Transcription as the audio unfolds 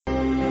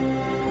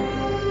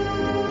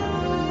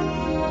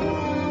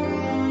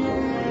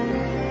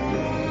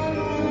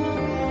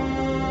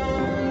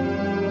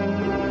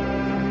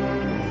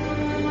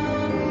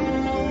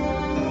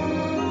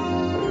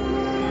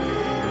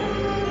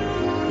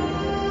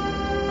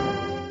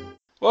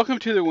Welcome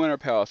to the Winter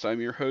Palace. I'm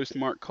your host,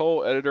 Mark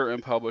Cole, editor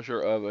and publisher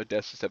of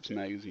Odessa Steps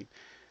magazine.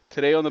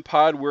 Today on the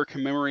pod, we're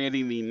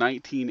commemorating the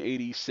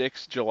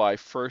 1986 July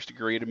 1st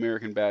Great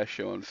American Bash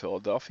Show in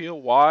Philadelphia.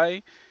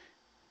 Why?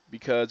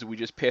 Because we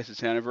just passed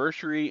its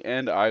anniversary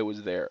and I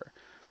was there.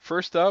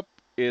 First up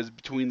is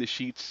Between the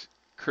Sheets,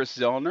 Chris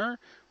Zellner.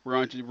 We're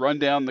going to run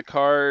down the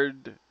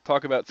card,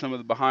 talk about some of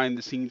the behind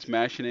the scenes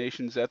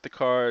machinations at the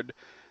card,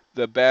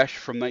 the Bash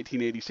from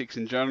 1986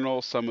 in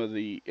general, some of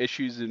the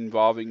issues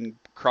involving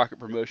Crockett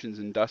Promotions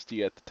and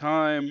Dusty at the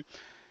time.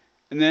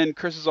 And then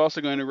Chris is also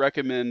going to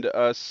recommend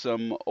us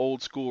some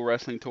old school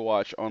wrestling to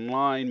watch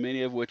online,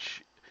 many of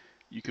which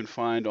you can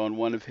find on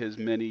one of his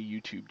many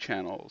YouTube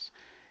channels.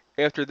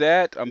 After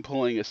that, I'm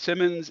pulling a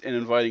Simmons and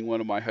inviting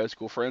one of my high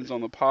school friends on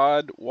the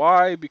pod.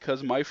 Why?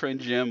 Because my friend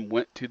Jim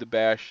went to the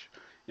Bash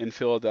in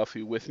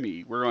Philadelphia with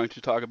me. We're going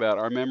to talk about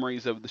our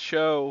memories of the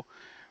show,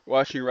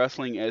 watching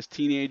wrestling as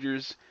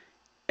teenagers,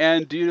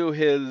 and due to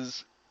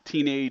his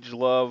teenage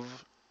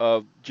love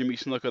of Jimmy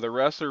Snuka the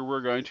wrestler,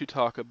 we're going to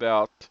talk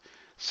about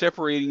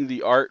separating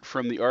the art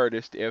from the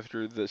artist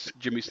after this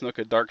Jimmy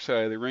Snuka Dark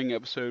Side of the Ring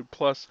episode,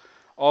 plus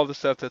all the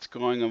stuff that's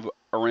going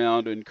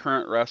around in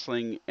current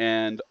wrestling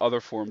and other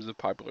forms of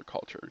popular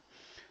culture.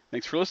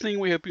 Thanks for listening.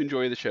 We hope you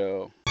enjoy the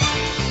show.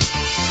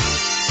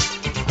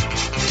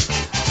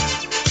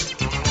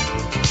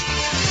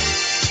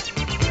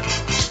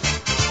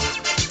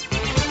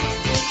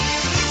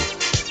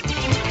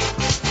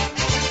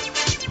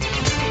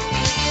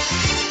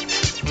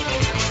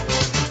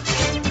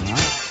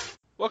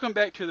 Welcome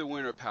back to the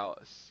Winter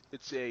Palace.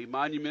 It's a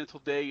monumental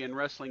day in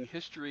wrestling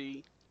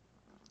history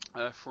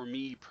for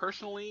me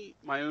personally,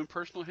 my own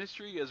personal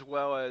history, as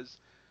well as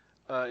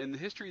in the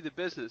history of the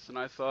business. And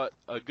I thought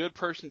a good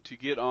person to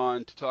get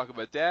on to talk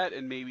about that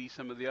and maybe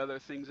some of the other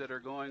things that are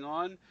going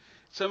on.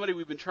 Somebody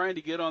we've been trying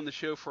to get on the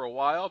show for a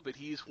while, but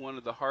he's one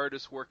of the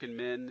hardest working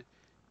men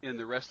in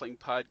the wrestling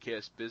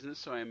podcast business,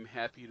 so I'm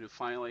happy to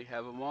finally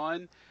have him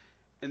on.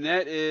 And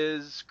that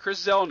is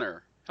Chris Zellner.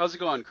 How's it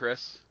going,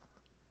 Chris?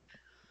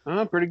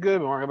 Pretty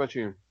good, Mark. How about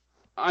you?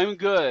 I'm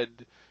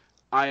good.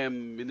 I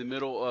am in the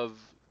middle of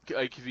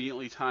a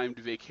conveniently timed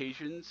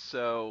vacation,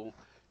 so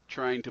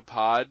trying to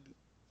pod.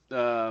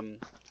 Um,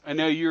 I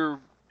know you're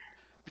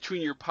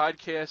between your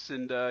podcast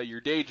and your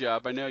day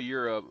job. I know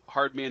you're a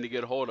hard man to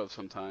get a hold of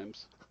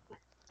sometimes.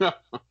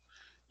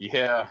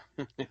 Yeah,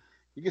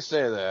 you can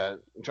say that.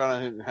 I'm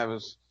trying to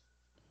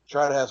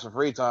try to have some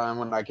free time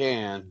when I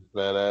can,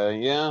 but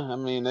yeah, I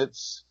mean it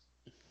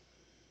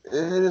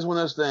is one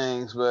of those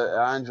things. But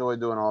I enjoy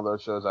doing all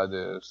those shows I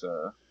do,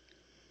 so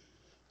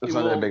Yeah, it's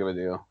not that big of a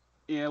deal.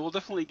 yeah, we'll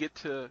definitely get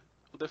to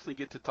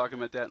talking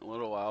about that in a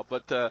little while.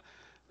 But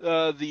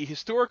the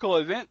historical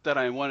event that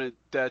I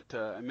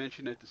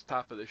mentioned at the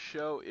top of the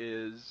show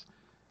is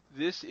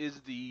this is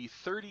the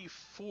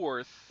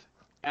 34th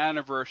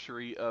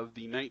anniversary of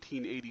the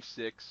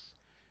 1986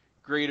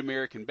 Great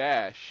American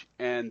Bash,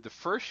 and the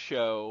first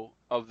show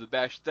of the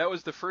Bash, that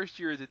was the first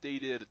year that they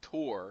did a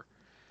tour.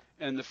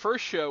 And the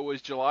first show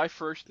was July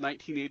 1st,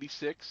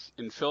 1986,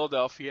 in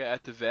Philadelphia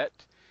at the Vet.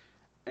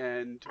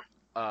 And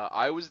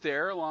I was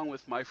there along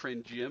with my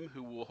friend Jim,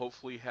 who we'll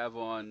hopefully have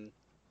on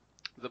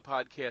the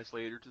podcast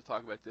later to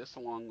talk about this,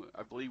 along,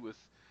 I believe, with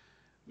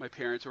my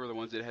parents, who were the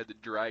ones that had to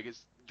drag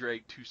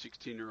two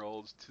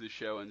 16-year-olds to the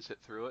show and sit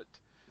through it.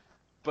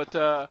 But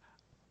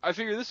I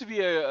figure this would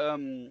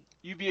be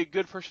you'd be a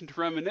good person to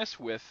reminisce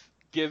with,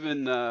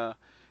 given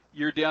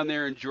you're down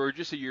there in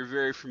Georgia, so you're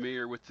very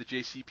familiar with the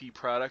JCP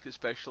product,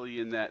 especially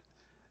in that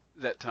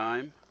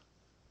time.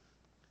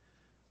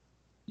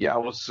 Yeah, I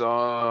was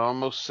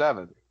almost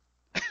 7,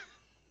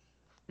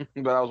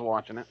 but I was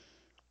watching it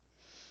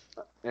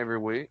every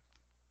week.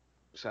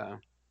 So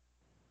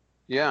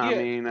yeah, I Yeah,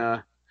 mean,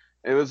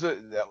 it was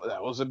that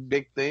was a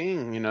big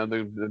thing,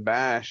 the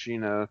bash,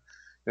 the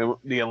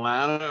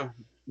Atlanta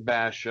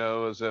bash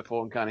show was at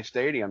Fulton County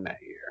Stadium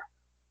that year.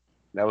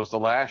 That was the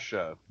last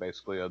show,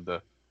 basically, of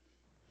the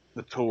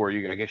tour.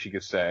 I guess you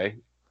could say.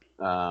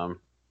 Um,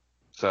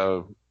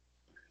 so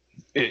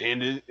it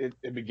ended.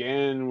 It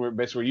began where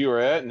basically where you were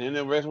at, and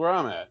ended basically where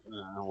I'm at in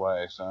a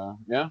way. So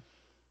yeah,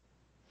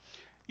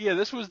 yeah.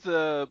 This was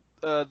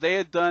they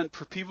had done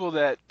for people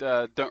that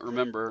don't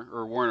remember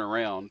or weren't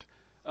around.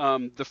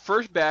 The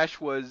first bash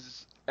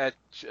was at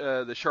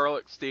the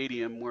Charlotte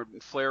Stadium where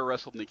Flair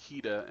wrestled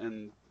Nikita,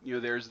 and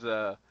there's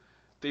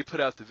they put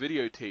out the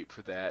videotape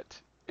for that,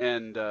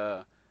 and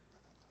I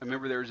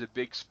remember there was a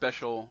big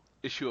special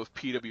issue of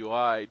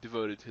PWI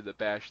devoted to the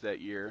bash that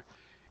year.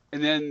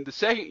 And then the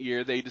second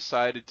year, they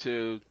decided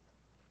to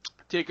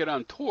take it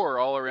on tour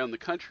all around the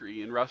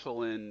country and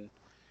wrestle in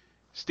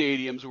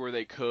stadiums where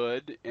they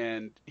could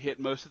and hit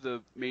most of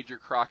the major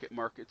Crockett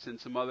markets and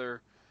some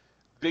other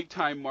big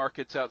time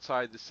markets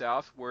outside the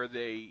South where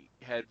they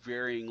had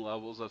varying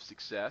levels of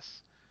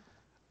success.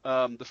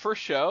 The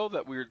first show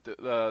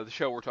the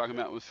show we're talking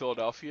about was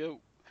Philadelphia,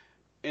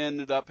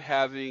 ended up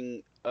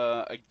having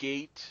a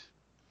gate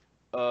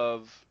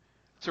of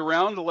it's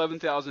around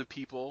 11,000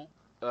 people.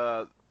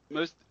 I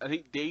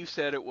think Dave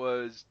said it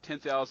was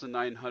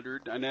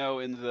 10,900. I know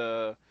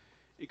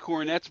in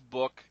Cornette's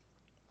book,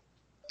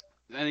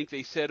 I think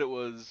they said it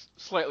was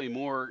slightly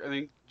more. I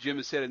think Jim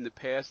has said in the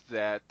past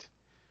that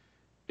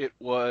it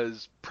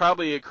was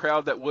probably a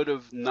crowd that would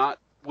have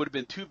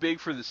been too big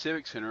for the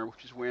Civic Center,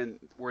 which is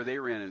where they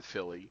ran in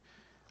Philly.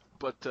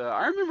 But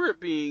I remember it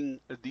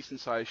being a decent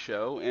sized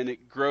show, and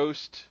it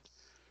grossed.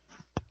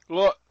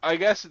 Well, I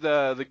guess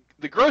the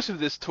gross of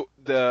this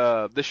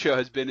show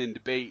has been in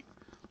debate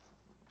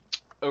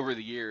over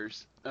the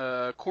years.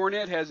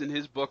 Cornette has in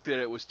his book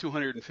that it was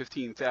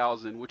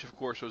 215,000, which of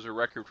course was a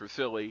record for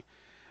Philly.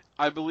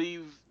 I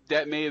believe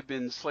that may have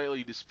been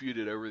slightly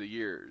disputed over the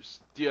years.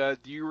 Do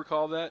you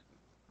recall that?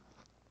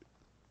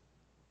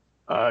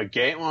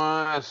 Gate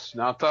wise,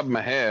 not off the top of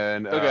my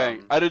head. Okay,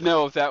 I didn't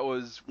know if that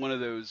was one of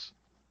those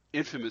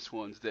infamous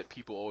ones that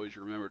people always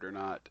remembered or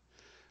not.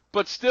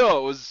 But still,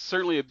 it was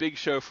certainly a big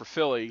show for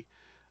Philly.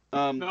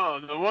 No,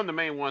 one of the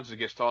main ones that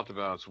gets talked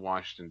about is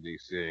Washington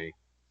D.C.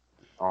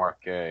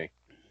 RFK.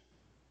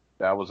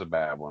 That was a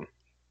bad one.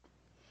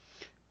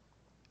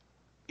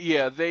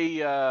 Yeah,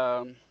 they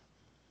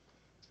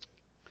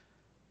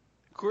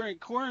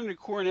according to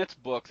Cornette's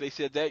book, they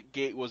said that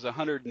gate was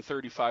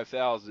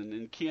 135,000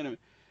 and can't,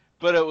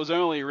 but it was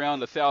only around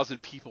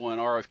 1,000 people in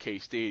RFK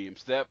Stadium.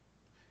 So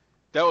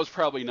that was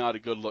probably not a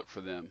good look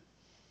for them.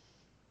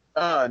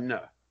 No.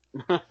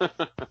 No.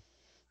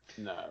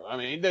 I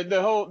mean,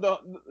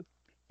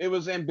 it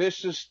was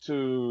ambitious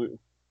to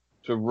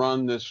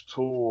run this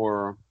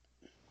tour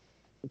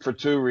for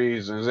two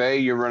reasons. A,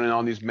 you're running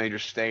all these major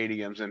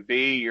stadiums, and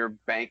B, you're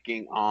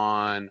banking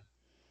on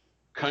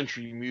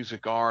country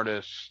music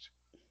artists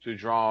to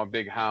draw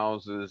big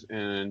houses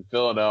in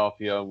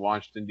Philadelphia,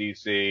 Washington,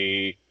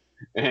 D.C.,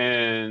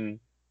 and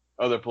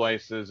other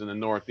places in the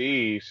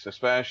Northeast,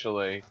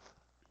 especially,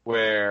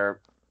 where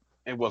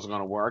it wasn't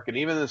going to work. And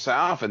even in the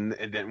South, and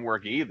it didn't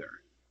work either.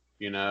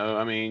 You know,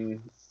 I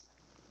mean,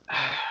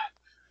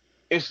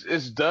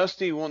 it's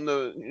Dusty wanting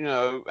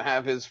to,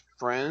 have his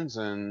friends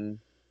and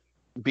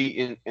be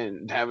in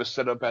and have us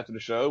set up after the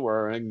show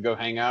where I can go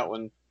hang out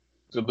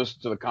to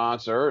listen to the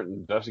concert,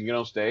 and Dusty get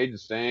on stage and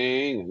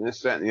sing and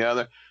this, that, and the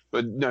other.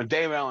 But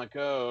Dave Allan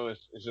Coe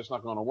is just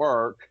not going to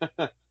work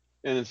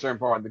in a certain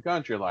part of the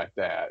country like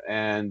that,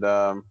 and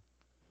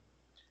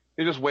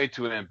it's just way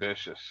too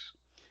ambitious.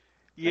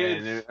 Yeah,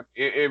 and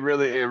it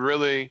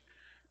really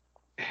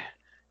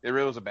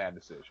was a bad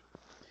decision.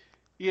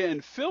 Yeah,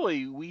 in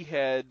Philly we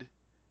had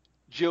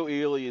Joe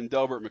Ely and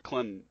Delbert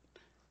McClendon,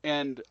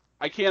 and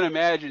I can't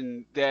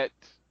imagine that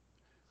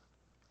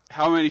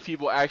how many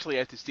people actually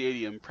at the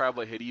stadium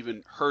probably had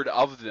even heard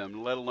of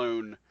them, let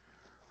alone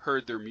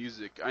heard their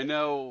music. I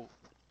know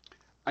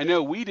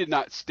we did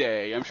not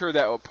stay. I'm sure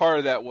that part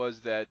of that was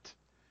that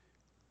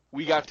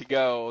we got to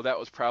go. That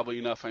was probably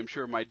enough. I'm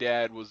sure my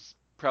dad was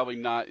probably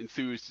not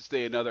enthused to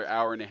stay another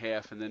hour and a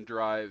half and then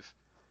drive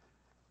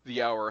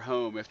the hour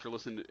home after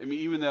listening to, I mean,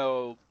 even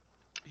though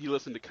he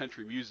listened to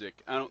country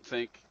music, I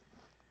think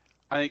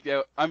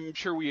that I'm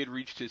sure we had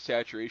reached his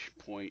saturation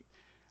point.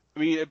 I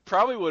mean, it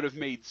probably would have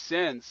made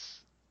sense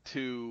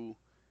to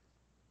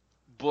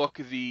book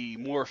the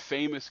more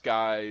famous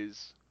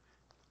guys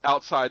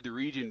outside the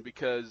region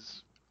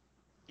because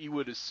you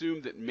would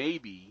assume that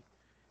maybe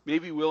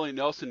Willie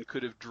Nelson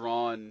could have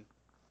drawn,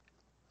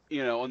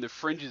 on the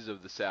fringes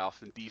of the South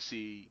in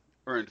D.C.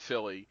 or in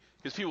Philly,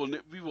 because people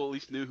at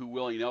least knew who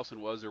Willie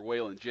Nelson was or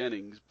Waylon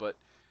Jennings. But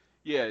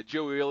yeah,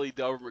 Joe Ely,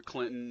 Delbert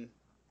McClinton,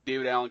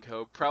 David Allan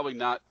Coe, probably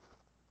not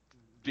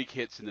big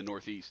hits in the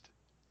Northeast.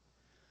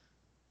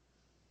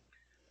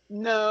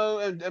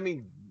 No, I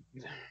mean,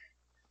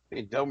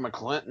 Delbert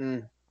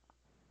McClinton,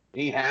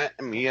 he had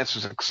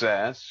some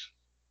success,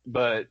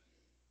 but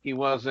he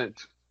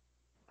wasn't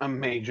a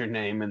major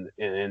name in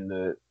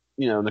the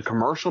the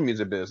commercial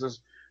music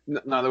business.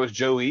 Now there was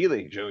Joe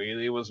Ely. Joe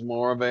Ely was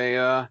more of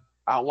a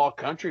outlaw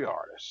country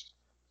artist.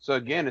 So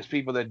again, it's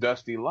people that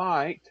Dusty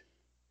liked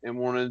and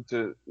wanted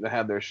to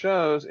have their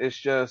shows. It's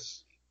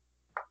just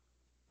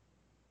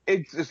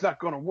it's not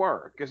going to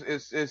work.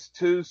 It's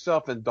too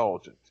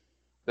self-indulgent.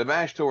 The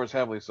Bash Tour is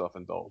heavily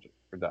self-indulgent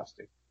for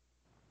Dusty.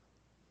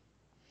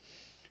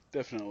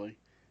 Definitely.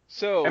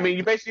 So I mean,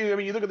 you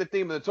look at the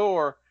theme of the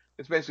tour.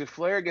 It's basically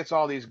Flair gets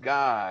all these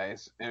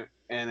guys, and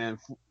then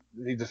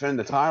he defends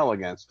the title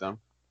against them,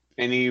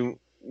 and he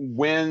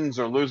wins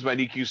or loses by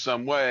DQ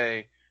some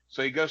way.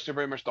 So he goes to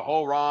pretty much the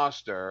whole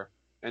roster,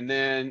 and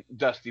then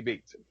Dusty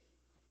beats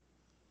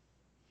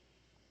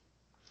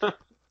him.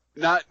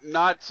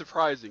 not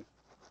surprising.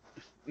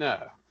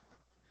 No.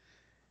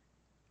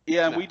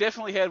 Yeah, no. We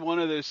definitely had one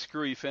of those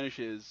screwy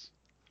finishes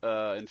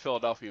in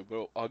Philadelphia,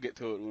 but I'll get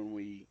to it when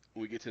we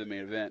get to the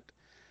main event.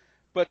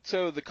 But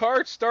so the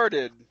card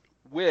started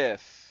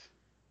with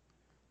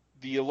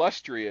the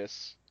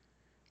illustrious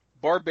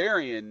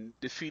Barbarian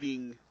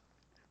defeating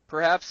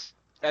perhaps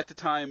at the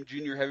time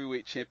junior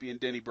heavyweight champion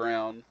Denny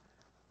Brown.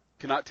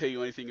 Cannot tell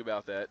you anything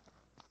about that.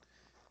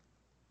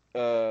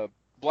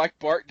 Black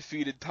Bart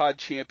defeated Todd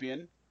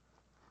Champion.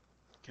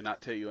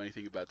 Cannot tell you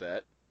anything about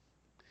that.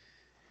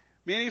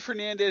 Manny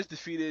Fernandez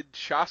defeated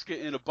Shaska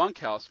in a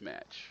bunkhouse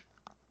match.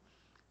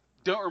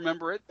 don't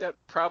remember it, that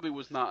probably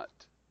was not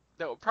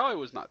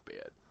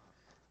bad.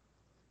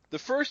 The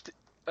first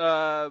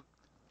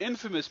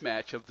infamous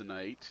match of the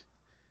night,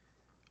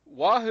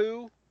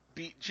 Wahoo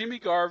beat Jimmy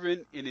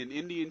Garvin in an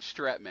Indian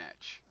strap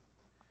match.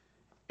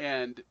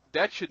 And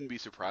that shouldn't be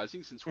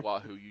surprising since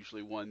Wahoo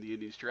usually won the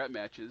Indian strap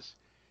matches.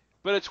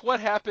 But it's what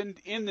happened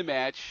in the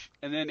match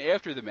and then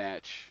after the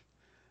match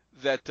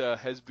that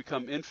has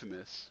become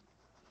infamous.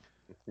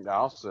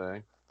 I'll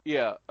say.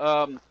 Yeah.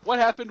 What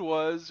happened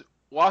was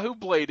Wahoo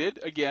bladed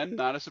again,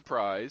 not a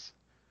surprise.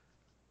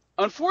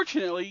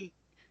 Unfortunately,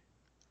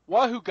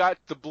 Wahoo got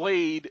the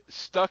blade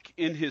stuck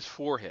in his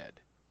forehead.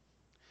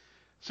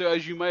 So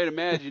as you might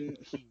imagine,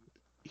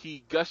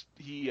 he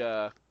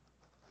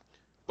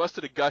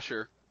busted a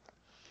gusher.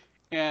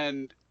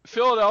 And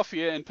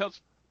Philadelphia and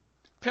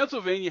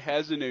Pennsylvania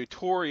has a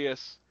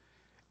notorious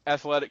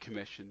athletic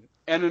commission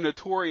and a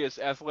notorious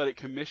athletic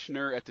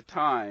commissioner at the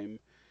time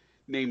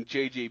named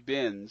J.J.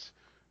 Binns,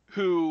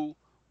 who,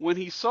 when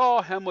he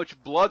saw how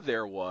much blood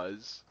there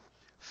was,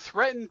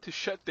 threatened to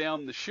shut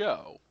down the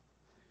show,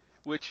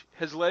 which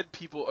has led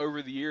people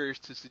over the years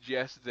to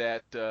suggest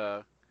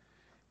that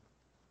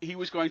he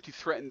was going to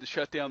threaten to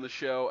shut down the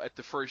show at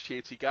the first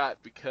chance he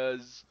got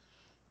because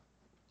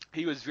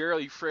he was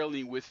very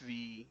friendly with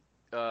the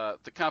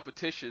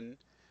competition,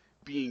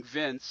 being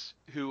Vince,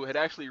 who had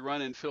actually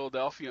run in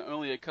Philadelphia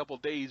only a couple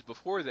days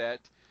before that,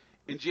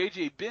 and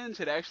J.J. Binns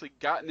had actually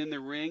gotten in the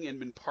ring and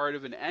been part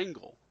of an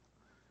angle.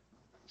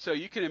 So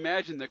you can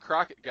imagine the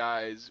Crockett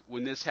guys,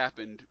 when this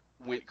happened,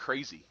 went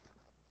crazy.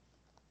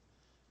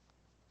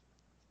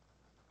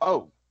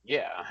 Oh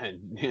yeah,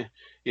 and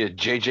yeah,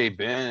 J.J.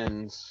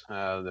 Benz,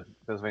 the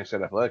Pennsylvania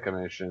State Athletic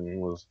Commission,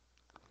 was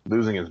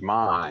losing his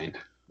mind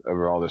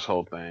over all this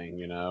whole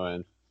thing,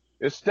 and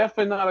it's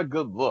definitely not a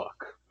good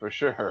look for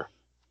sure.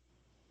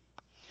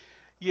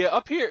 Yeah,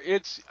 up here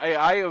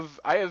I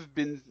have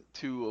been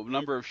to a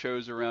number of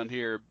shows around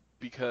here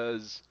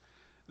because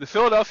the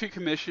Philadelphia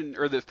Commission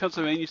or the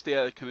Pennsylvania State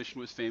Athletic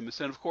Commission was famous,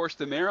 and of course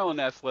the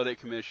Maryland Athletic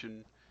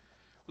Commission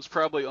was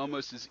probably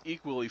almost as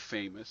equally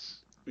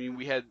famous. I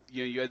mean,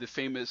 you had the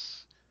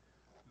famous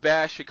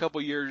bash a couple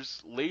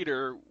years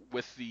later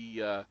with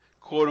the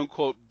quote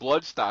unquote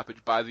blood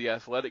stoppage by the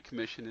Athletic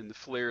Commission in the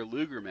Flair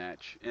Luger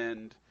match,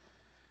 and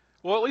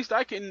well, at least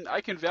I can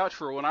vouch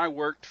for when I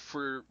worked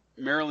for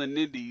Maryland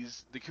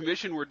Indies, the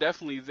commission were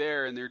definitely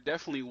there, and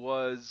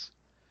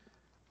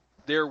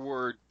there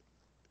were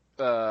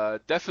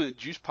definite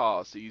juice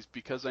policies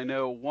because I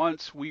know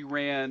once we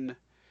ran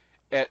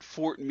at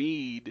Fort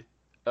Meade,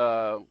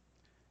 uh,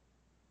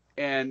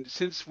 and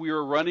since we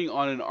were running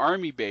on an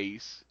army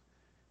base,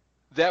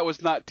 that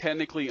was not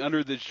technically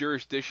under the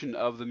jurisdiction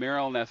of the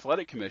Maryland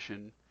Athletic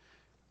Commission,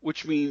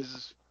 which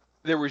means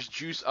there was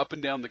juice up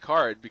and down the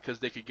card because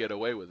they could get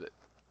away with it.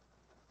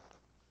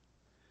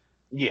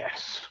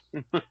 Yes.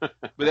 But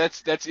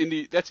that's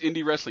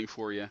indie wrestling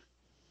for you.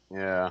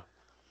 Yeah,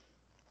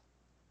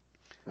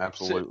 So,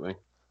 absolutely.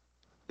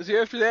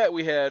 so after that,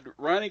 we had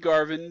Ronnie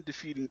Garvin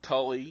defeating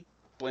Tully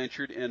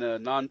Blanchard in a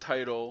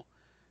non-title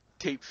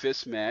tape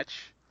fist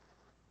match.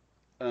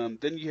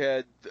 Then you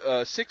had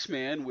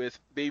six-man with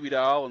Baby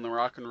Doll and the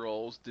Rock and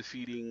Rolls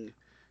defeating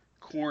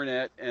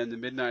Cornette and the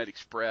Midnight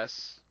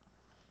Express.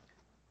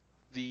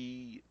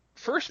 The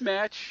first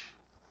match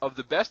of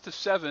the best of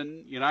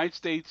seven United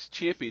States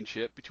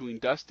Championship between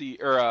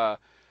Nikita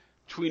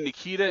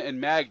and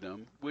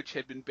Magnum, which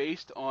had been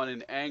based on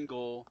an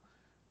angle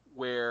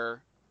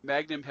where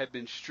Magnum had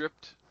been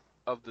stripped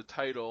of the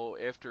title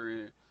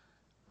after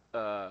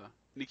uh,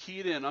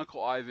 Nikita and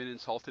Uncle Ivan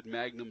insulted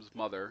Magnum's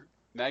mother.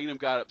 Magnum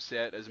got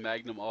upset, as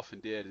Magnum often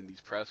did in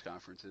these press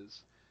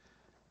conferences,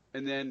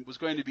 and then was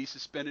going to be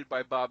suspended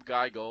by Bob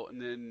Geigel,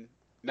 and then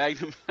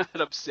Magnum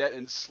got upset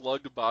and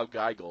slugged Bob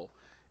Geigel,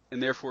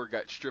 and therefore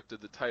got stripped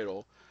of the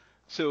title.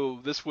 So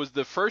this was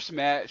the first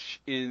match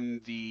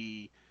in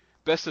the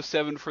best of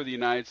seven for the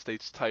United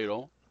States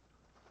title.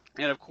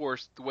 And of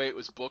course, the way it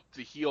was booked,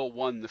 the heel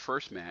won the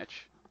first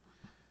match.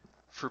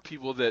 For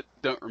people that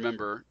don't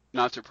remember,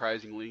 not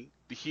surprisingly,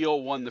 the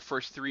heel won the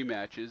first three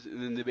matches,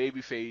 and then the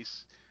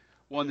babyface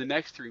won the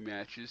next three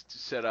matches to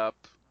set up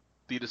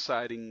the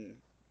deciding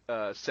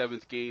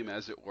seventh game,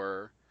 as it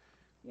were,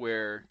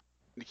 where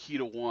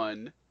Nikita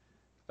won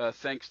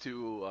thanks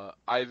to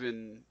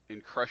Ivan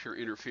and Crusher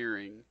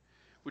interfering,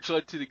 which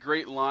led to the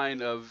great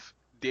line of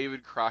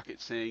David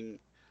Crockett saying,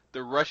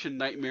 "The Russian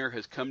nightmare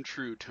has come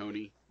true,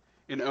 Tony,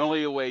 in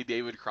only a way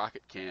David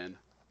Crockett can."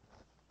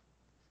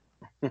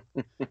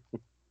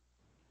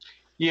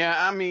 Yeah,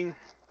 I mean,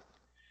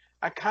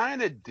 I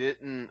kind of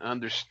didn't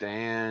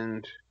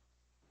understand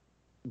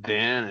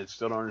then and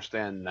still don't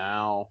understand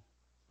now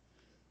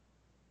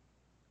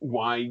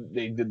why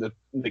they did the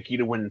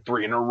Nikita win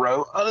three in a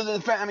row. Other than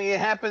the fact, I mean, it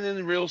happened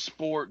in real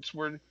sports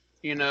where,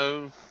 you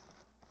know,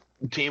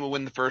 the team would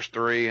win the first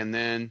three and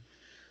then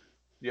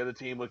the other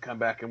team would come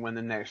back and win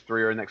the next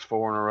three or the next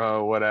four in a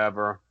row,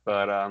 whatever.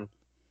 But,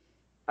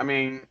 I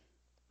mean,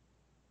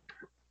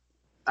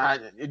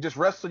 it just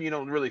wrestling, you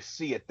don't really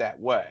see it that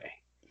way.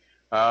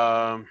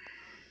 Um,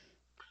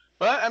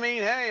 But I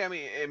mean, hey, I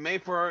mean, it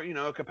made for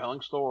a compelling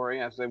story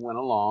as they went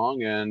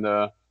along, and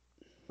the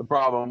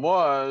problem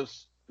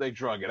was they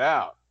drug it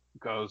out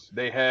because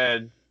they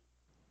had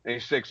they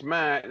had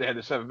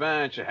the 7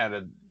 match, they had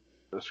a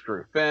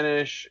screw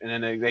finish, and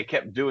then they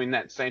kept doing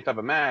that same type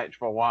of match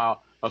for a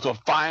while until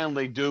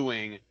finally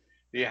doing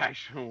the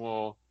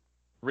actual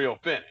real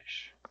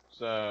finish.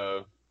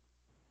 So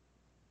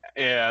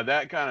yeah,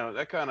 that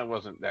kind of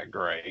wasn't that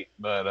great,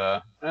 but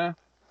I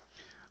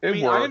it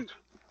mean, worked.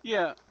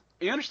 yeah,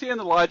 I understand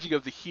the logic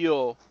of the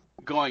heel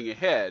going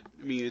ahead.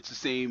 I mean, it's the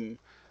same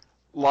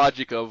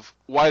logic of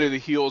why do the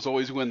heels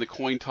always win the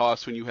coin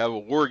toss when you have a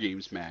War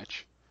Games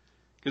match?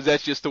 Because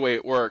that's just the way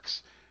it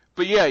works.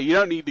 But yeah, you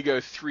don't need to go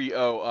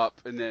 3-0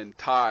 up and then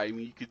tie. I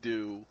mean, you could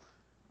do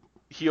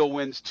heel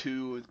wins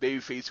 2,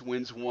 babyface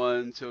wins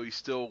 1, so he's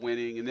still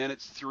winning, and then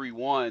it's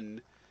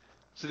 3-1.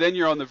 So then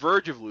you're on the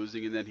verge of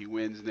losing, and then he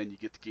wins, and then you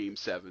get to game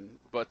 7.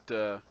 But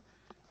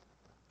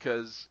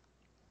because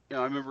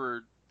I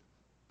remember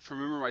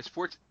my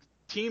sports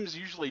teams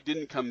usually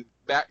didn't come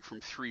back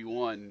from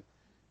 3-1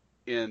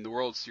 in the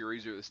World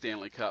Series or the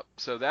Stanley Cup,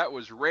 so that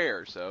was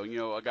rare. So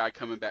a guy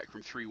coming back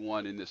from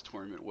 3-1 in this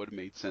tournament would have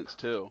made sense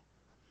too.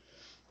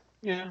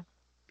 Yeah.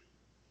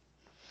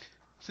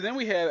 So then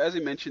we have, as I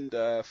mentioned,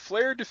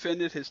 Flair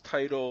defended his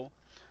title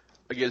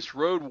against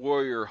Road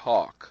Warrior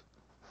Hawk,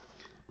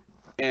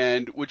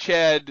 and which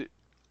had,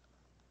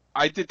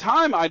 at the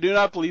time, I do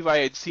not believe I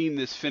had seen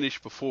this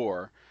finish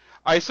before.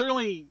 I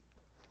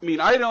mean,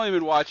 I had only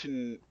been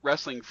watching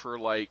wrestling for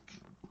like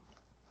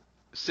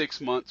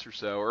 6 months or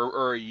so,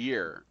 or a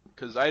year,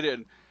 because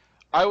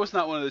I was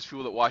not one of those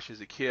people that watched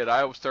as a kid.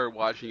 I started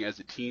watching as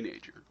a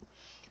teenager.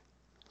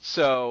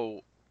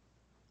 So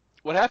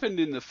what happened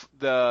in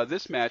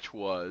this match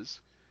was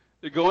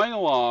they're going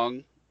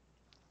along,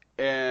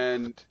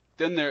 and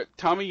then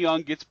Tommy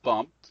Young gets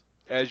bumped,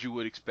 as you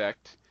would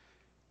expect,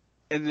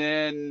 and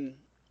then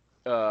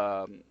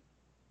um,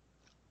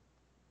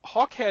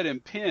 Hawk had him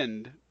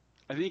pinned.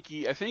 I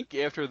think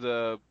after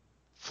the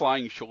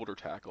flying shoulder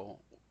tackle,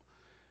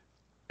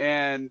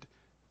 and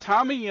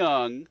Tommy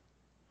Young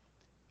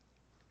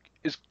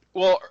is,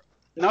 well,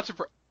 not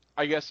surpri-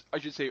 I guess I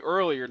should say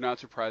earlier, not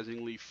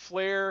surprisingly,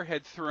 Flair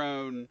had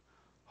thrown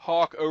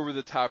Hawk over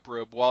the top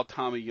rope while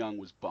Tommy Young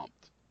was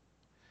bumped,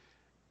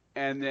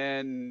 and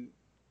then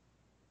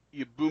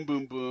you boom,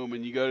 boom, boom,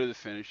 and you go to the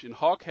finish, and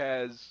Hawk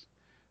has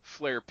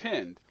Flair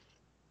pinned.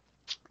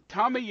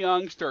 Tommy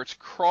Young starts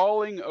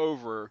crawling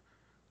over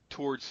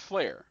towards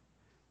Flair,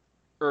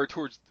 or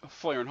towards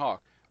Flair and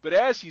Hawk. But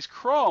as he's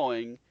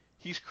crawling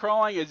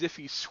as if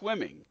he's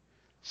swimming.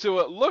 So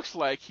it looks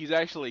like he's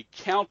actually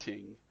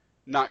counting,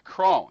 not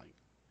crawling.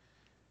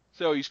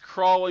 So he's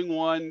crawling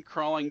 1,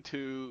 crawling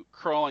 2,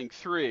 crawling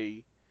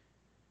 3.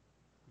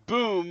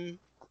 Boom!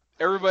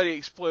 Everybody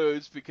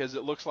explodes because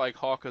it looks like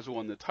Hawk has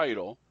won the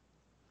title.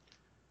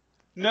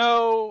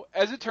 No,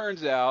 as it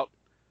turns out,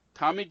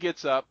 Tommy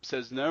gets up,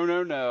 says no,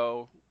 no,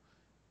 no,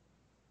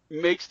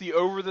 makes the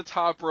over the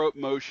top rope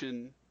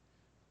motion,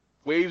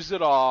 waves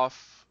it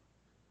off,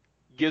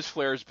 gives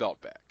Flair's belt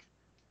back.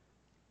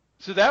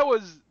 So that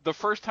was the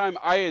first time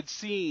I had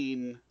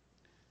seen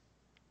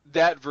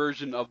that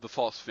version of the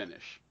false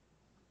finish.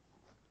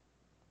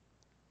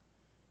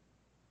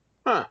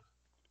 Huh.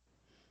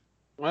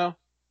 Well,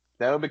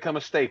 that would become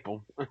a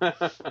staple.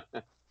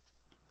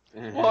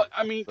 Well,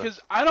 I mean, So, because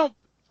I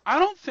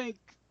don't think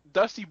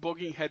Dusty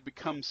Booking had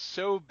become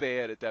so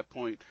bad at that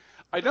point.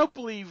 I don't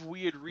believe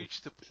we had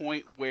reached the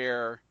point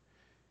where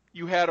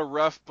you had a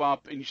rough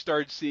bump and you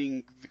started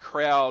seeing the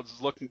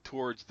crowds looking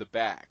towards the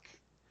back,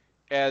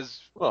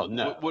 as well,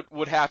 no. what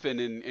would happen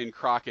in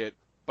Crockett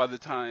by the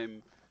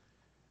time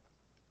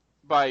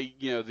by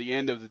the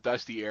end of the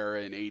Dusty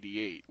era in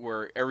 '88,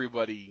 where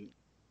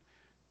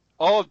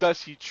all of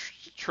Dusty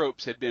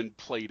tropes had been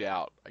played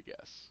out. I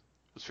guess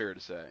was fair to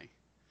say.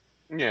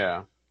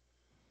 Yeah.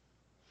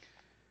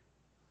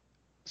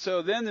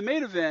 So then the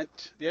main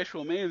event, the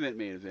actual main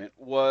event,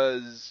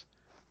 was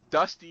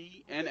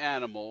Dusty and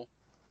Animal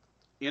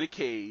in a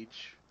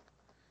cage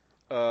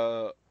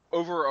uh,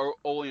 over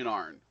Ole and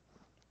Arn.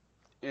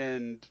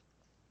 And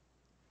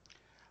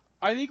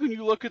I think when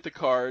you look at the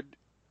card,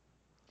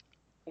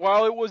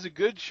 while it was a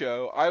good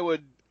show, I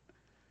would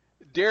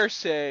dare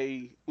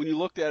say when you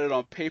looked at it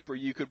on paper,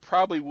 you could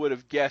probably would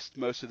have guessed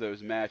most of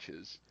those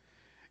matches.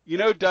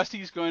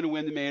 Dusty's going to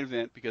win the main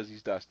event because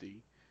he's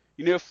Dusty.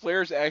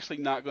 Flair's actually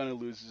not going to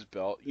lose his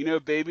belt.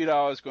 Baby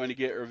Doll is going to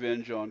get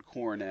revenge on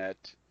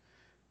Cornette.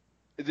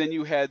 Then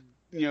you had,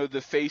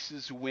 the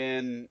faces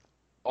win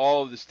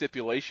all of the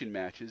stipulation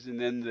matches, and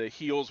then the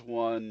heels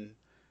won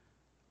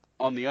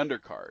on the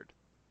undercard.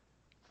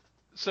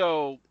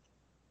 So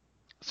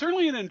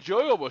certainly an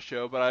enjoyable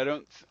show, but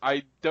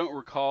I don't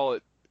recall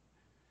it,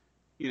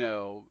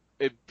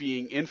 it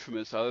being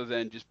infamous other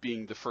than just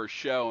being the first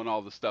show and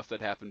all the stuff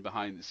that happened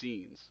behind the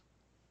scenes.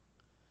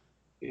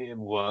 It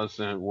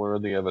wasn't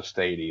worthy of a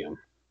stadium.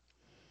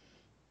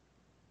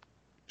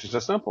 Just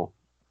as simple.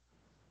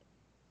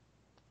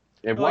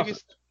 It Well, I guess,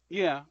 wasn't.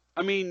 yeah.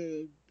 I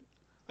mean,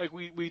 like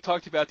we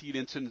talked about the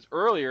incidents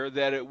earlier,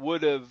 that it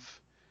would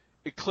have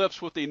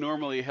eclipsed what they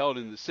normally held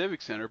in the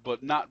Civic Center,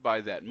 but not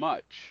by that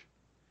much.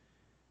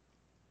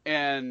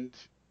 And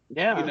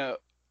you Yeah. know,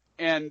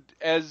 and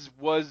as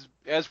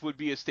would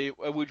be a state,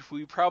 which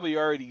we probably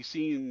already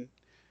seen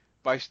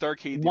by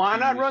Starcade the Why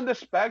not previous. run the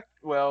spec?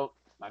 Well,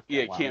 okay,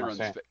 Yeah, it why am can't I run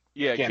the saying spec.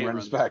 Yeah, it can't can't run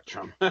the run the.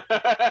 Spectrum?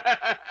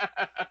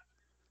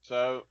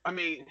 So, I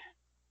mean,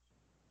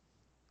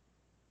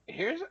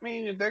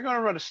 if they're going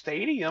to run a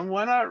stadium,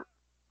 why not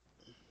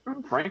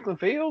run Franklin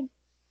Field?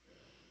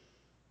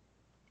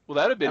 Well,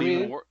 that'd have I been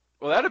even mean, worse.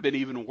 Well, that'd have been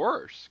even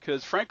worse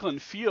because Franklin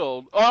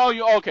Field. Oh,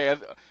 you okay?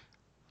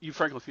 You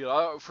Franklin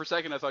Field. For a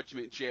second, I thought you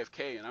meant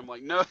JFK, and I'm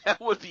like, no, that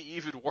would be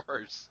even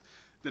worse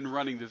than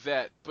running the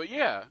Vet. But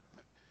yeah,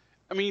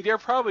 I mean, there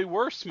probably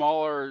were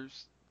smaller,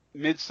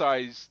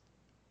 mid-sized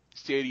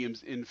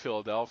stadiums in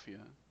Philadelphia.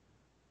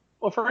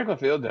 well, Franklin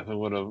Field definitely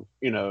would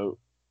have,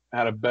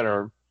 had a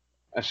better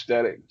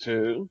aesthetic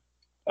too.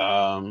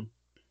 Um,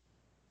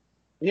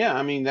 yeah,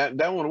 I mean that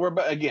would work.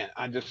 But again,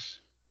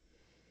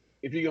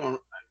 if you're going,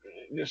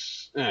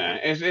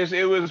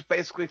 it was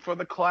basically for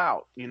the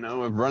clout,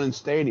 of running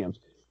stadiums.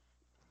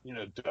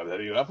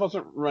 WWF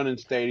wasn't running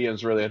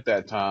stadiums really at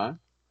that time.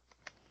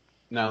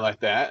 Not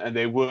like that, and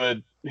they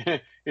would.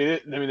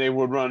 They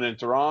would run in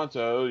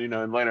Toronto,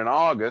 in late in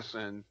August,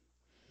 and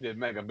did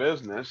mega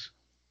business,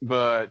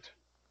 but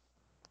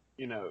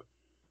you know,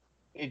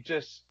 it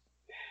just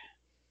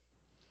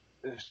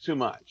it's too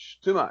much,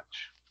 too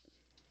much,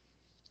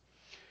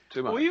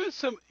 too Well, much. even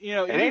some,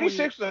 And even when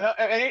you,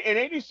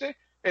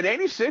 and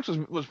 86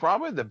 was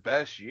probably the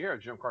best year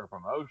of Jim Carter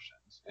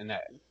Promotions in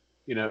that,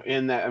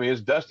 I mean,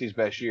 it's Dusty's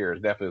best year,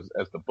 definitely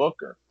as the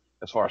booker,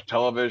 as far as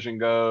television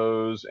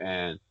goes,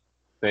 and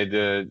they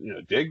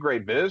did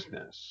great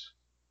business,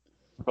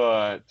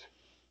 but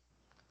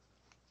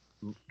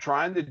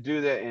trying to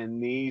do that in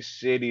these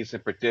cities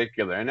in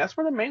particular, and that's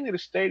where mainly the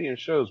stadium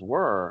shows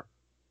were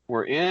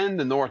in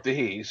the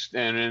Northeast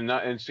and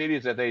in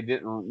cities that they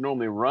didn't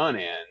normally run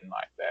in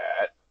like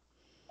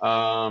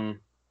that.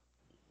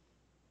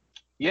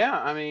 Yeah,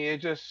 I mean,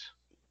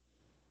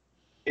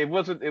 it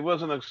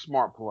wasn't a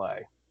smart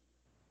play.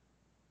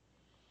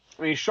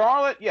 I mean,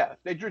 Charlotte, yeah,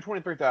 they drew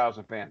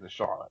 23,000 fans in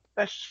Charlotte.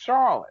 That's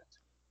Charlotte,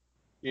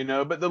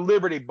 but the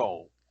Liberty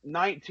Bowl,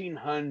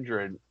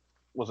 1900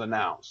 was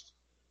announced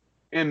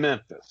in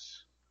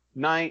Memphis.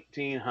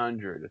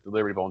 1900 at the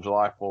Liberty Bowl on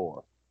July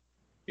 4th.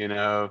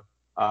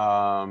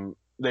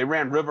 They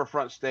ran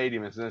Riverfront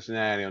Stadium in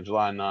Cincinnati on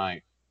July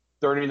 9th.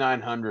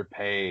 3,900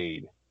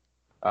 paid.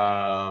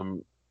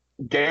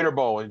 Gator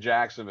Bowl in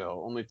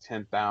Jacksonville, only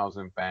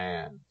 10,000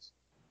 fans.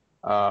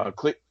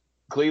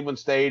 Cleveland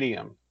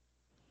Stadium.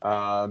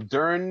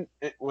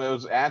 It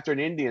was after an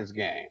Indians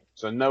game,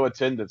 so no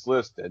attendance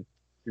listed.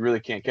 You really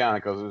can't count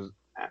it because it was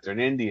after an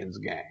Indians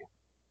game.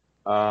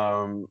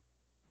 But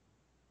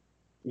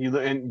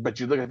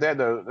you look at that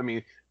though. I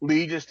mean,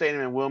 Legion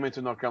Stadium in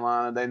Wilmington, North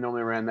Carolina, they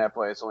normally ran that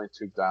place only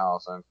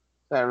 2,000.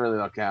 That really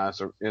don't count.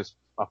 It's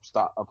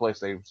a place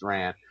they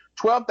ran.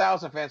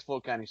 12,000 fans,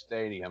 Fulton County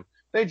Stadium.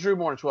 They drew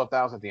more than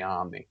 12,000 at the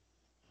Omni.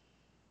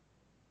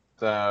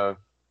 So,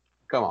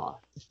 come on,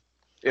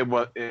 it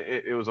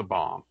was a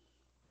bomb.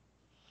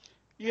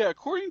 yeah,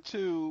 according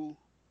to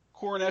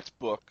Cornette's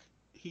book,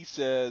 he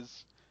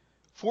says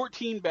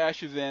 14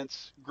 bash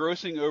events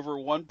grossing over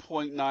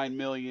 1.9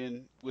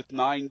 million with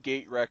 9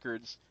 gate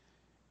records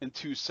and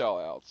 2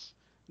 sellouts.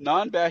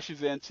 Non-bash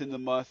events in the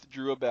month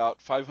drew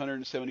about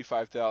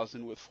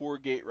 575,000 with 4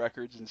 gate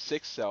records and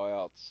 6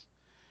 sellouts,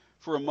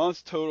 for a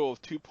month total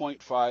of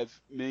 2.5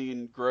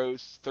 million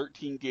gross,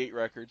 13 gate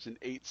records, and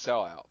 8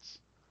 sellouts.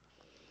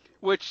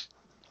 Which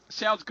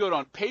sounds good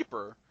on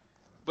paper,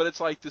 but it's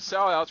like the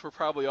sellouts were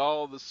probably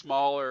all the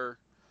smaller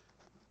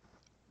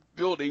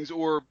buildings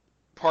or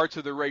parts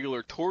of the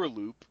regular tour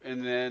loop,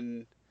 and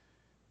then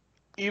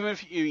even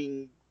if I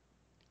mean,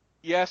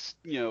 yes,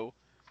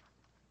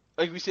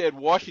 like we said,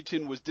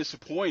 Washington was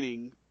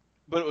disappointing,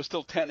 but it was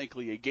still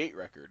technically a gate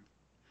record.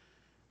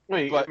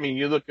 I But mean,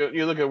 you look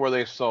at where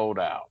they sold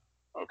out.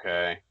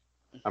 Okay,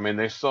 I mean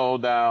they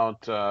sold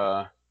out.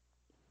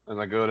 As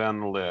I go down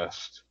the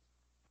list,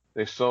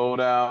 they sold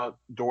out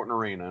Dorton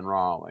Arena in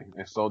Raleigh.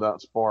 They sold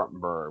out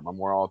Spartanburg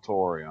Memorial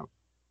Auditorium.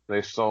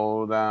 They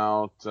sold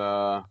out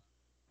uh,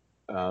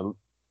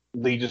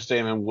 Legion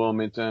Stadium in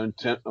Wilmington,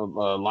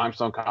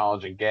 Limestone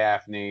College in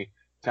Gaffney,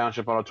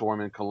 Township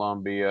Auditorium in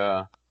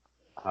Columbia.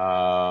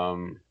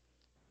 Um,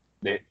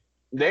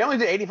 they only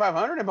did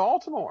 8,500 in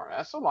Baltimore.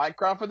 That's a light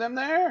crowd for them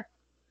there.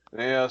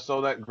 They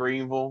sold out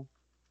Greenville.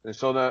 They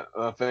sold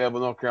out Fayetteville,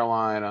 North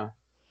Carolina,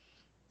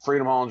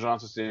 Freedom Hall in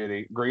Johnson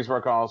City,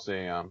 Greensboro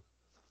Coliseum.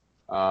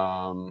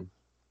 Um,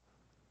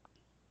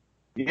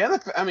 yeah,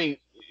 I mean,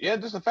 yeah,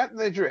 just the fact that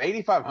they drew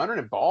 8,500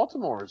 in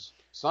Baltimore is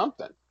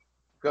something,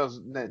 because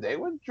they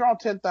would draw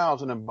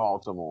 10,000 in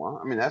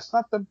Baltimore. I mean, that's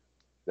not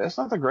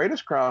the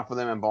greatest crowd for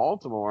them in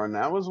Baltimore, and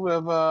that was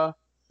with a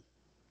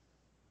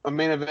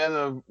main event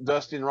of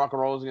Dusty and Rock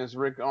and Rollers against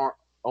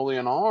Ole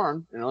and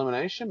Arn, an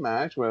elimination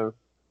match with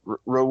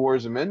Road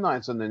Warriors and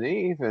Midnights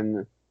underneath,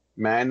 and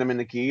Magnum and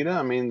Nikita.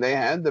 I mean, they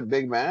had the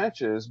big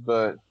matches,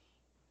 but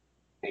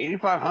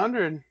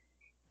 8,500.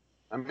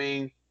 I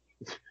mean,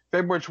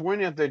 February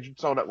 20th, they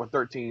sold out with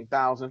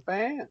 13,000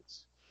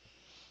 fans.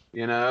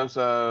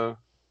 So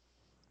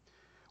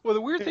Well,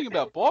 the weird thing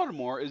about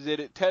Baltimore is that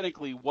it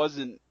technically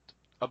wasn't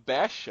a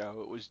bash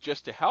show; it was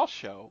just a house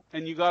show,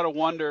 and you got to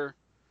wonder.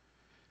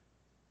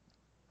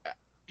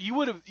 You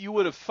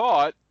would have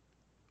thought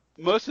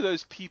most of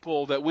those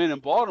people that went in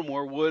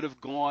Baltimore would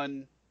have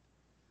gone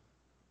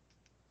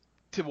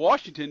to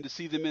Washington to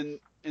see them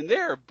in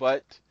there,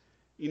 but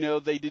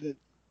they didn't.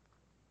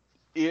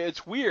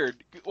 It's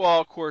weird. Well,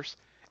 of course,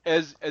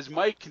 as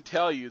Mike can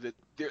tell you, that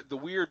the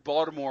weird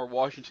Baltimore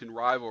Washington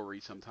rivalry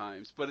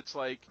sometimes, but it's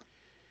like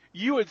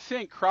you would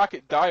think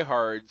Crockett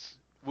diehards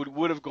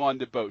would have gone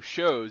to both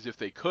shows if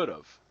they could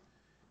have.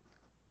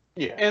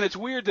 yeah, And it's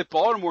weird that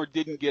Baltimore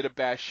didn't get a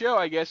bash show.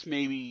 I guess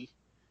maybe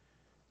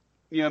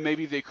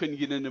they couldn't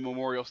get into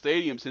Memorial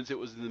Stadium since it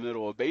was in the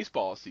middle of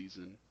baseball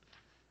season.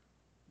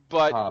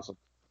 But possible.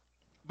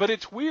 but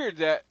it's weird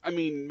that, I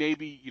mean,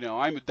 maybe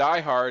I'm a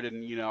diehard,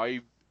 and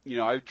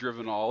I've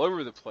driven all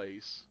over the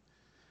place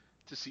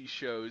to see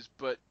shows,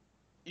 but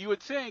you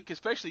would think,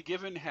 especially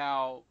given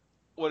how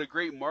what a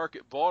great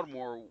market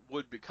Baltimore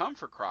would become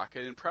for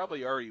Crockett, and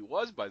probably already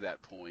was by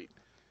that point,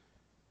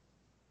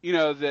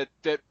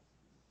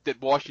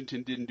 that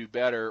Washington didn't do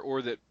better,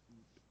 or that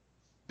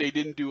they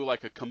didn't do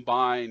like a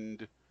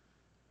combined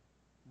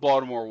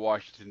Baltimore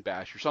Washington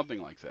bash or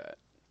something like that.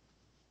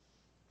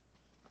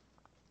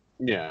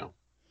 Yeah.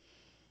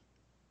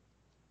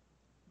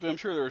 But I'm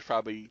sure there was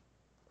probably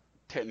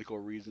technical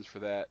reasons for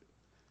that.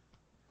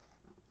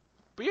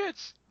 But yeah,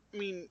 I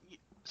mean,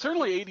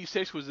 certainly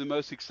 '86 was the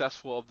most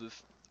successful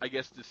of I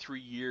guess, the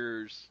 3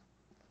 years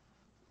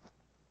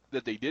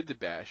that they did the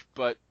bash.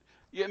 But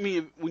yeah, I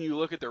mean, when you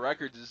look at the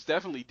records, it's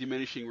definitely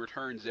diminishing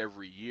returns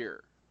every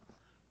year.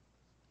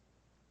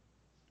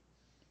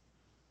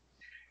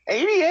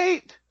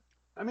 88.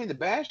 I mean, the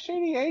Bash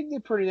 88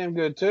 did pretty damn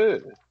good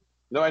too.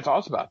 Nobody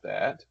talks about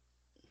that,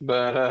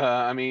 but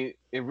I mean,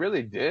 it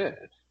really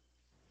did.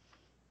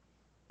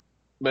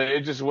 But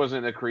it just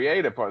wasn't the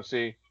creative part.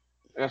 See,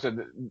 like I said,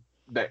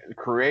 that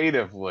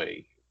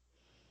creatively,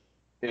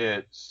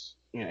 it's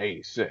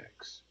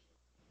 86.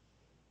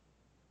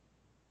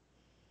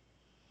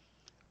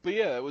 But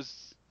yeah, it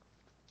was,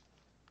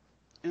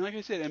 and like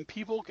I said, and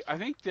people, I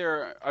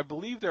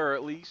believe there are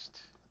at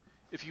least,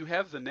 if you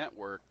have the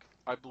network,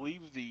 I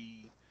believe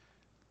the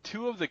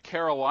two of the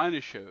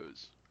Carolina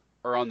shows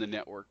are on the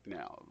network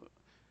now.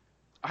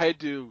 I had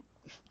to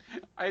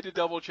I had to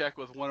double check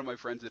with one of my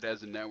friends that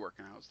has a network,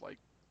 and I was like,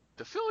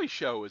 the Philly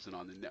show isn't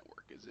on the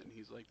network, is it? And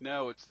he's like,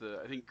 no, it's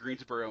I think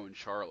Greensboro and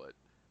Charlotte.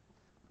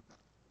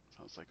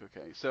 So I was like,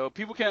 okay, so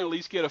people can at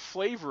least get a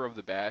flavor of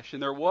the bash,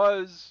 and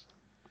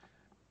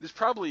this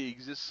probably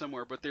exists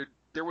somewhere, but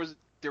there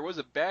was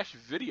a bash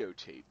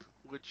videotape,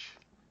 which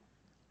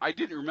I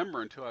didn't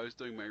remember until I was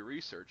doing my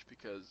research,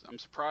 because I'm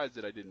surprised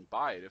that I didn't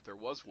buy it if there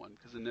was one,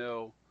 because I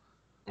know,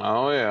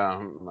 Oh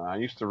yeah, I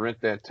used to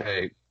rent that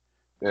tape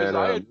because at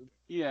I a had,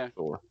 yeah,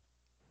 store.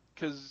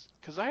 because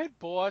I had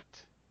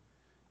bought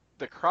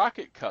the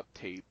Crockett Cup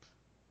tape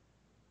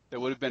that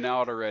would have been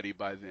out already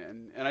by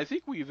then. And I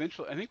think we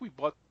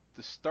bought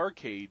the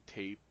Starcade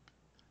tape.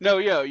 No,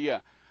 yeah,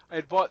 yeah. I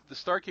had bought the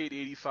Starcade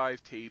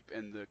 '85 tape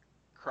and the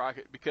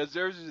Crockett, because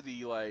theirs is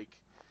the like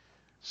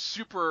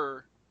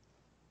super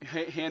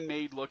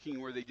handmade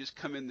looking, where they just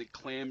come in the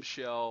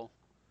clamshell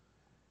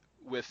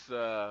with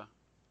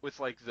with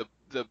like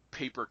the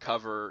paper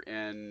cover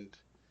and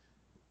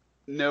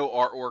no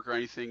artwork or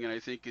anything, and I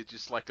think it's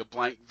just like a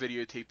blank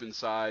videotape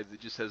inside that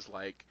just has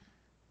like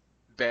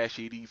Bash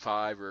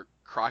 '85 or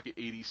Crockett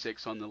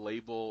 '86 on the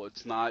label.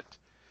 It's not.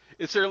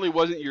 It certainly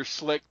wasn't your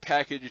slick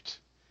packaged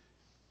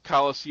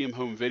Coliseum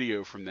home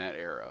video from that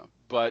era.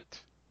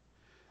 But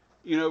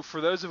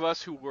for those of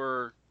us who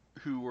were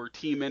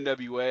Team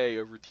NWA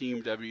over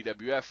Team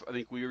WWF, I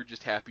think we were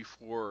just happy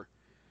for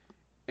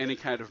any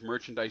kind of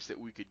merchandise that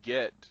we could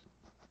get.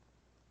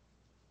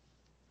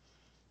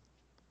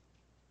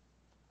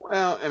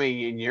 Well, I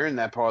mean, you're in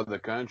that part of the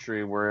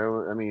country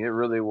where I mean, it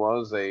really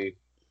was a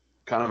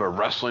kind of a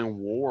wrestling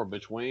war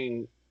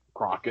between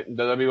Crockett and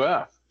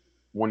WWF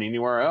more than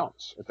anywhere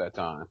else at that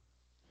time.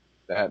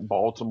 That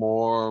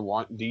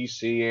Baltimore,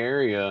 D.C.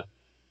 area,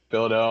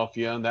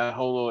 Philadelphia, and that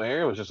whole little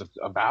area was just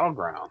a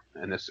battleground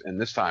in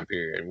this time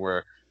period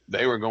where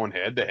they were going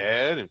head to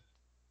head,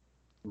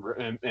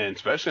 and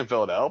especially in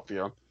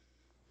Philadelphia,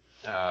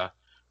 uh,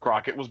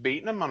 Crockett was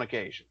beating them on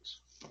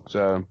occasions.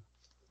 So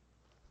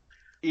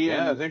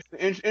yeah, And it's an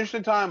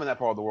interesting time in that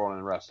part of the world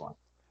in wrestling.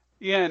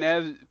 yeah, and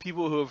as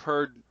people who have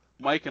heard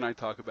Mike and I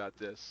talk about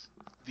this,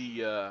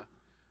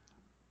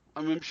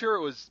 I'm sure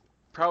it was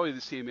probably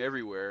the same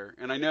everywhere.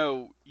 And I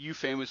know you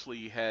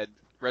famously had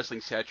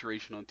wrestling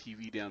saturation on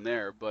TV down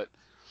there, but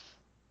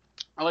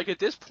like at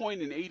this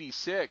point in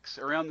 '86,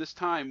 around this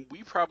time,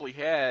 we probably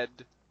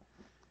had,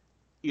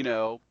 you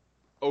know,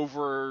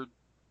 over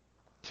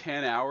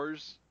 10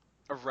 hours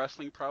of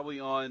wrestling probably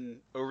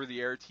on over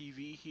the air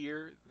TV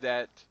here,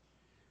 that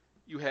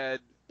you had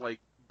like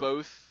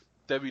both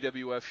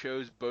WWF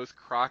shows, both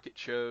Crockett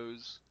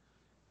shows.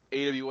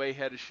 AWA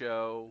had a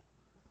show.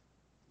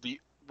 The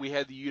we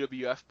had the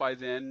UWF by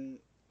then.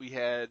 We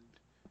had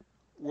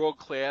World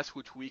Class,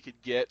 which we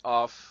could get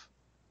off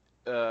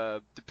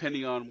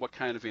depending on what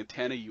kind of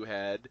antenna you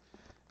had.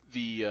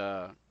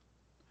 The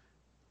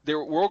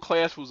their World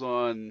Class the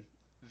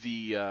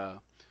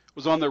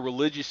was on the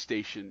religious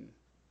station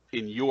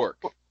in York.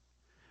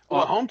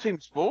 Well, Home Team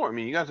Sport. I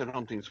mean, you guys had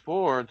Home Team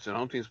Sports, and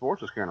Home Team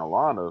Sports was carrying a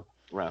lot of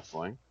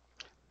wrestling.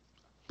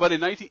 But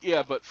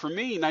but for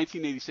me,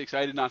 1986,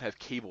 I did not have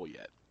cable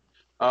yet.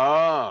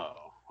 Oh,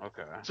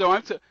 okay.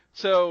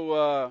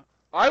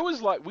 I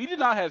was like, we did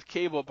not have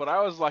cable, but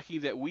I was lucky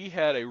that we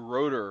had a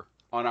rotor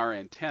on our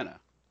antenna.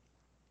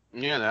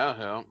 Yeah, that'll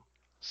help.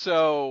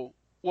 So,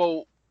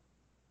 well,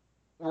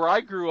 where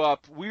I grew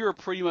up, we were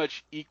pretty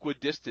much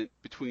equidistant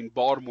between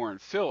Baltimore and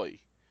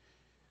Philly.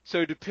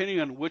 So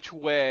depending on which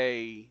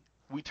way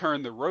we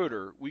turned the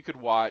rotor, we could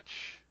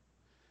watch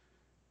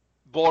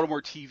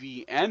Baltimore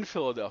TV and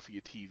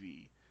Philadelphia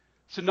TV.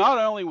 So not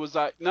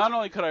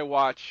only could I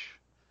watch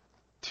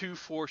 2,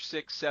 4,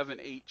 6, 7,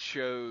 8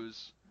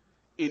 shows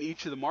in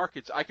each of the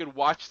markets, I could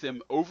watch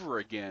them over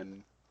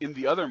again in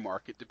the other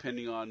market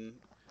depending on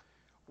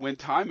when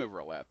time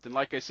overlapped. And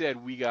like I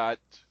said, we got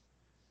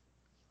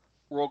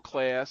World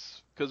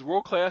Class because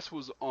World Class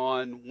was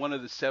on one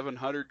of the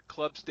 700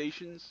 club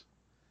stations.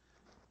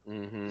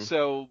 Mm-hmm.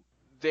 So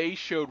they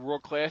showed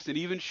World Class and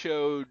even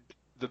showed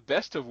the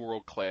Best of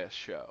World Class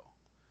show.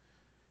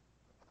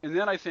 And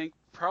then I think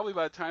probably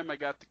by the time I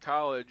got to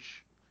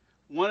college,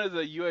 one of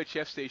the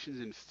UHF stations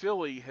in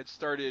Philly had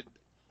started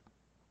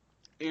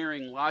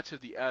airing lots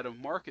of the out of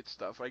market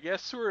stuff. I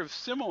guess sort of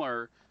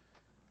similar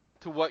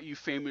to what you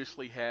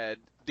famously had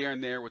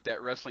down there with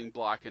that wrestling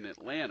block in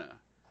Atlanta.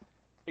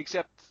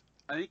 Except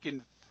I think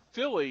in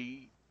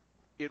Philly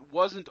it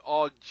wasn't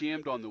all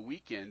jammed on the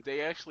weekend.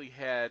 They actually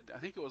had, I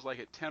think it was like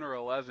at 10 or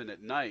 11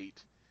 at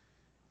night,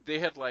 they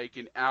had like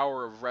an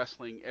hour of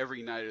wrestling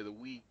every night of the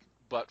week,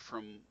 but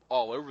from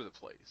all over the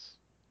place.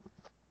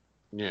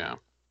 Yeah.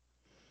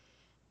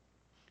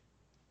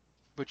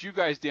 But you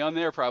guys down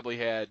there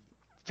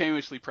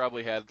famously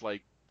had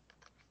like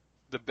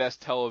the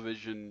best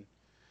television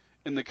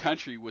in the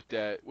country with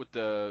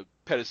the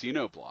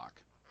Pedicino block.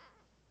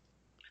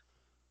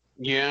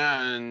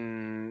 Yeah,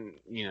 and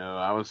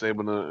I was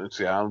able to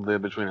see. I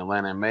live between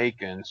Atlanta and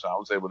Macon, so I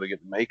was able to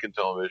get Macon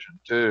television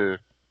too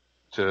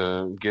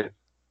to get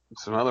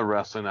some other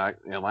wrestling that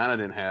Atlanta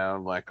didn't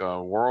have, like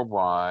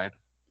worldwide.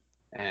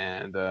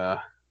 And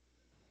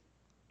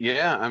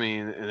yeah, I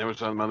mean, and there was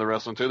some other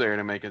wrestling too there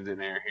that Macon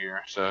didn't air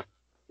here. So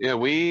yeah,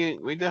 we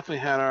definitely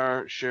had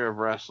our share of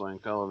wrestling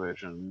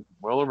television,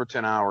 well over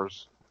 10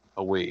 hours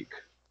a week.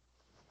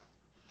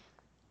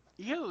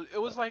 Yeah,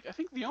 it was like I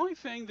think the only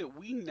thing that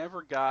we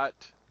never got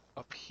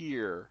up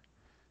here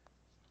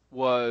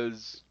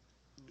was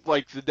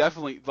like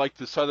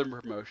the southern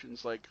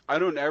promotions. Like I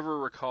don't ever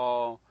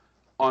recall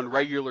on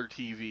regular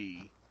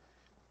TV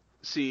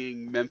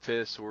seeing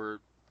Memphis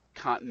or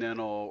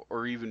Continental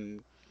or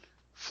even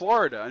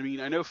Florida. I mean,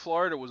 I know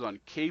Florida was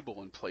on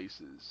cable in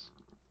places,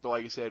 but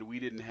like I said, we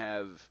didn't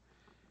have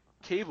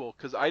cable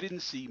because I didn't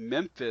see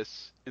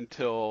Memphis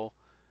until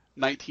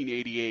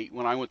 1988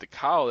 when I went to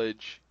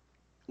college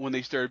when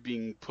they started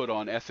being put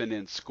on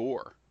FNN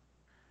Score.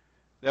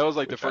 That was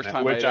like the first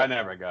time Which I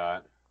never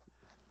got.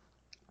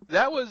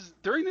 That was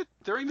during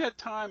that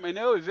time. I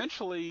know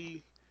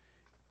eventually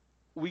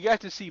we got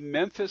to see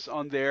Memphis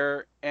on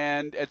there,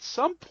 and at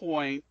some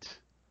point,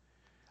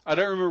 I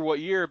don't remember what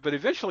year, but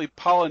eventually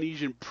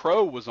Polynesian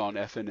Pro was on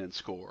FNN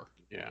Score.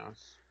 Yeah,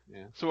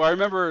 yeah. So I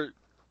remember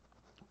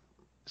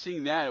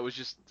seeing that.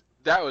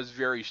 That was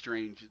very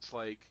strange. It's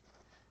like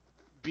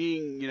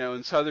being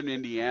in southern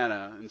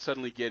Indiana and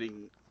suddenly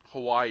getting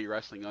Hawaii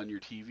wrestling on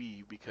your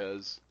TV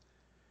because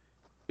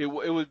it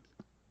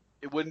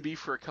wouldn't be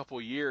for a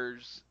couple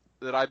years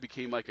that I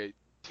became like a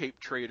tape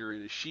trader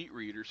and a sheet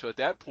reader. So at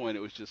that point, it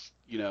was just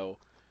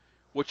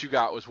what you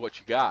got was what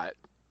you got.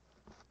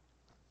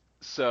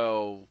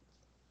 So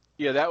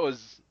yeah, that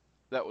was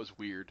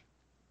weird,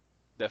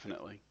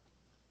 definitely.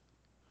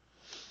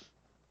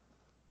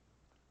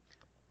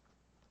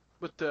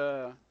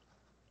 But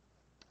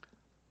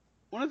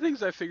one of the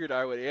things I figured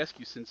I would ask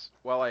you, since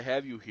while I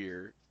have you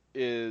here,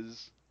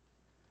 is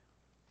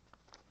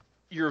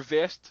your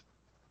vast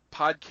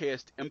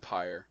podcast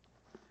empire.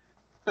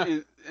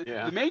 And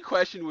Yeah. the main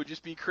question would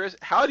just be, Chris,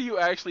 how do you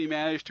actually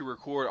manage to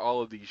record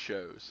all of these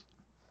shows?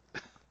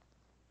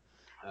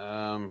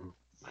 Um,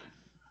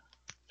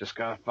 just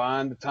gotta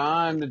find the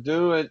time to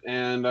do it,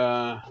 and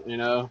I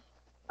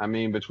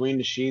mean, between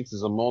the sheets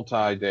is a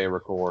multi-day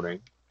recording.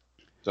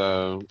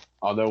 So,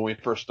 although when we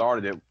first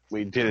started it,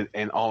 we did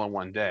it all in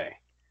one day.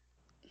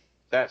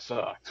 That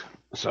sucked.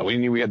 So we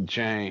knew we had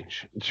to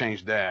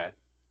change that.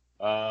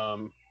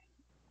 Um,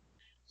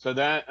 so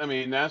that, I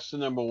mean, that's the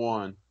number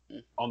one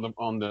on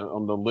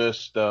the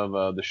list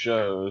of the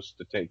shows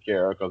to take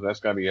care of, because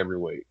that's got to be every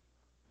week.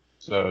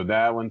 So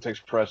that one takes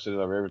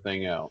precedent of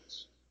everything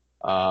else.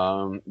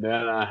 Then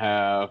I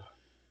have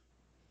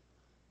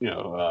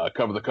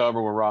Cover the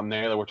Cover with Rob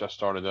Naylor, which I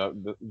started up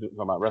talking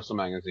about wrestling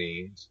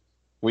magazines.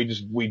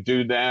 We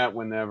do that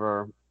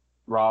whenever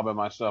Rob and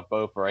myself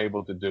both are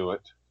able to do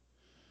it.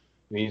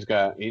 He's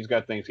got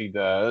things he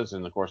does,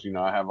 and of course,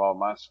 I have all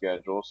my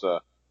schedule. So,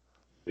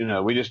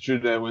 we just do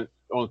that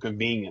on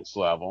convenience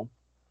level.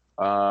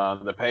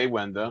 The pay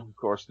window, of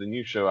course, the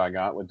new show I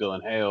got with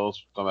Dylan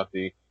Hales, talking about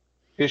the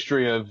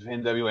history of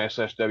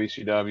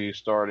NWSS-WCW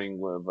starting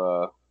with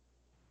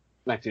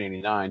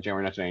 1989,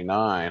 January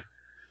 1989.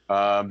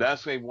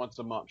 That's a once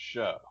a month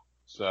show.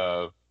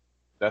 So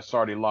that's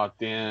already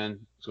locked in.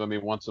 It's going to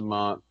be once a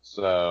month.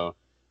 So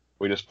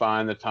we just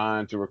find the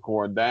time to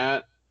record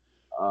that,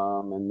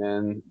 and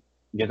then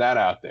get that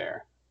out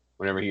there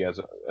whenever he has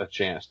a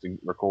chance to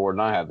record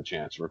and I have the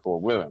chance to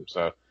record with him.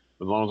 So as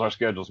long as our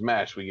schedules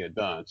match, we get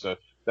done. So,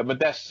 but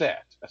that's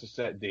set. That's a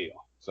set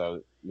deal.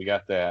 So we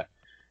got that.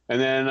 And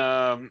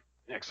then,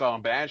 Exile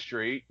on Bad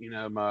Street,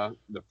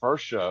 the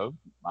first show,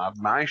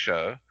 my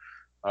show,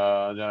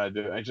 that I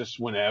do. I just,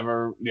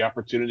 whenever the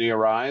opportunity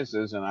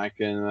arises and I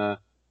can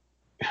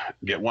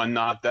get one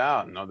knocked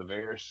out, the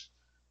various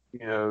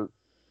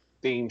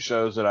theme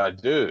shows that I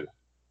do.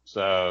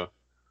 So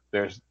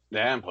there's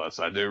that, and plus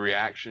I do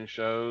reaction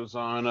shows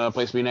on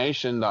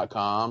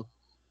PlaceBeNation.com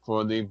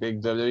for the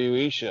big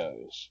WWE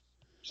shows.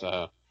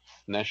 So,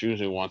 and that's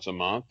usually once a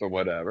month or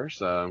whatever.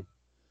 So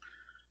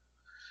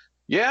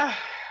yeah,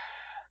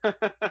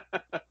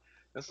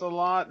 that's a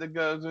lot that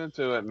goes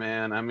into it,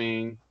 man. I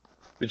mean,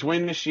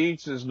 Between the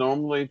Sheets is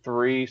normally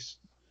three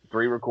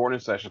recording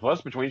sessions,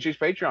 plus Between the Sheets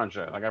Patreon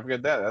show. Like, I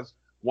forget that. That's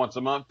once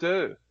a month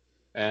too.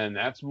 And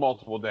that's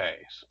multiple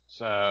days.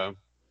 So,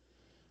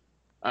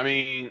 I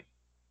mean,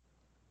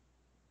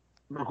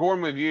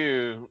 recording with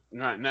you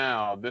right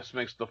now, this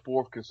makes the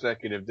fourth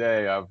consecutive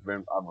day I've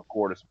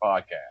recorded this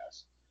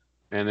podcast.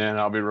 And then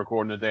I'll be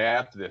recording the day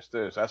after this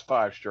too. So that's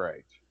 5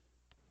 straight.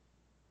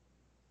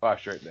 5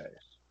 straight days.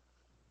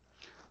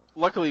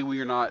 Luckily,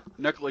 we are not.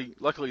 Luckily,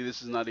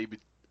 this is not a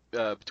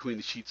Between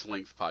the Sheets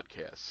length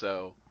podcast.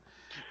 So,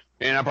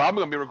 and I'm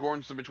probably gonna be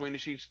recording some Between the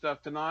Sheets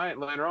stuff tonight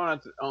later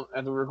on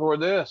as we record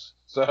this.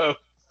 So,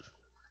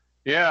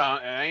 yeah,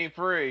 I ain't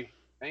free.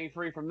 I ain't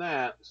free from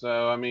that.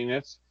 So, I mean,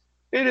 it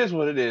is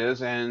what it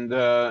is, and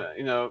I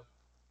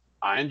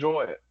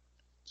enjoy it.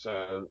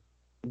 So,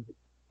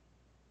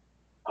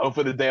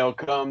 hopefully the day will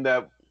come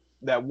that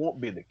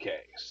won't be the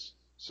case.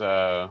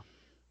 So,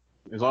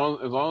 as long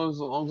as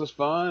it's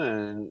fun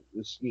and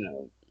it's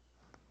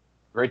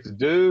great to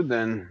do,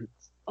 then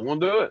I'm gonna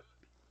do it.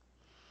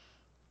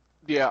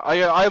 yeah,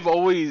 I've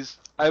always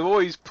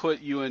put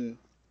you and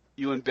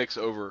Bix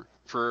over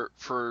for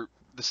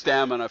the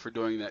stamina for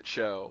doing that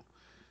show,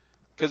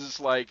 because it's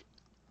like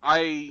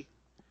I'm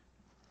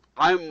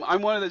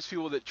one of those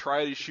people that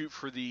try to shoot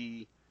for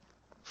the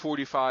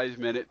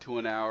 45-minute to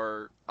an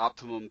hour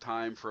optimum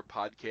time for a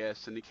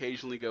podcast, and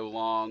occasionally go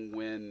long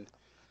when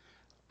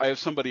I have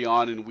somebody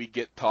on and we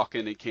get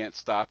talking and can't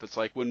stop. It's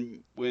like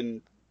when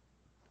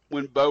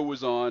Bo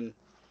was on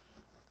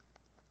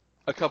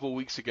a couple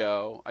weeks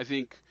ago. I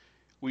think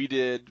we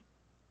did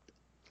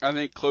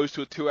close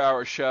to a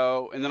 2-hour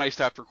show, and then I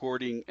stopped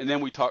recording, and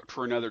then we talked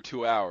for another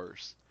 2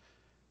 hours.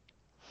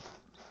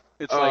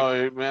 It's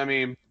like, I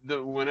mean,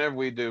 whenever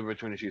we do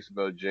Between the Sheets of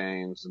Bo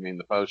James, I mean,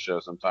 the post show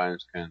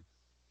sometimes can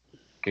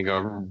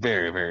go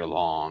very, very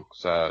long.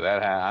 So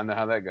I know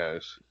how that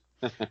goes.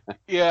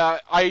 yeah,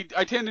 I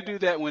tend to do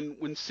that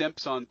when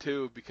Simp's on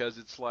too, because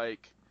it's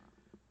like,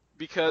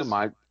 because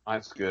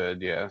Mine's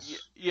good,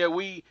 yes. yeah,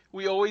 we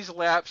always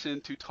lapse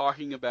into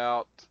talking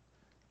about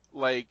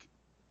like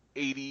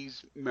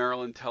 80s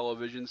Maryland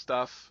television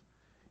stuff,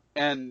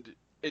 and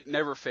it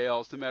never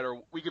fails. No matter,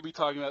 we could be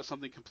talking about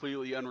something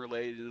completely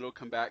unrelated, and it'll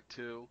come back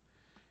to.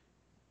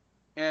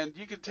 And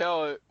you can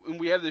tell when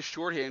we have this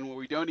shorthand where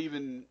we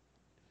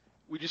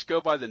just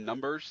go by the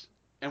numbers,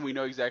 and we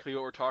know exactly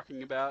what we're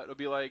talking about. It'll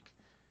be like,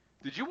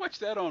 did you watch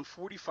that on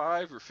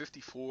 45 or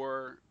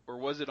 54, or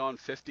was it on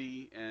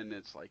 50? And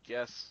it's like,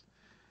 yes.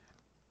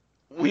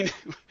 We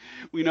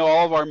we know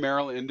all of our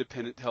Maryland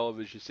independent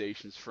television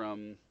stations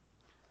from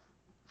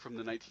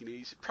the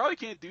 1980s. Probably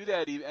can't do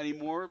that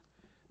anymore,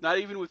 not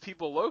even with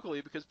people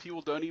locally, because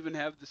people don't even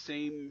have the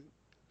same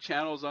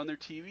channels on their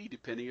TV,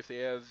 depending if they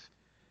have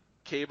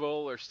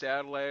cable or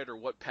satellite or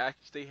what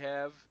package they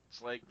have.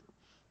 It's like,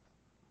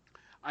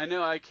 I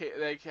know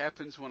that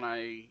happens when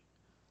I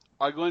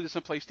go into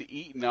some place to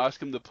eat and ask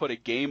them to put a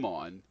game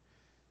on,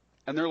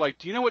 and they're like,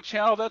 "Do you know what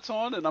channel that's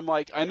on?" And I'm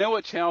like, "I know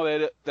what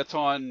channel that's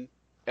on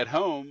at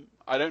home.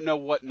 I don't know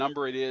what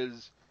number it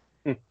is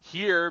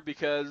here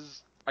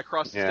because I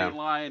crossed the state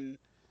line.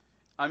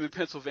 I'm in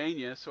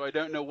Pennsylvania, so I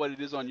don't know what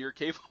it is on your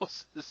cable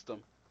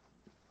system."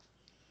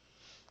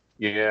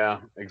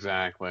 Yeah,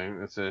 exactly.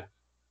 It's yeah,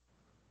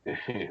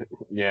 it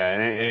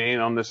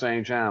ain't on the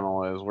same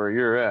channel as where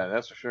you're at.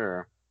 That's for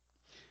sure.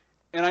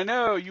 And I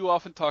know you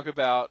often talk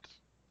about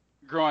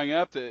growing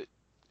up that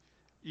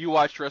you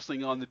watched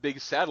wrestling on the big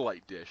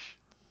satellite dish.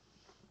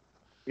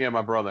 Yeah,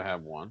 my brother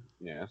had one.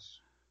 Yes.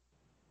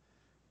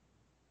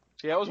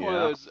 Yeah, it was one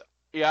of Yeah. those.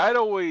 Yeah,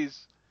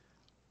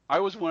 I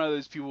was one of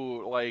those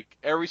people, like,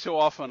 every so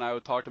often I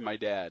would talk to my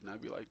dad, and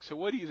I'd be like, so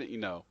what do you think you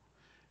know?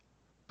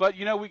 But,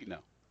 we know.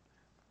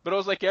 But it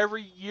was like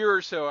every year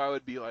or so I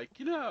would be like,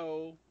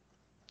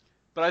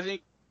 But I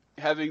think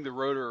having the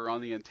rotor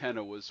on the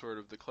antenna was sort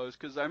of the close,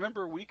 because I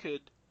remember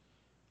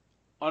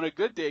on a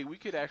good day, we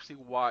could actually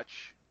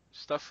watch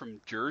stuff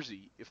from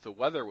Jersey if the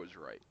weather was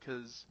right.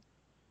 Because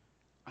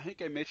I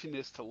think I mentioned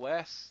this to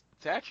Les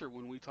Thatcher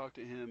when we talked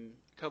to him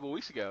a couple of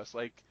weeks ago. It's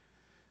like,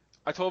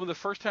 I told him the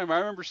first time I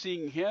remember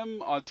seeing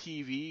him on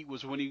TV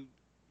was when he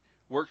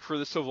worked for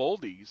the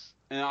Savoldi's,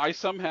 and I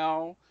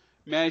somehow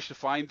managed to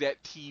find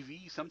that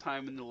TV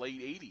sometime in the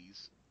late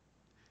 '80s.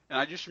 And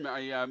I just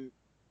remember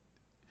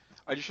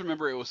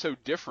it was so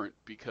different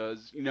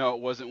because it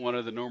wasn't one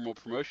of the normal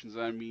promotions.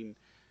 I mean,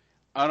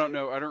 I don't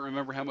know, I don't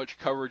remember how much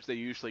coverage they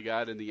usually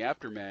got in the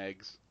after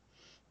mags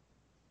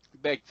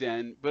back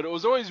then, but it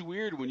was always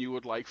weird when you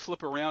would like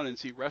flip around and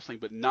see wrestling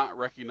but not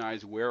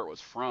recognize where it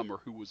was from or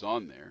who was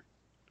on there.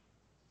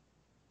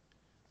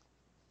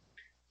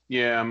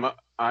 Yeah,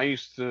 I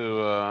used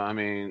to. I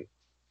mean,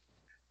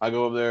 I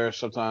go over there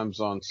sometimes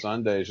on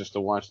Sundays just to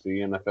watch the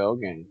NFL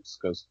games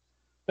because,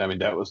 I mean,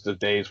 that was the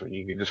days when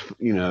you could just,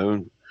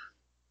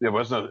 there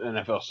was no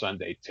NFL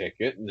Sunday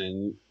ticket, and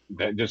then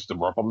that just to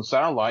work on the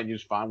satellite, you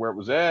just find where it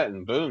was at,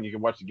 and boom, you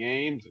can watch the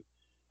games.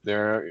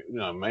 They're,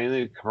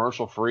 mainly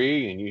commercial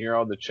free, and you hear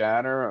all the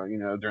chatter,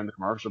 during the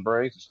commercial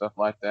breaks and stuff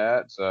like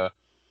that. So,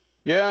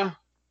 yeah,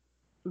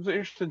 it was an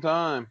interesting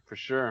time for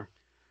sure.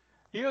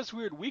 It's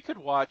weird. We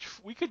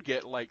could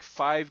get like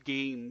 5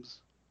 games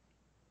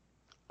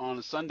on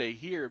a Sunday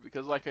here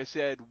because, like I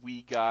said,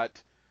 we got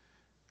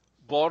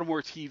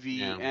Baltimore TV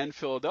Yeah. and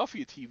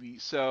Philadelphia TV.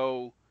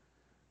 So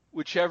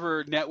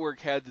whichever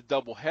network had the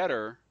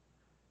doubleheader,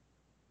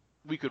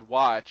 we could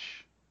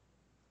watch.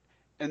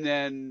 And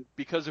then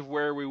because of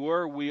where we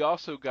were, we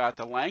also got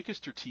the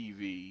Lancaster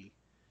TV,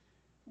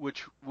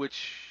 which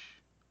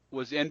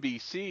was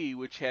NBC,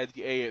 which had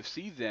the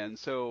AFC then.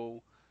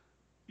 So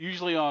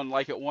usually on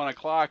like at 1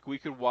 o'clock, we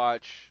could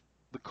watch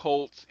the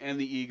Colts and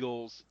the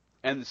Eagles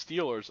and the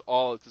Steelers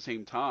all at the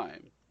same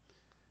time.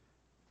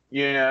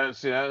 Yeah,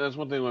 see, that's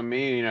one thing with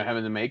me,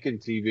 having the Macon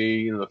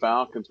TV, the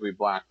Falcons, we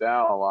blacked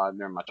out a lot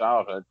during my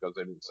childhood because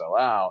they didn't sell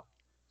out.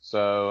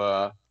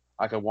 So,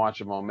 I could watch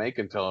them on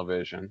Macon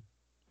television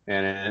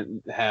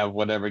and have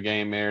whatever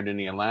game aired in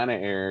the Atlanta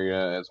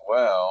area as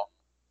well,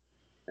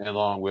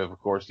 along with, of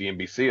course, the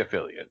NBC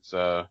affiliate.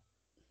 So,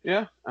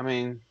 yeah, I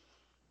mean,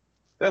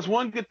 that's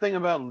one good thing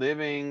about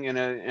living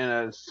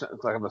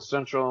like a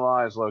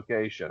centralized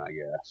location, I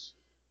guess.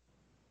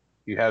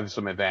 You have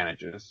some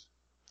advantages.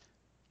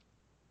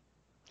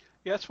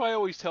 Yeah, that's why I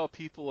always tell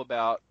people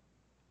about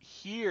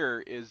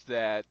here is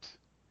that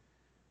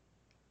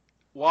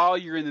while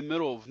you're in the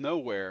middle of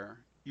nowhere,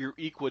 you're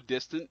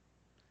equidistant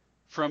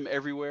from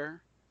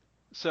everywhere.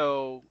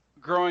 So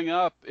growing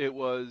up, it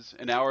was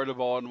an hour to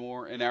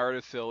Baltimore, an hour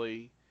to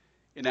Philly,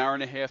 an hour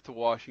and a half to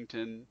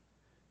Washington,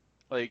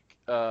 like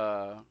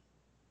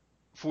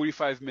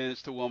 45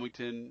 minutes to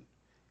Wilmington,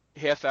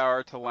 half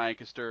hour to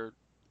Lancaster,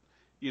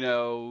 you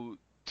know,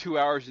 2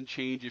 hours and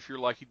change if you're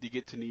lucky to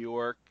get to New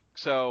York.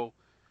 So,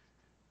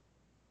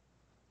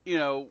 you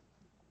know,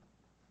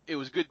 it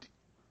was good.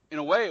 In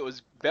a way, it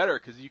was better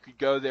because you could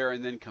go there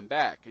and then come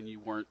back, and you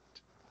weren't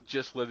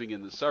just living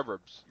in the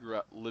suburbs. You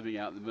were living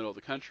out in the middle of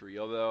the country.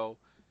 Although,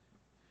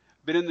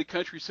 been in the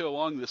country so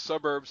long, the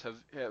suburbs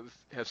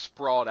have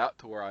sprawled out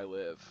to where I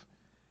live,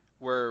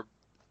 where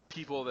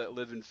people that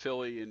live in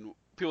Philly and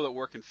people that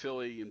work in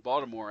Philly and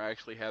Baltimore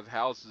actually have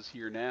houses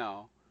here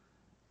now,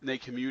 and they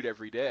commute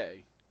every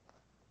day.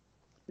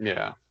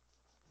 Yeah,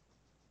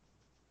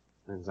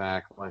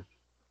 exactly.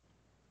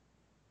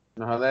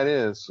 You know how that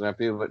is. A lot of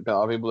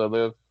people that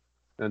live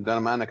down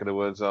in my neck of the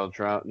woods, I'll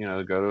try,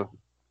 go to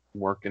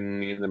work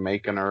in either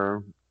Macon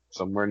or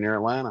somewhere near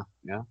Atlanta.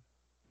 Yeah.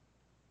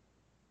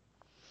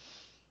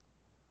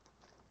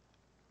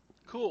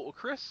 Cool. Well,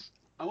 Chris,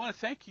 I want to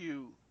thank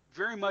you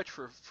very much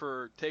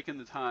for taking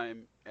the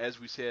time, as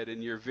we said,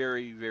 in your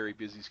very, very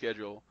busy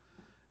schedule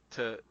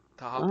to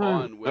to All hop right.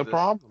 on No with us.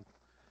 problem.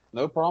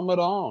 No problem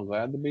at all.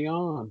 Glad to be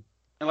on.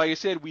 And like I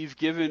said, we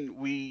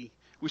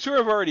sort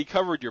of already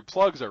covered your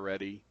plugs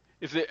already.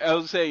 I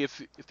would say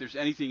if there's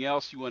anything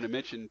else you want to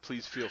mention,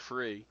 please feel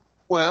free.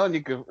 Well,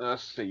 you can,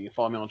 let's see, you can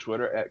follow me on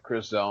Twitter at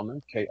Chris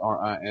Zellner,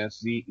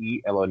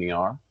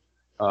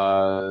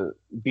 KrisZelner.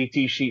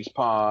 BT Sheets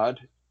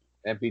Pod,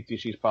 at BT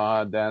Sheets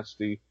Pod. That's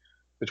the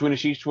Between the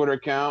Sheets Twitter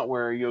account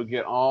where you'll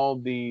get all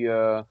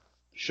the,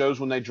 shows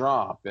when they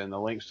drop and the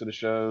links to the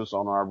shows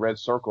on our Red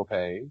Circle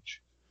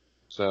page.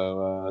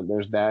 So,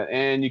 there's that.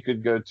 And you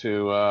can go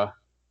to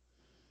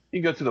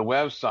the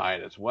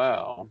website as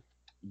well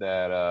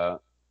that,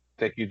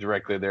 take you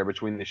directly there,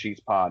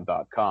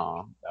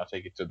 betweenthesheetspod.com. That'll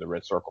take you to the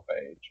Red Circle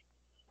page.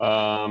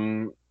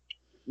 Um,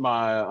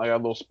 I got a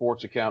little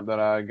sports account that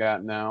I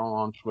got now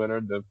on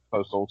Twitter to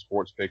post old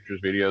sports pictures,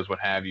 videos, what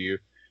have you,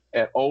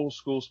 at Old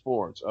School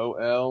Sports,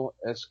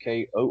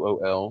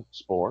 OLSKOOL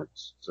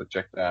Sports. So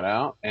check that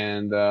out.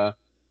 And yeah,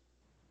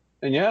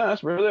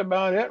 that's really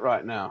about it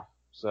right now.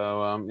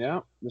 So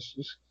yeah, just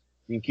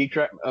you can keep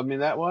track of me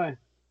that way.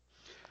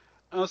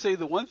 I'll say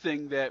the one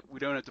thing that we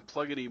don't have to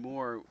plug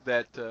anymore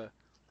that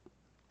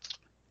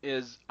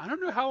is I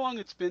don't know how long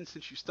it's been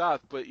since you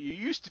stopped, but you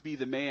used to be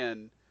the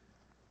man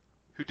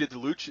who did the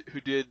lucha, who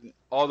did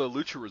all the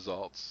lucha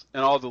results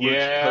and all the lucha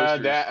Yeah,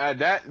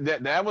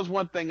 posters. that was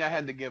one thing I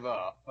had to give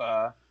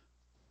up.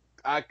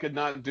 I could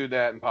not do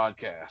that in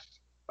podcast.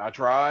 I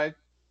tried;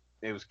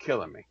 it was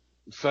killing me.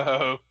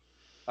 So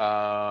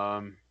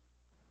I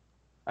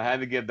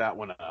had to give that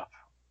one up.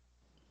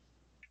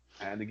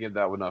 I had to give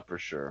that one up for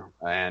sure.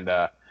 And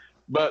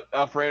but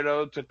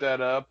Alfredo took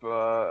that up.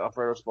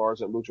 Alfredo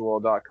Spars at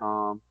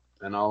luchaworld.com,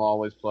 and I'll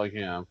always plug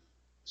him.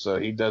 So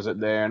he does it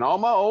there, and all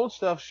my old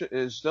stuff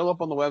is still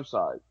up on the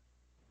website.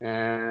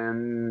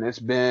 And it's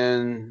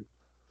been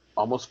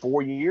almost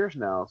 4 years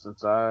now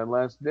since I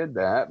last did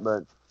that,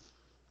 but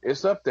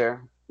it's up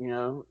there, you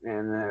know.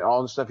 And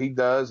all the stuff he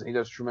does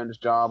a tremendous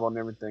job on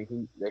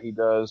everything that he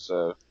does.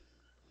 So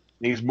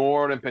he's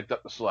more than picked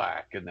up the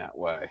slack in that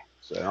way.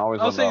 So I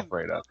always I'll love say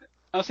Alfredo.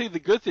 I'll say the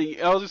good thing.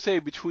 I'll just say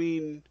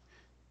between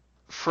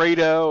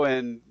Fredo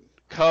and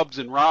Cubs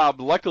and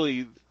Rob,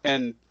 luckily,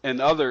 and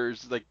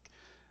others, like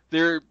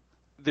there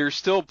there's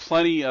still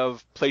plenty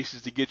of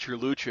places to get your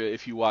lucha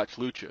if you watch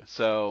lucha.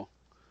 So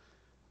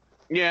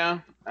Yeah,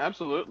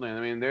 absolutely. I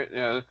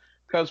mean,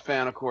 Cubs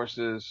fan, of course,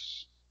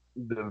 is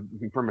the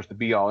pretty much the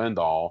be all end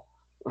all.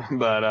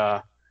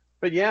 But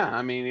but yeah,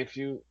 I mean, if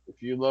you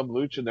love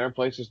lucha, there are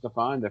places to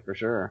find it for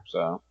sure.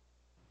 So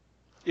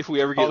if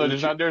we ever get although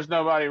lucha, there's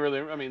nobody really.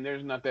 I mean,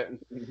 there's not that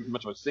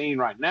much of a scene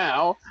right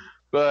now.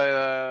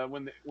 But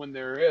when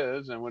there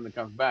is and when it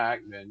comes back,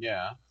 then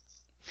yeah.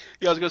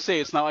 yeah, I was gonna say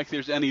it's not like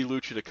there's any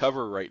lucha to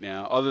cover right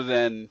now, other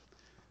than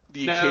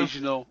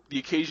No. the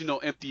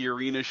occasional empty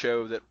arena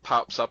show that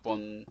pops up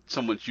on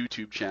someone's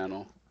YouTube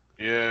channel.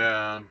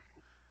 Yeah.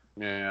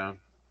 Yeah.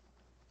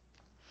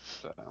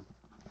 So.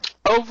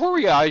 Oh, before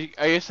we go, I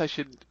guess I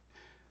should.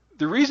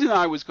 The reason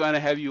I was going to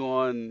have you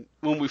on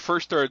when we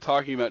first started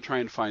talking about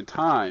trying to find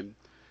time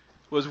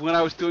was when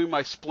I was doing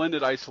my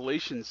Splendid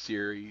Isolation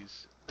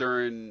series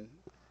during,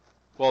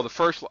 well, the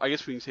first, I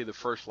guess we can say the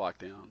first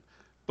lockdown.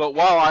 But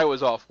while I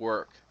was off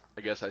work,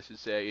 I guess I should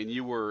say, and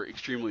you were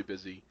extremely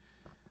busy,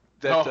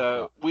 that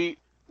Oh. we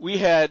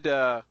had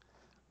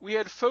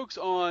folks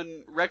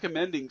on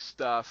recommending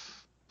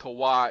stuff to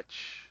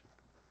watch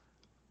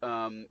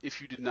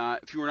if you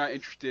were not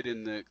interested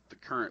in the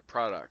current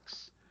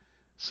products.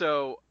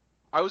 So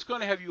I was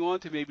going to have you on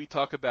to maybe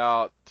talk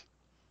about.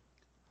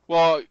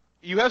 Well,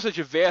 you have such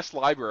a vast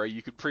library,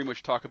 you could pretty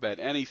much talk about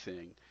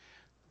anything.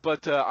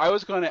 But I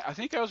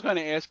think I was going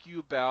to ask you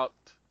about.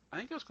 I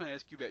think I was going to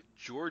ask you about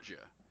Georgia.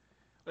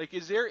 Like,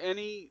 is there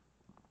any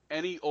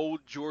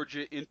old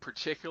Georgia in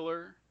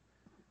particular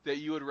that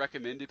you would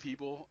recommend to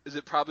people? Is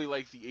it probably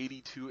like the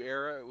 '82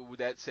 era? Would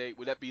that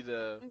be Pretty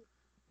the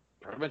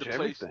much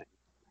place? everything.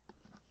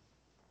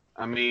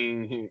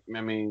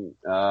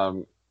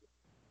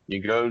 You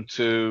go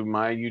to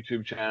my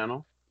YouTube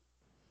channel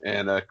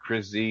and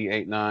Chris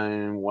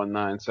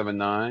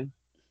Z891979,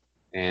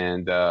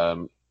 and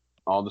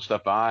all the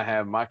stuff I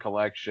have, my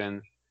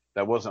collection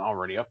that wasn't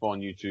already up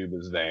on YouTube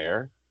is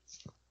there,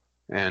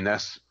 and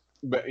that's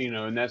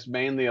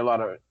mainly a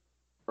lot of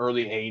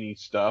early '80s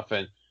stuff,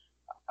 and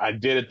I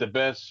did it the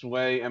best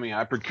way. I mean,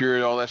 I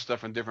procured all that stuff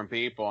from different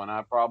people, and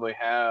I probably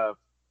have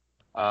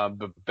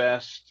the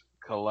best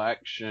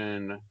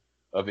collection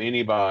of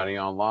anybody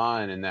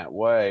online in that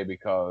way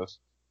because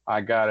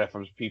I got it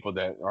from people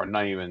that are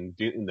not even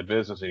in the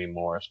business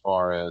anymore as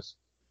far as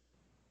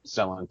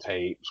selling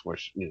tapes,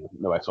 which,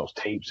 nobody sells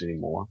tapes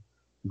anymore.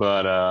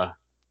 But,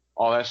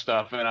 all that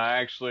stuff. And I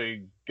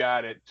actually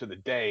got it to the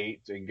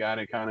date and got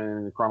it kind of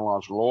in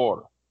chronological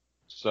order.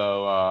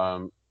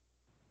 So,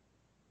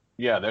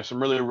 yeah, there's some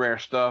really rare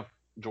stuff,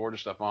 Georgia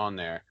stuff on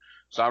there.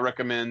 So I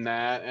recommend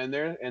that.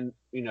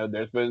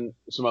 There's been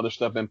some other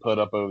stuff been put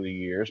up over the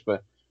years,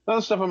 but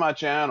other stuff on my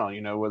channel,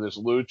 whether it's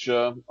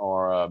Lucha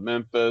or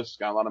Memphis,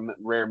 got a lot of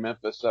rare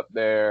Memphis up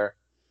there,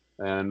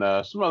 and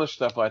some other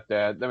stuff like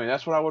that. I mean,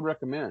 that's what I would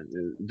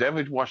recommend.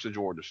 Definitely watch the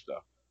Georgia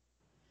stuff.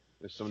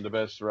 It's some of the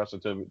best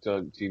wrestling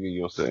TV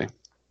you'll see.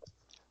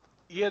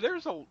 Yeah,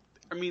 there's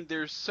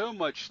so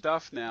much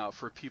stuff now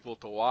for people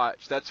to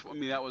watch. That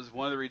was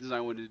one of the reasons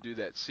I wanted to do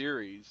that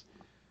series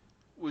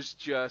was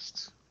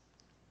just,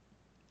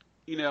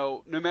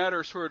 no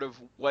matter sort of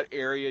what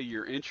area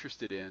you're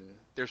interested in,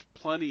 there's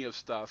plenty of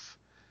stuff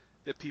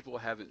that people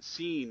haven't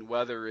seen,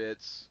 whether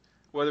it's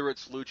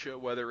lucha,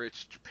 whether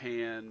it's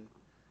Japan,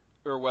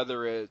 or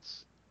whether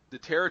it's the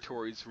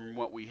territories from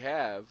what we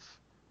have,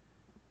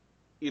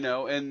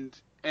 and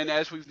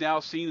as we've now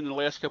seen in the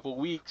last couple of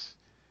weeks,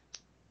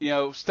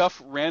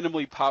 stuff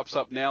randomly pops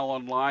up now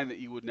online that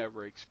you would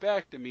never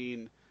expect. I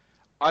mean,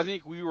 I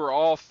think we were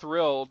all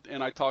thrilled,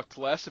 and I talked to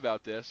Les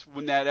about this,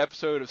 when that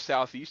episode of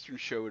Southeastern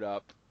showed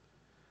up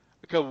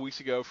a couple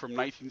weeks ago from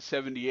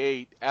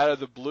 1978 out of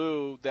the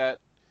blue that,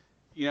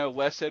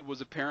 Les said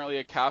was apparently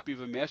a copy of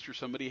a master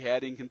somebody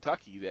had in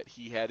Kentucky that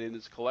he had in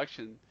his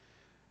collection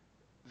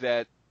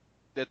that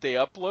that they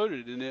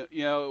uploaded, and it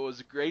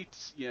was great.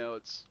 You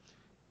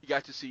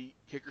got to see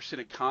Hickerson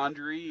and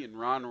Condrey and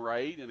Ron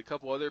Wright and a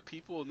couple other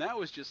people, and that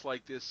was just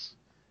like this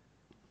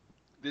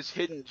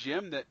hidden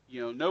gem that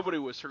nobody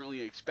was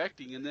certainly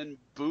expecting, and then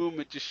boom,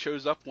 it just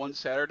shows up one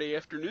Saturday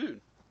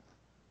afternoon.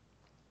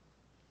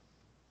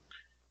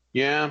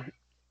 Yeah,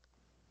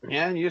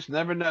 yeah, you just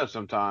never know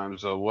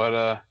sometimes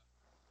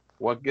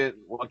what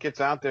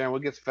gets out there and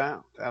what gets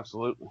found.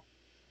 Absolutely,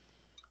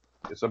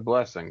 it's a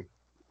blessing,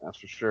 that's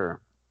for sure.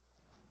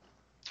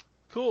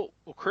 Cool.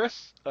 Well,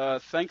 Chris,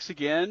 thanks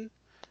again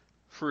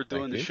for Thank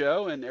doing the you.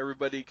 show, and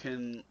everybody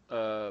can,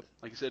 like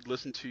I said,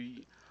 listen to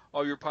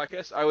all your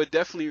podcasts. I would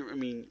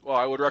definitely,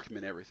 I would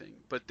recommend everything,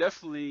 but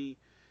definitely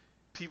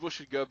people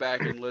should go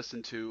back and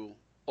listen to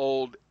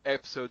old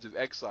episodes of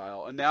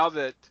Exile. And now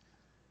that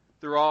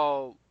they're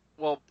all,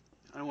 well,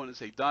 I don't want to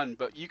say done,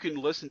 but you can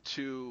listen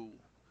to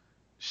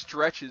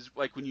stretches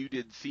like when you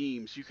did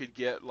themes, you could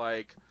get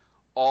like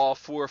all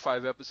 4 or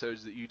 5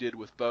 episodes that you did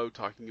with Bo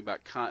talking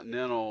about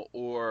Continental,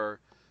 or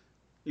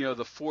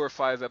the 4 or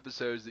 5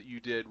 episodes that you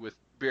did with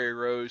Barry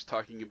Rose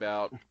talking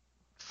about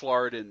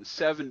Florida in the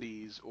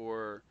 70s,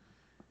 or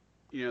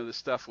the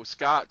stuff with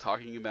Scott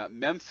talking about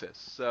Memphis.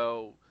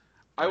 So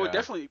I would Yeah.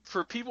 definitely,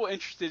 for people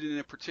interested in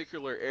a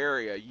particular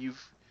area, you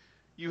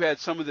had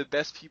some of the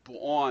best people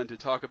on to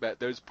talk about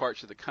those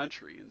parts of the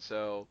country. And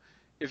so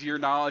if your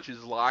knowledge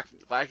is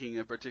lacking in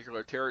a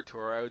particular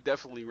territory, I would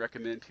definitely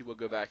recommend people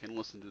go back and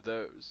listen to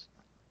those.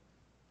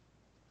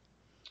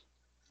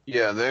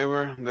 Yeah,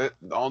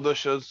 all those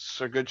shows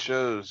are good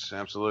shows,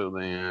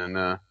 absolutely.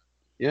 And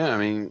yeah, I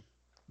mean,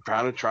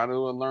 try to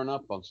learn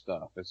up on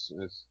stuff.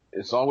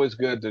 It's always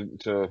good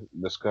to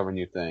discover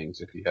new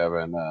things if you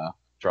haven't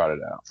tried it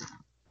out.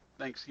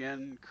 Thanks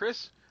again,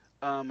 Chris.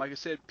 Like I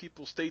said,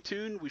 people stay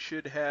tuned. We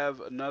should have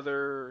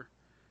another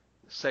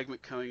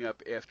segment coming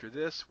up after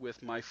this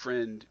with my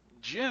friend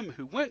Jim,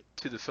 who went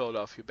to the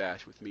Philadelphia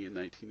Bash with me in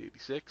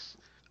 1986.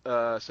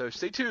 So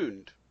stay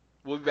tuned.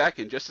 We'll be back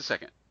in just a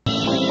second.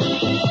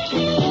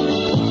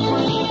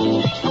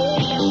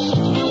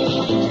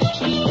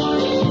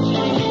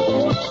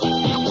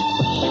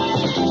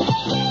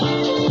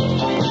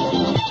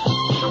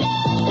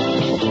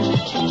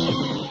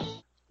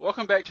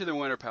 Welcome back to the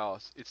Winter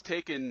Palace. It's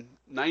taken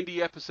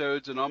 90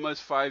 episodes and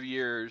almost 5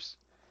 years,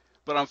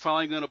 but I'm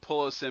finally going to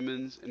pull a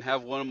Simmons and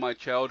have one of my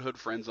childhood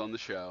friends on the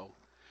show.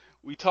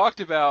 We talked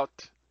about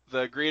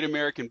the Great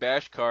American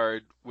Bash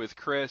card with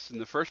Chris in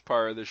the first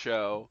part of the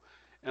show,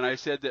 and I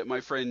said that my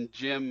friend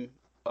Jim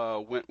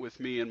went with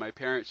me and my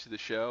parents to the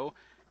show.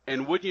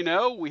 And would you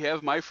know, we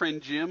have my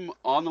friend Jim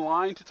on the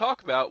line to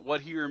talk about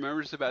what he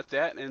remembers about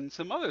that and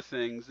some other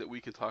things that we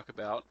can talk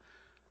about.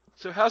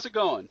 So how's it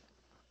going?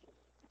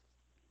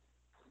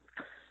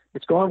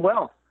 It's going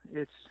well.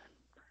 I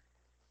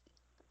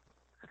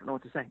don't know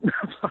what to say.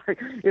 I'm sorry.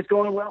 It's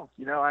going well.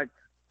 I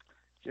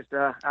just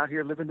out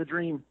here living the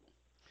dream.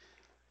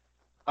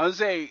 I would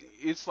say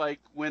it's like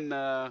when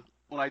I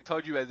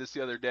told you about this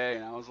the other day,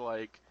 and I was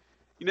like,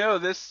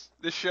 this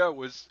show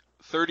was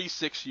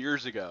 36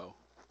 years ago.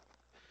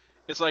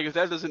 It's like, if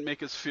that doesn't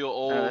make us feel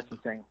old, That's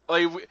insane.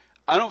 like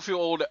I don't feel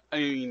old. I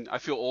mean, I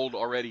feel old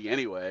already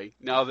anyway.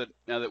 Now that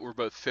we're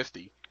both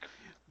 50,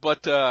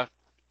 but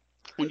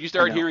when you I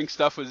start know. hearing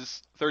stuff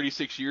was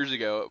 36 years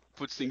ago, it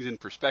puts things in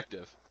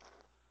perspective.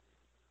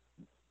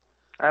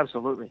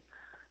 Absolutely.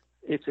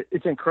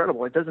 It's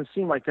incredible. It doesn't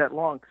seem like that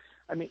long.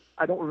 I mean,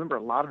 I don't remember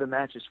a lot of the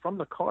matches from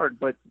the card,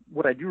 but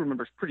what I do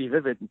remember is pretty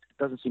vivid. It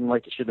doesn't seem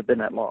like it should have been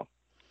that long.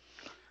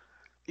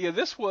 Yeah,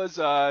 this was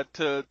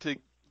to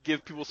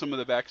give people some of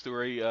the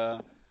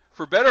backstory.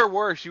 For better or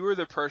worse, you were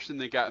the person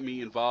that got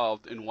me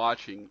involved in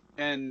watching,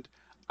 and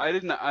I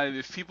didn't.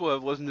 If people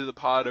have listened to the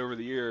pod over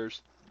the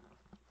years,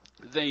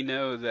 they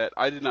know that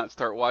I did not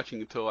start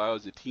watching until I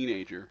was a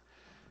teenager.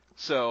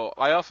 So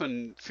I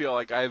often feel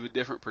like I have a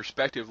different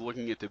perspective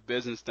looking at the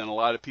business than a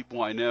lot of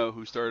people I know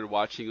who started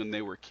watching when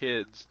they were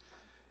kids,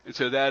 and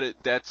so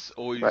that's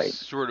always Right.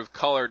 sort of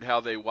colored how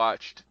they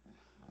watched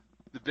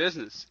the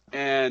business.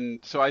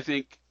 And so I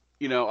think,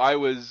 I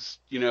was,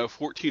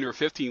 14 or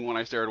 15 when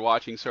I started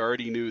watching, so I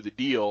already knew the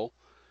deal,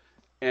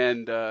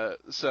 and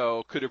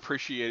so could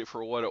appreciate it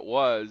for what it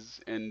was.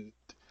 And,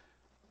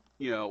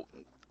 you know,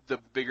 the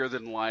bigger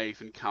than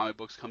life and comic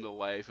books come to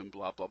life and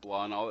blah, blah,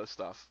 blah, and all this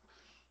stuff.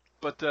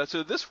 But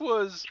so this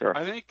was, Sure.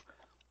 I think,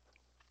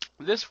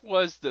 this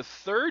was the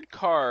third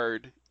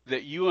card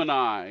that you and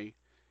I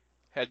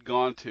had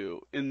gone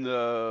to in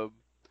the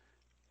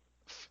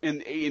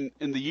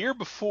year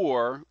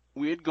before.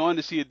 We had gone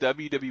to see a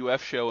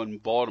WWF show in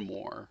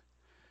Baltimore,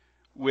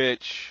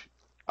 which,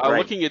 Right.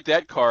 looking at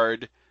that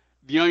card,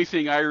 the only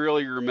thing I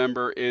really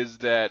remember is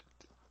that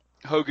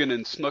Hogan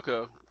and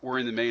Snuka were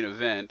in the main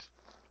event,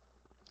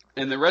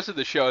 and the rest of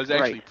the show is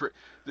Right. actually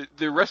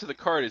the rest of the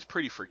card is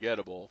pretty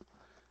forgettable.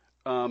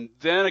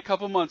 Then a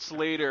couple months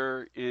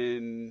later,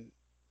 in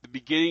the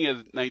beginning of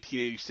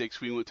 1986,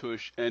 we went to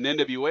an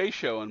NWA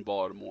show in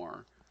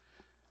Baltimore,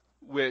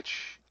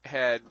 which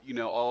had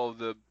all of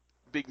the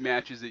big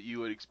matches that you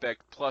would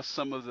expect, plus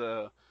some of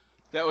the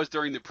that was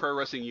during the Pro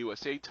Wrestling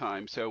USA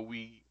time. So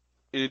we,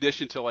 in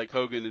addition to like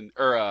Hogan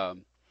or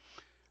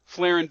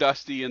Flair and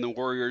Dusty and the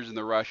Warriors and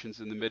the Russians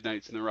and the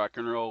Midnights and the Rock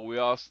and Roll,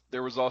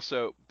 there was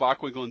also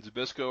Bockwinkel and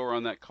Zbyszko were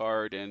on that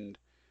card, and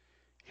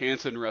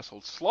Hanson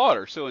wrestled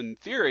Slaughter. So in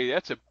theory,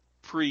 that's a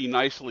pretty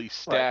nicely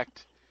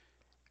stacked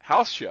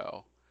house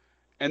show.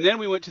 And then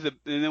we went to the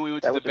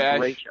Bash.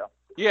 Great show.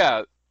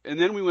 Yeah, and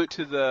then we went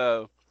to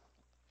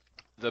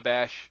the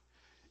Bash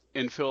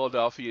in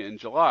Philadelphia in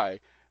July.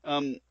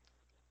 In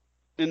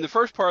the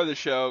first part of the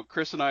show,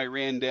 Chris and I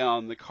ran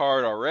down the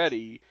card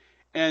already,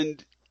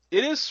 and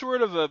it is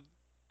sort of a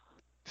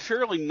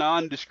fairly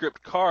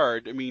nondescript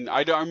card. I mean,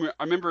 I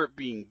remember it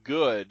being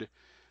good,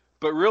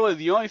 but really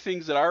the only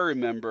things that I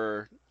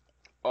remember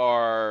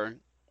are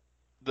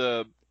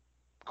the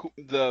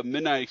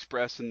Midnight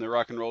Express and the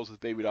Rock and Rolls with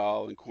Baby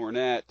Doll and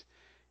Cornette,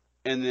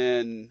 and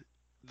then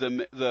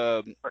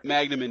the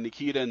Magnum and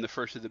Nikita in the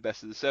first of the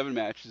Best of the Seven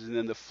matches, and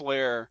then the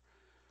Flair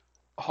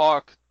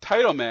Hawk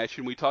title match,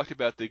 and we talked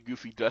about the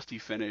Goofy Dusty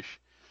finish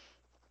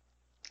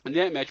in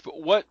that match. But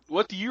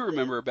what do you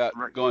remember about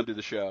going to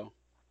the show?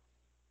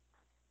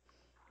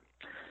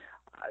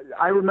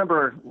 I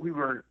remember we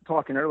were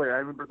talking earlier. I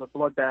remember the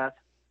bloodbath.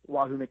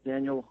 Wahoo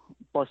McDaniel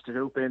busted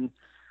open,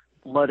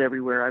 blood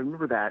everywhere. I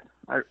remember that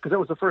because that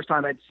was the first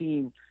time I'd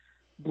seen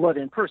blood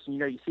in person. You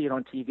know, you see it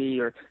on TV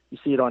or you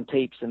see it on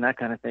tapes and that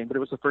kind of thing, but it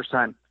was the first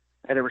time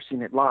I'd ever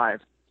seen it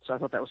live. So I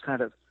thought that was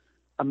kind of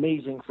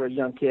amazing for a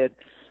young kid.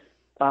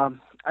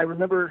 I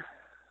remember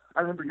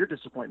your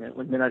disappointment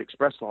when Midnight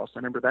Express lost. I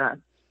remember that.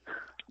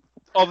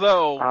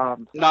 Although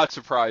not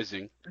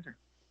surprising.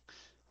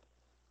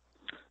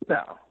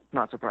 No,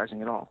 not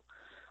surprising at all.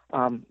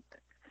 And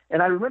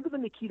I remember the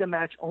Nikita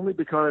match only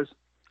because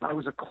I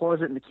was a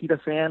closet Nikita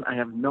fan. I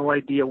have no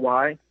idea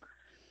why,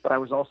 but I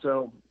was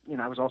also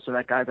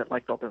that guy that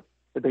liked all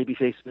the baby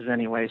faces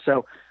anyway.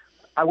 So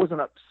I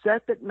wasn't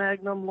upset that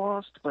Magnum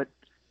lost, but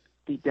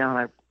deep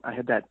down I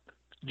had that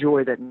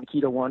joy that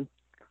Nikita won.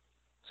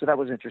 So that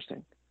was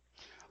interesting.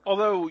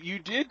 Although you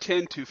did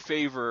tend to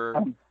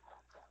favor,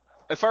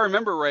 if I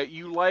remember right,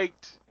 you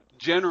liked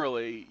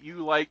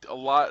a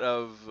lot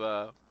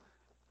of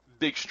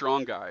big,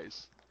 strong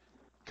guys.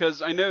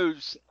 Because I know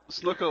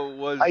Snuka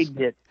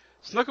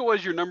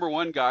was your number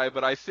one guy,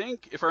 but I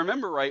think, if I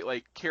remember right,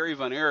 like Kerry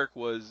Von Erich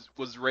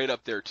was right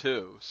up there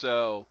too.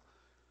 So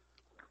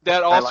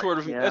that all sort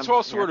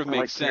of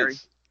makes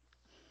sense.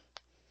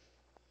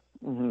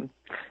 Mm-hmm.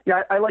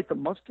 Yeah, I like the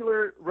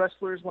muscular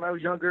wrestlers when I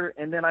was younger,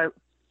 and then I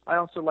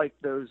also like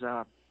those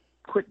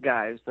quick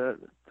guys, the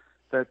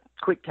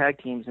quick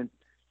tag teams, and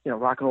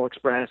Rock and Roll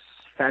Express,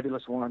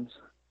 Fabulous Ones,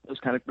 those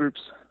kind of groups.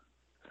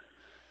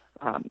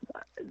 I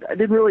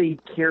didn't really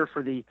care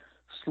for the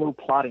slow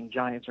plotting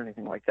giants or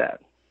anything like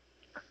that,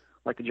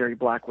 like a Jerry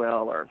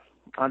Blackwell or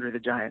Andre the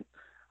Giant.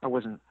 I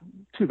wasn't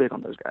too big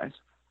on those guys.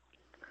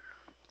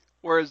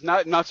 Whereas,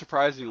 not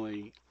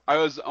surprisingly, I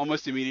was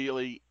almost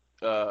immediately,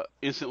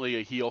 instantly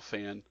a heel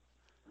fan.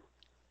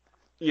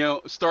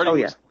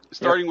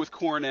 Starting with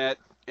Cornette,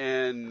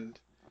 and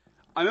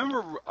I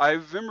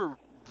remember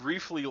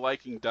briefly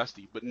liking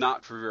Dusty, but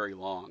not for very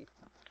long.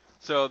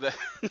 So that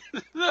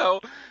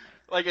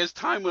like as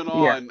time went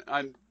on,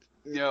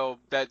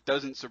 that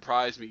doesn't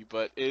surprise me,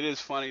 but it is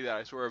funny that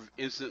I sort of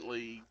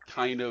instantly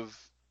kind of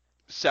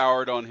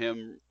soured on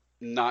him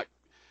not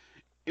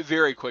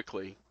very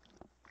quickly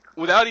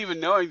without even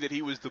knowing that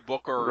he was the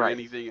booker or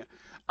anything.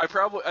 I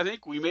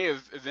think we may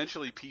have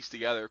eventually pieced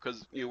together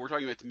because, we're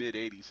talking about the mid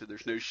 80s, so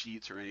there's no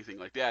sheets or anything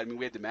like that. I mean,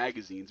 we had the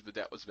magazines, but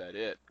that was about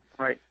it.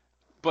 Right.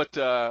 But,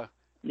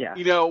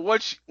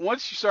 once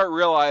you start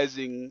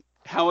realizing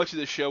how much of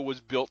the show was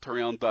built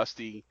around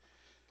Dusty,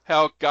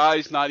 how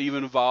guys not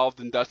even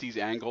involved in Dusty's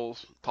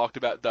angles talked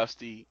about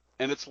Dusty,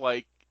 and it's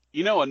like,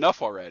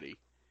 enough already.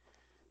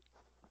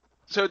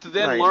 So to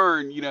then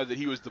learn, that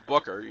he was the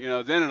booker,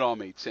 then it all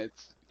made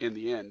sense in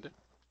the end.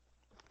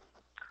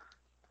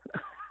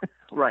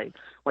 Right.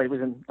 Well, he was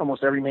in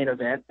almost every main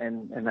event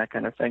and that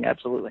kind of thing.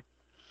 Absolutely.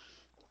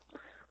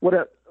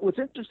 What's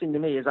interesting to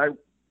me is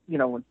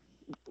when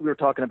we were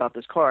talking about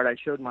this card, I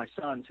showed my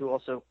sons who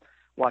also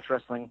watch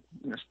wrestling,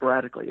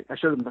 sporadically. I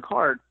showed them the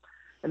card,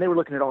 and they were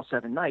looking at all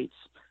 7 nights,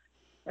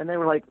 and they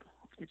were like,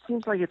 "It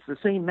seems like it's the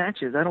same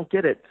matches. I don't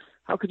get it.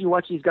 How could you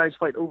watch these guys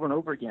fight over and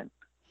over again?"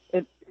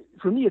 And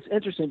for me, it's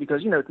interesting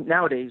because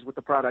nowadays with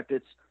the product,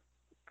 it's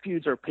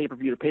feuds are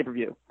pay-per-view to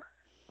pay-per-view.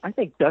 I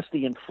think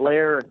Dusty and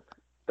Flair and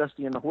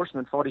Dusty and the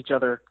Horsemen fought each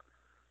other.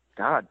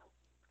 God,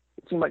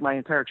 it seemed like my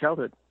entire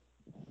childhood.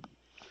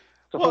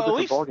 It's a whole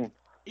different ballgame.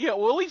 Yeah,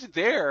 well, at least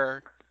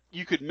there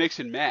you could mix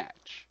and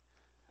match.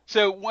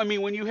 So, I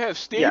mean, when you have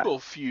stable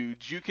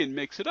feuds, you can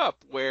mix it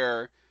up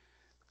where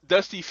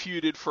Dusty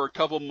feuded for a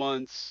couple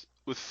months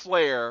with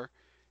Flair,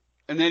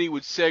 and then he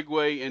would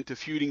segue into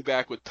feuding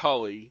back with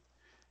Tully,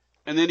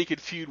 and then he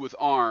could feud with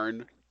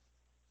Arn,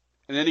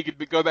 and then he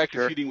could go back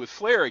to feuding with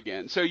Flair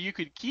again. So you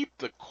could keep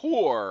the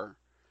core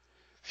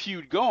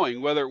feud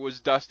going, whether it was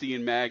Dusty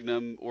and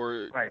Magnum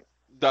or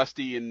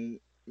Dusty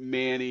and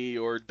Manny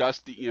or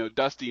Dusty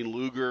and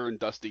Luger and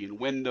Dusty and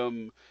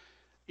Wyndham.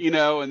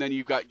 and then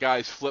you've got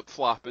guys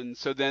flip-flopping,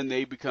 so then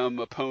they become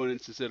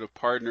opponents instead of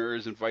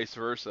partners and vice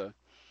versa.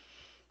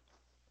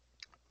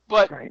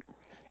 But, Right.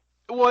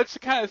 well, it's the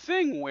kind of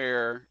thing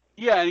where,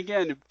 yeah, and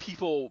again,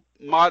 people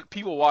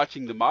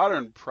watching the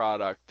modern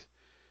product,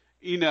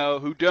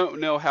 who don't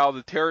know how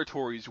the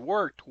territories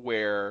worked,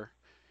 where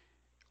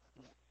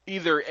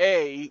either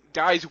A,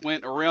 guys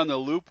went around the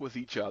loop with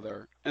each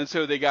other, and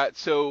so they got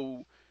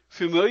so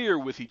familiar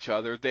with each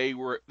other, they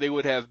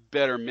would have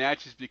better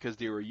matches because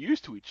they were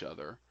used to each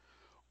other.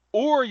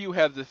 Or you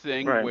have the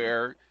thing Right.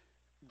 where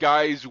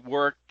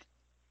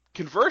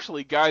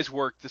conversely, guys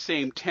work the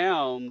same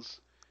towns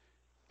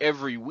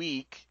every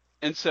week,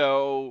 and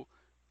so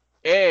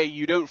A,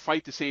 you don't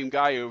fight the same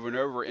guy over and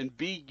over, and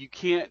B, you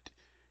can't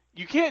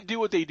do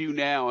what they do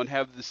now and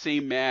have the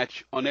same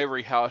match on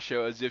every house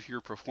show as if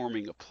you're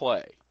performing a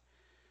play.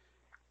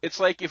 It's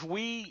like if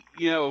we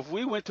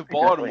went to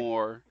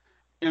Baltimore,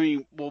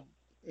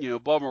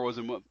 Baltimore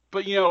wasn't,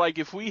 but like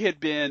if we had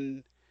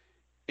been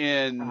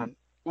in,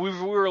 we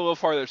were a little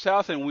farther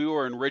south and we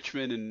were in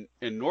Richmond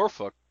and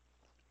Norfolk,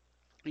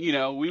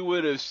 we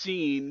would have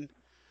seen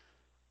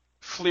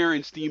Flair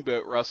and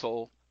Steamboat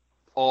wrestle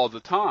all the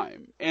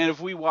time. And if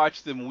we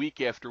watch them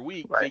week after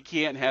week, Right. they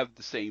can't have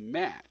the same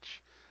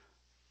match.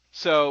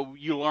 So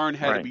you learn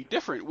how to be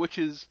different, which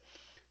is,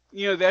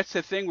 that's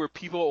the thing where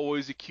people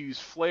always accuse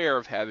Flair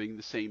of having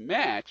the same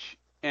match.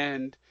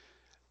 And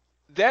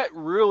that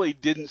really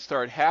didn't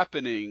start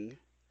happening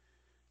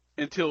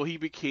until he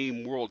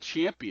became world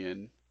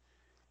champion.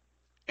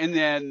 And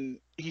then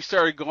he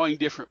started going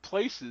different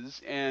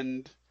places,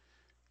 and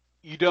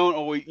you don't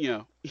always,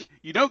 you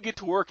don't get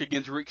to work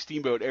against Rick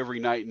Steamboat every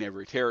night in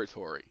every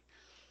territory.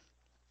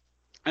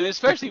 And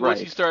especially once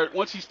he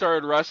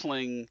started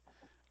wrestling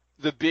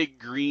the big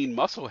green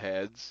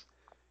muscleheads,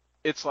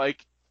 it's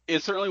like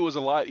it certainly was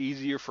a lot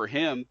easier for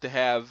him to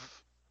have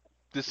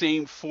the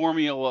same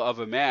formula of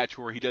a match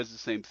where he does the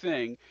same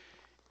thing,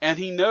 and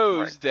he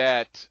knows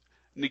that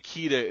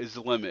Nikita is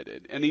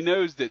limited, and he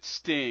knows that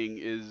Sting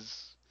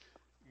is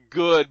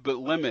good but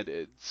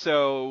limited.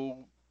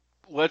 So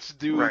let's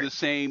do the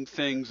same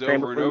things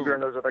Same over with and Luger over.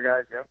 and those other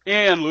guys, yeah.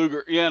 And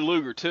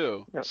Luger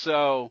too. Yep.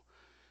 So,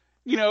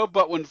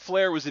 but when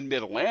Flair was in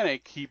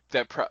Mid-Atlantic,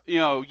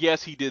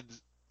 yes, he did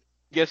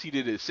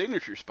his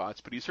signature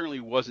spots, but he certainly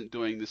wasn't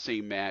doing the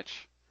same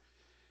match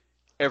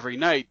every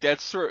night.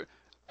 That's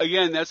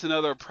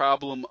another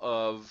problem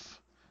of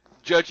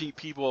judging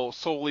people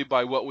solely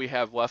by what we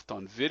have left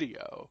on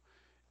video.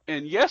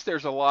 And yes,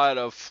 there's a lot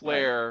of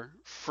Flair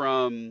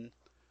from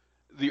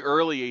the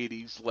early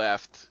 80s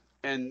left,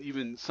 and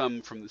even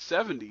some from the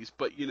 70s,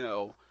 but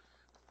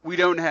we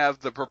don't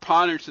have the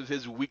preponderance of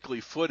his weekly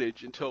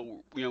footage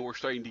until we're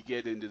starting to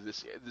get into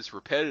this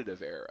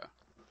repetitive era.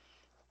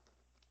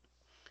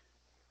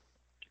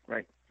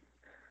 Right.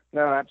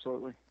 No,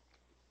 absolutely.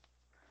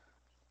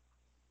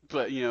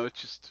 But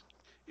it's just,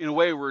 in a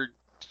way,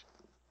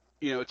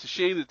 it's a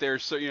shame that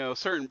there's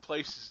certain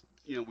places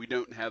we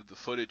don't have the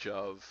footage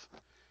of.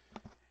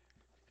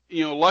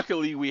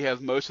 Luckily we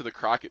have most of the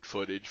Crockett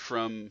footage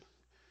from,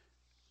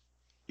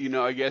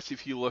 I guess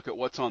if you look at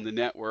what's on the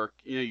network,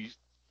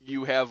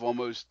 you have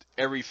almost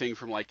everything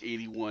from like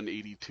 81,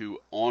 82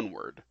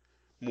 onward,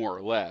 more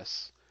or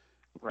less.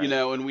 Right.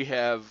 And we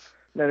have...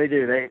 No, they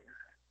do.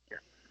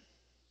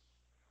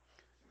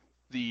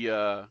 we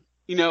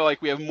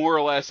have more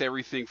or less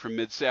everything from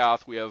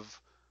Mid-South. We have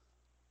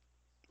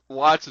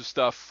lots of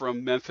stuff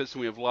from Memphis,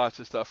 and we have lots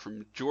of stuff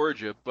from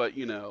Georgia, but,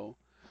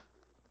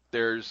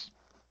 there's...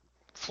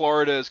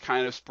 Florida is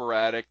kind of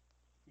sporadic.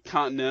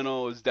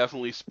 Continental is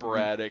definitely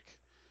sporadic.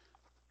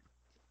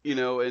 And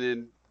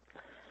then,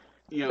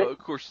 of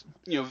course,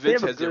 Vince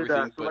has everything. They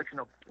have a good selection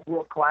of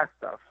world-class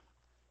stuff.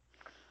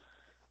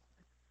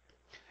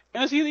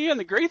 And see,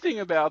 the great thing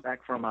about...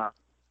 Back from...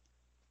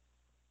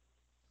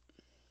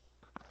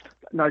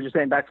 No, I was just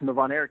saying, back from the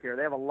Von Erich era,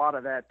 they have a lot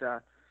of that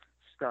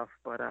stuff,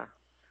 but,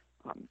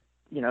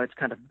 it's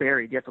kind of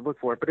buried. You have to look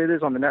for it. But it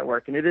is on the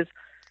network, and it is...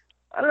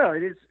 I don't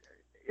know,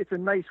 it's a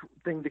nice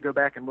thing to go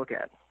back and look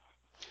at.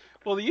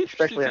 Well, the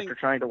interesting especially after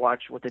trying to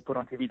watch what they put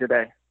on TV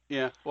today.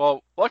 Yeah,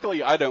 well,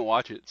 luckily I don't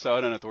watch it, so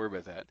I don't have to worry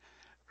about that.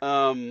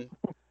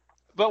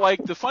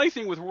 But the funny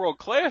thing with World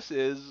Class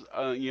is,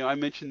 I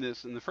mentioned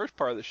this in the first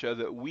part of the show,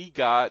 that we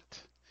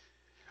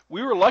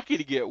were lucky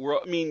to get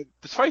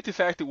despite the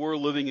fact that we're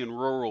living in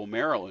rural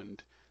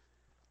Maryland,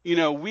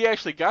 we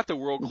actually got the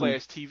World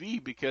Class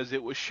TV because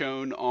it was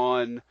shown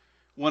on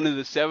one of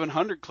the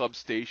 700 Club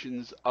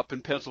stations up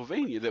in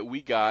Pennsylvania that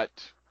we got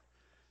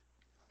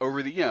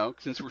over the,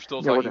 since we're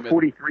still talking about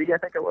 43, I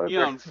think it was.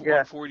 On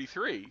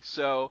 43.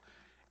 So,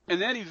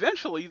 and then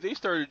eventually they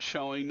started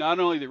showing not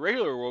only the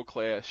regular World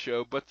Class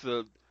show, but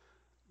the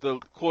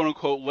quote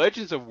unquote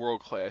Legends of World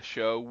Class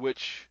show,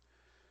 which,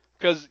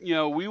 because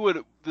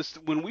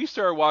when we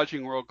started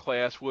watching World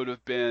Class would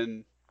have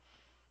been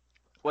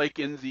like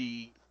in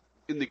the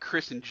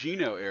Chris and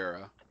Gino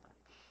era.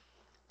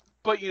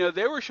 But,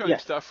 they were showing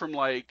stuff from,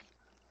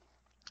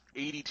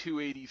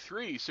 82,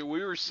 83, so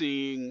we were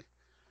seeing,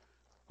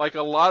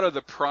 a lot of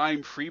the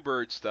prime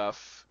Freebird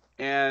stuff,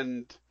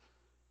 and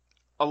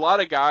a lot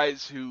of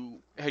guys who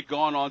had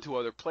gone on to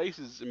other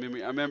places. I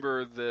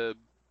remember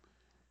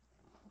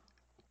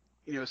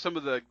some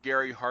of the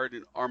Gary Hart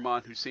and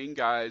Armand Hussein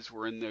guys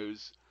were in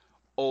those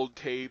old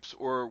tapes,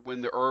 or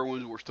when the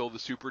Irwins were still the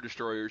Super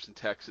Destroyers in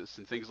Texas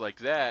and things like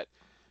that.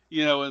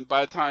 And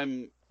by the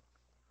time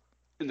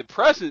in the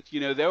present, they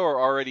were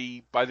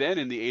already by then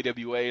in the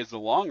AWA as the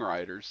Long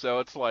Riders. So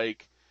it's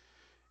like,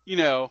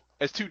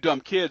 as two dumb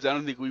kids, I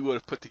don't think we would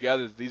have put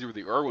together that these were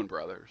the Irwin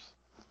brothers.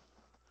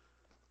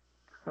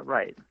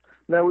 Right.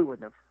 No, we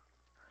wouldn't have.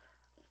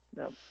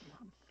 No.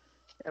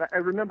 And I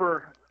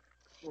remember,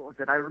 what was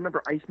it? I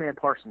remember Iceman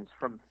Parsons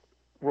from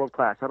World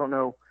Class. I don't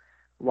know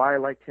why I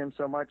liked him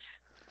so much,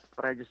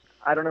 but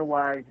I don't know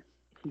why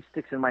he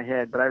sticks in my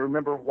head, but I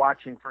remember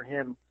watching for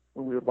him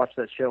when we would watch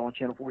that show on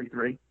Channel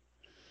 43.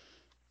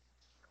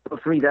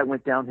 But for me, that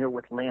went downhill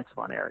with Lance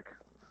Von Erich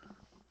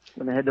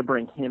when they had to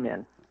bring him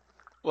in.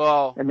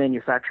 Well, and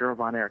manufacturer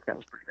Von Erich, that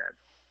was pretty bad.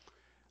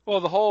 Well,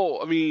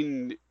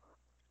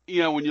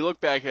 when you look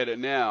back at it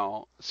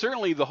now,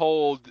 certainly the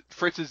whole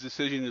Fritz's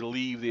decision to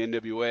leave the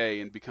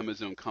NWA and become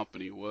his own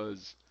company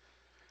was,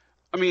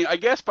 I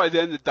guess by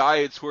then the die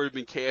had sort of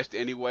been cast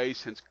anyway,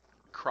 since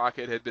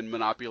Crockett had been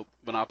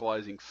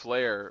monopolizing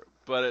Flair.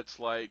 But it's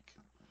like,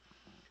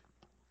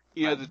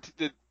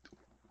 the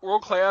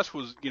World Class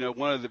was,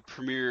 one of the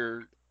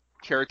premier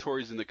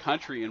territories in the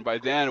country, and by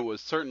then it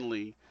was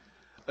certainly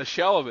a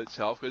shell of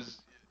itself, because,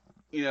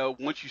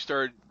 once you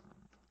started,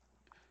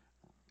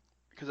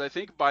 because I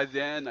think by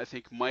then,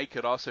 Mike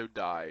had also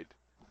died.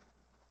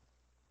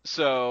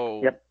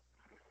 So, yep.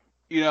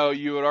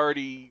 You had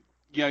already,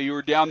 you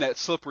were down that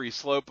slippery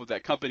slope with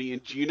that company,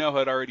 and Gino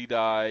had already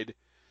died.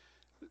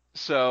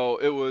 So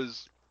it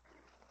was,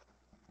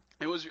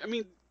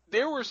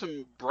 there were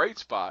some bright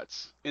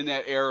spots in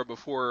that era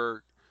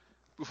before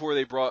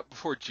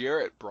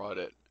Jarrett bought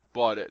it.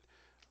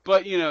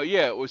 But,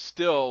 it was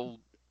still,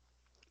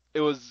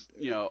 it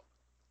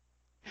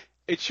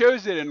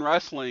shows that in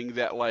wrestling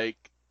that, like,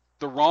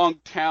 the wrong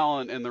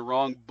talent and the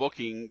wrong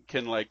booking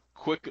can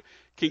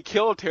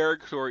kill a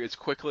territory as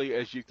quickly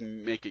as you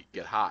can make it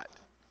get hot.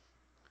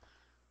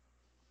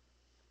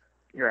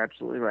 You're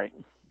absolutely right.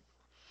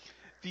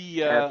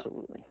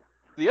 Absolutely.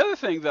 The other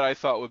thing that I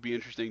thought would be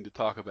interesting to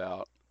talk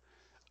about,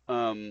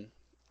 and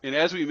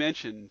as we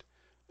mentioned,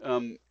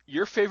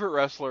 your favorite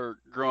wrestler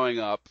growing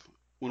up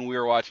when we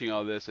were watching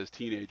all this as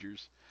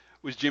teenagers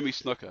was Jimmy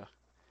Snuka.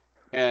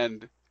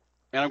 And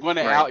I'm going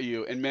to out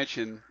you and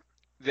mention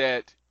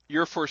that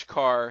your first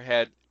car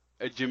had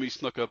a Jimmy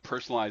Snuka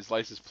personalized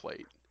license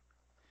plate.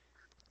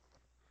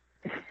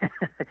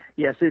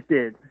 Yes, it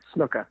did.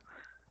 Snuka.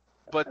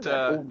 But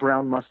old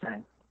brown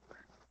Mustang.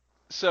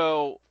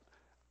 So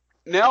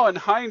now in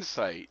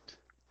hindsight,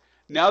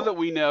 now that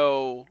we've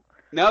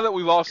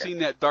all seen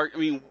that dark,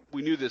 we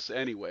knew this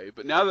anyway,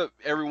 but now that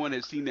everyone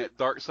has seen that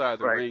Dark Side of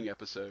the Ring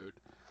episode,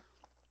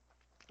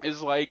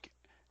 is like,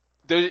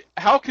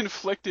 how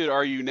conflicted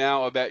are you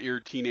now about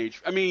your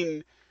teenage?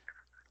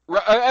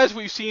 As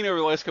we've seen over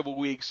the last couple of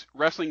weeks,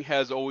 wrestling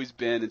has always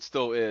been and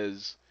still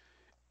is,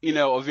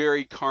 a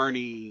very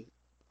carny,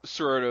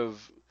 sort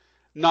of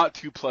not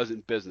too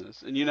pleasant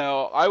business. And,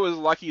 I was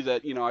lucky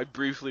that, I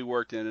briefly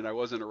worked in it. I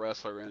wasn't a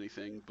wrestler or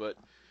anything, but,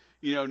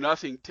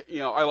 nothing,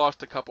 I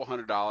lost a couple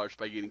 $100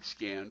 by getting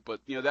scammed, but,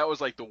 that was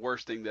like the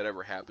worst thing that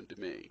ever happened to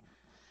me.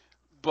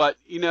 But,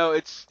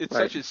 it's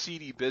such a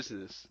seedy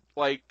business,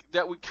 like,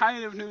 that we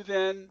kind of knew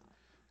then,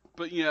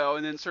 but,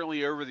 and then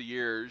certainly over the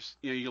years,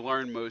 you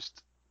learn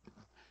almost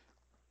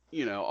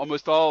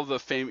all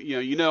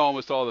the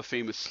almost all the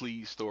famous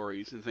sleaze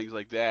stories and things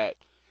like that.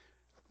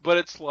 But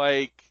it's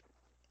like,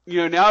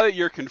 now that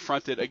you're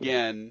confronted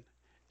again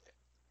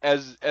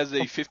as a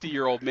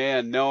 50-year-old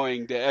man,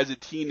 knowing that as a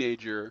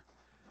teenager,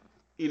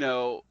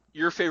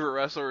 your favorite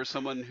wrestler is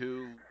someone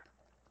who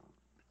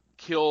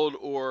killed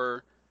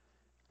or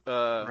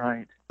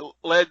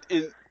led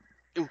in,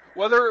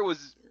 whether it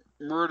was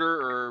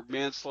murder or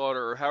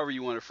manslaughter or however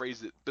you want to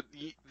phrase it, but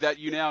that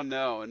you now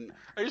know. And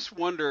I just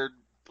wondered,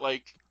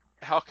 like,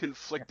 how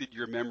conflicted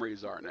your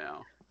memories are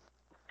now.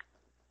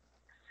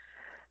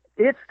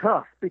 It's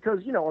tough because,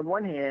 on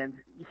one hand,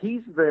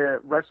 he's the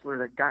wrestler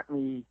that got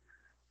me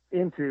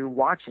into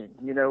watching.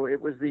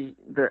 It was the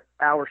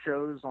hour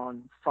shows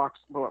on Fox.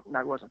 Well, no,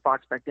 it wasn't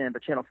Fox back then,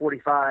 but Channel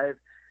 45.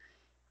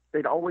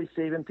 They'd always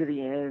save him to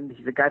the end.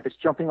 He's a guy that's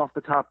jumping off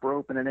the top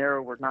rope in an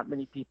era where not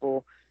many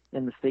people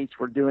in the States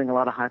were doing a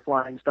lot of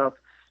high-flying stuff.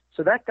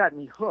 So that got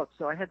me hooked.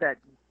 So I had that,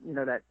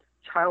 that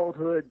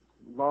childhood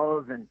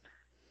love and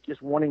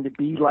just wanting to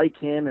be like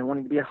him and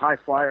wanting to be a high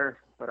flyer.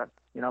 But,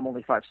 I'm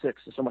only 5'6",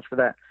 so much for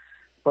that.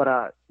 But,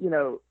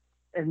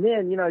 and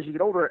then, as you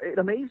get older, it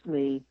amazed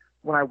me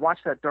when I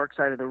watched that Dark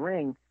Side of the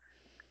Ring,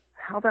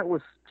 how that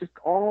was just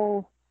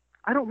all,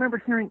 I don't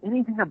remember hearing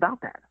anything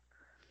about that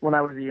when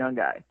I was a young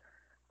guy.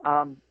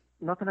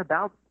 Nothing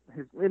about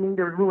there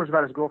were rumors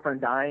about his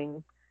girlfriend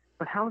dying,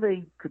 but how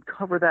they could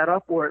cover that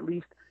up or at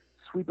least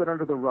sweep it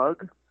under the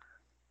rug,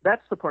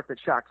 that's the part that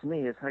shocks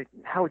me, is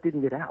how it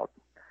didn't get out.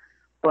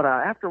 But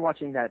after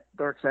watching that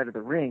Dark Side of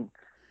the Ring,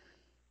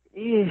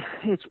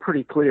 it's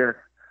pretty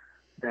clear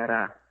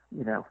that,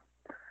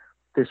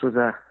 this was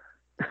a,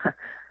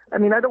 I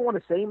mean, I don't want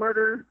to say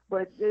murder,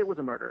 but it was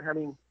a murder. I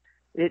mean,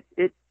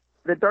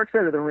 the Dark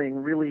Side of the Ring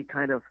really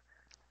kind of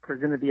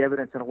presented the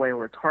evidence in a way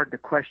where it's hard to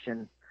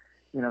question,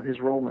 his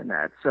role in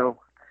that. So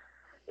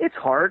it's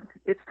hard,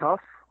 it's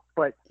tough,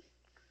 but,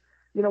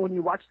 when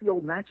you watch the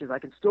old matches, I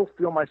can still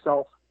feel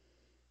myself,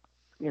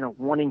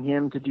 wanting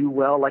him to do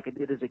well like I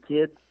did as a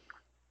kid.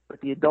 But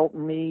the adult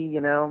in me,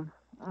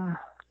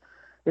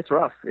 it's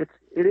rough. It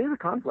is a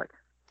conflict.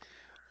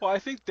 Well, I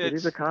think that it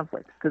is a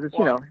conflict because it's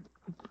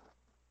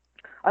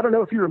I don't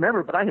know if you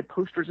remember, but I had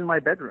posters in my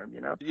bedroom.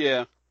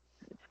 Yeah.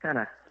 It's kind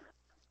of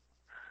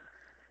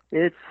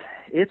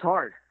it's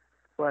hard,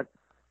 but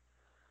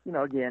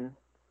again,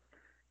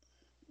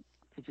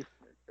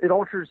 it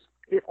alters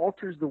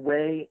the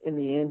way in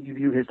the end you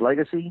view his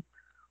legacy.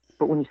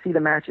 But when you see the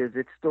matches,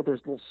 it's still there's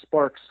little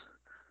sparks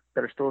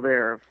that are still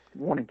there of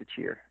wanting to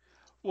cheer.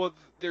 Well,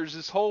 there's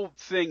this whole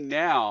thing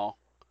now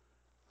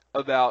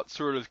about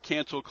sort of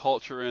cancel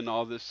culture and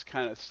all this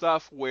kind of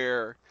stuff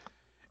where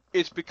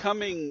it's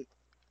becoming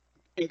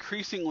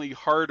increasingly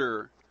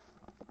harder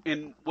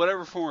in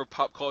whatever form of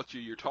pop culture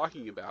you're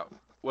talking about,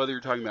 whether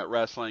you're talking about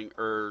wrestling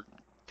or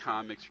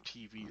comics or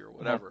TV or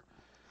whatever,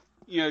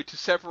 to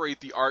separate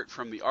the art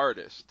from the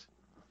artist.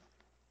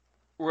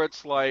 Where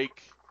it's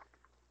like,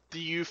 do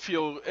you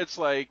feel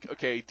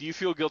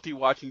guilty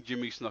watching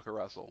Jimmy Snuka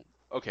wrestle?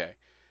 Okay.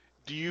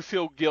 Do you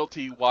feel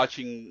guilty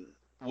watching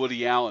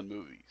Woody Allen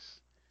movies?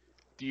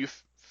 Do you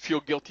feel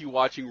guilty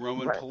watching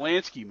Roman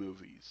Polanski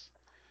movies?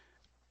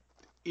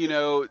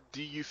 Do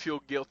you feel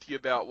guilty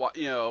about what,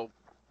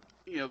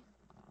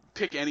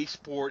 pick any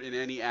sport and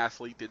any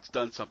athlete that's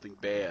done something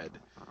bad,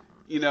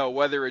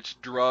 whether it's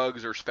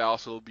drugs or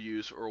spousal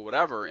abuse or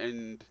whatever.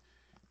 And,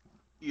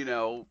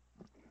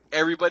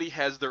 everybody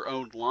has their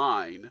own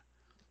line.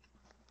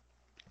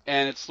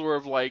 And it's sort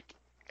of like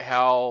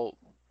how,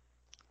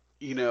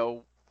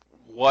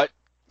 what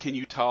can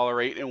you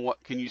tolerate and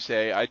what can you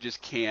say, I just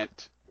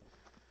can't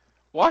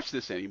watch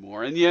this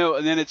anymore. And,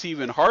 and then it's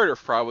even harder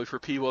probably for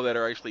people that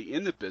are actually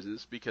in the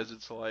business because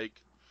it's like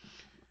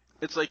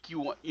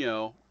you want,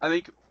 I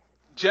think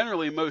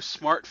generally most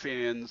smart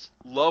fans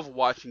love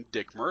watching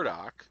Dick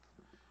Murdoch.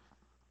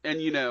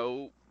 And,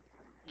 you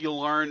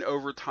learn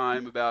over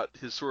time about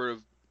his sort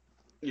of,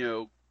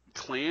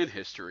 clan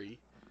history.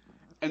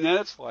 And then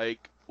it's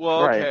like,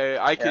 well, okay,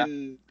 I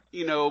can,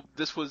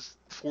 this was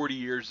 40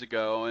 years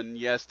ago, and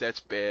yes,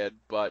 that's bad,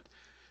 but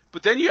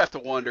then you have to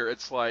wonder,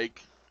 it's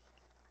like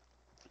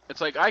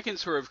I can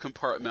sort of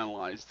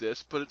compartmentalize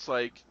this, but it's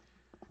like,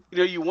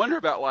 you wonder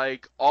about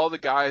like all the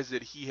guys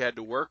that he had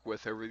to work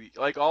with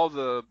all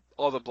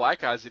the black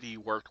guys that he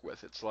worked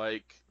with. It's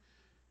like,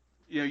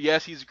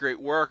 yes, he's a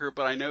great worker,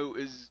 but I know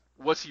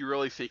what's he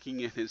really thinking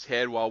in his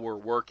head while we're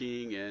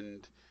working,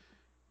 and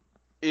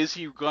is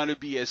he going to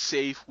be as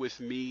safe with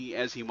me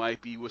as he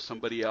might be with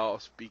somebody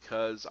else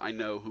because I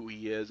know who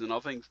he is and all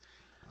things.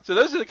 So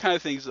those are the kind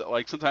of things that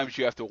like sometimes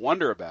you have to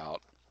wonder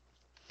about.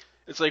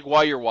 It's like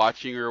while you're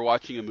watching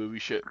a movie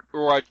show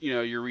or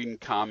you're reading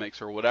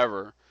comics or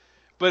whatever.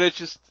 But it's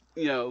just,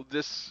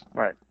 this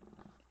right.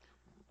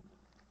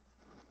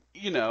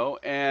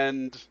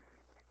 And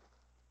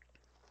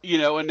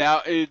and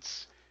now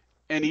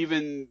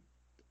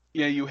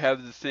you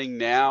have the thing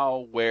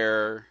now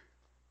where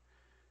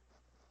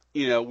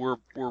we're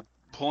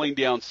pulling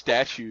down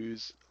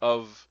statues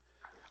of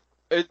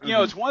it.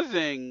 It's one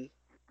thing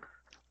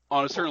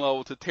on a certain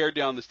level to tear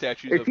down the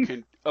statues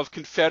of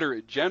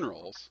Confederate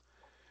generals,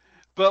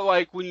 but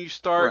like when you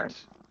start,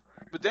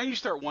 but then you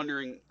start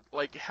wondering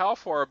like how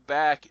far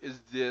back is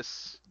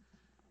this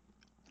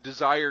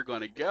desire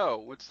going to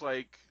go? It's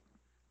like,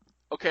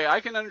 okay,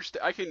 I can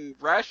understand, I can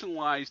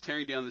rationalize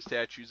tearing down the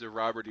statues of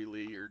Robert E.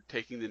 Lee or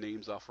taking the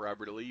names off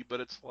Robert E. Lee, but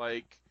it's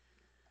like,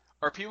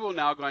 are people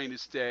now going to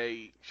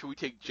say, should we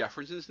take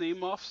Jefferson's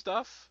name off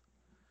stuff?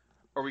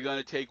 Are we going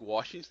to take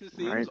Washington's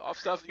names off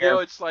stuff? Yeah.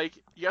 It's like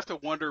you have to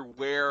wonder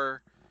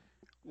where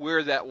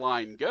that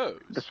line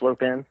goes. The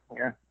slope ends.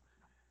 Yeah.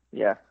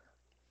 Yeah.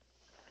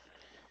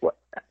 Well,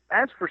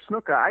 as for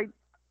Snuka,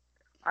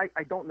 I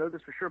don't know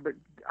this for sure, but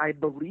I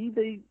believe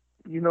you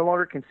no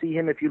longer can see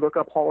him if you look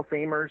up Hall of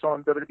Famers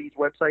on WWE's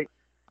website.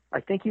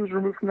 I think he was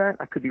removed from that.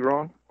 I could be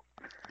wrong.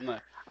 No.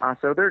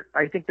 So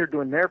I think they're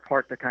doing their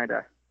part to kind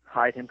of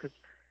hide him because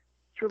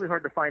it's really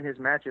hard to find his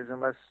matches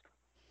unless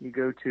you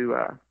go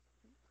to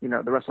the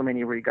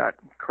WrestleMania where he got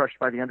crushed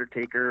by the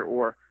Undertaker,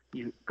 or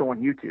you go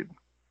on YouTube.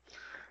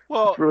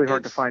 Well, it's really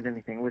hard to find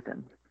anything with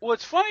him. Well,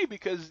 it's funny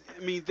because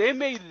they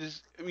made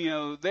this.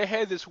 They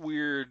had this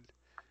weird.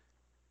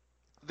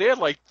 They had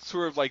like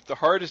sort of like the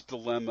hardest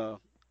dilemma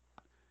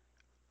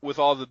with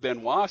all the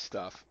Benoit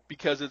stuff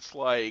because it's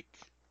like,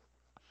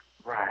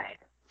 right.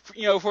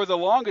 For the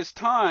longest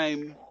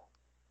time.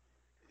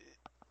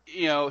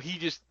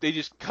 They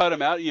just cut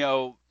him out.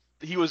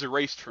 He was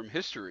erased from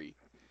history.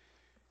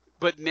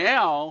 But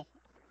now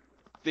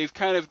they've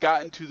kind of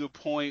gotten to the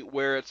point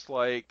where it's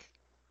like,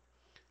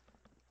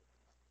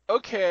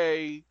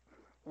 okay,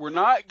 we're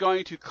not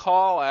going to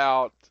call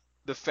out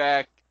the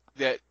fact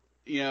that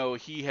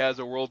he has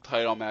a world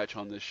title match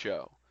on this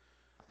show.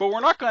 But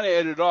we're not going to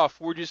edit it off.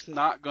 We're just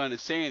not going to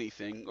say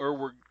anything,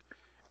 or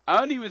I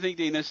don't even think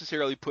they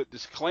necessarily put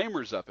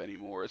disclaimers up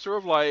anymore. It's sort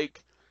of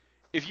like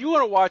if you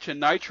want to watch a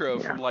Nitro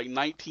from like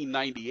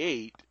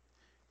 1998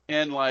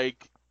 and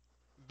like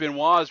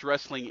Benoit's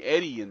wrestling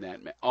Eddie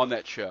on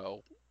that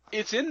show,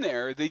 it's in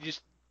there. They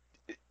just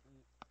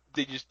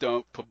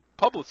don't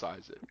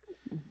publicize it.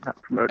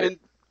 Not promote it.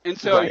 And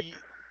so right.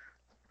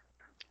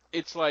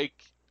 It's like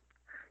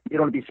you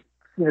don't want to be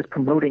seen as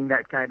promoting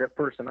that kind of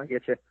person. I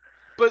get you.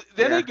 But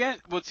then again,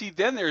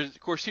 then there's, of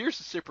course, here's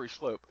the slippery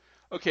slope.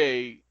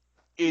 Okay,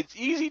 it's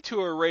easy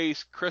to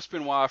erase Chris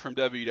Benoit from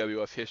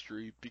WWF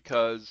history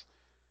because,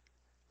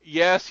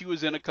 yes, he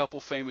was in a couple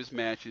famous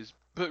matches,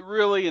 but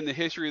really in the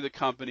history of the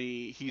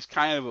company, he's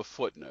kind of a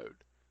footnote.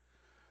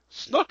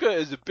 Snuka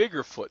is a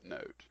bigger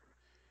footnote.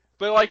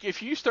 But, like,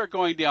 if you start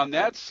going down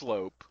that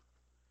slope,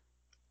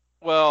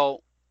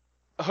 well,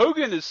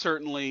 Hogan is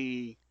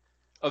certainly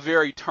a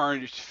very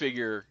tarnished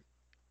figure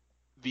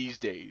these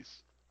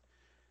days.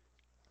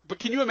 But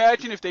can you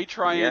imagine if they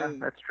try and...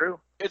 Yeah, that's true.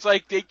 It's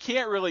like they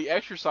can't really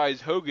exercise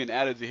Hogan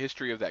out of the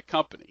history of that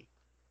company.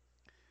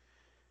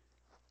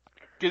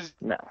 Because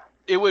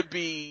it would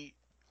be,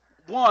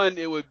 one,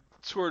 it would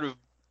sort of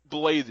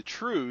belay the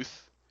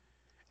truth,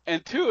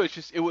 and two,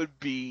 it would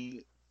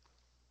be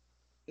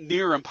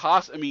near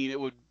impossible. I mean, it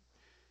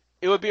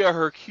would be a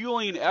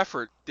Herculean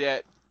effort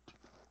that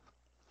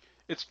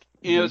it's,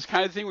 it's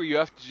kind of thing where you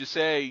have to just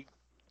say,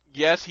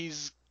 yes,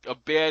 he's a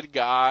bad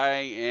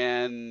guy,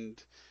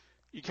 and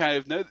you kind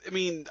of know. I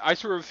mean, I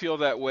sort of feel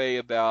that way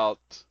about,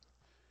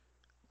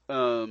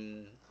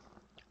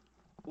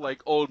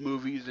 like old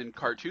movies and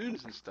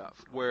cartoons and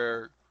stuff,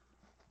 where,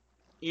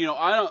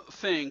 I don't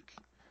think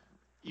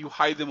you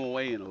hide them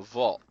away in a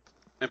vault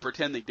and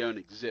pretend they don't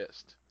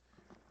exist.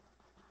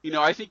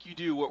 I think you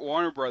do what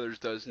Warner Brothers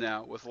does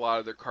now with a lot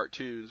of their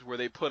cartoons, where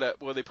they put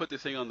the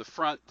thing on the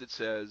front that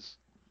says,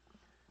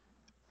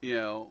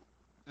 this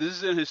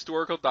is a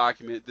historical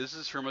document. This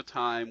is from a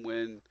time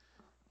when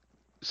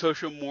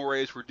social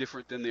mores were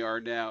different than they are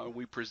now, and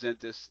we present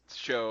this to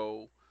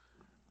show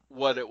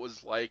what it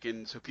was like,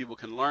 and so people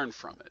can learn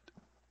from it.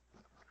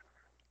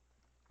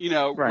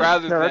 Right.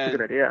 Rather than... that's a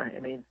good idea. I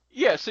mean...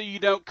 Yeah, so you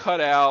don't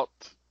cut out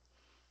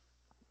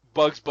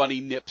Bugs Bunny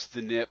nips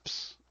the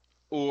nips,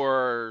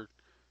 or,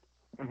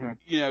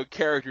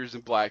 characters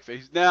in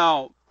blackface.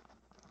 Now,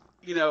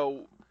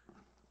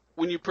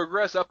 when you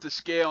progress up the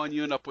scale and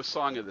you end up with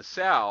Song of the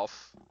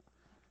South,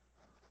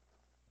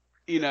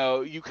 you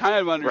kind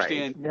of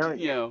understand,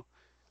 right.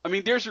 I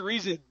mean, there's a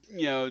reason,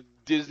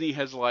 Disney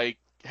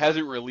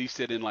hasn't released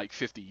it in like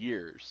 50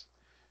 years.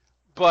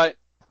 But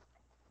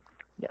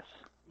yes.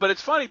 But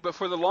it's funny, but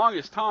for the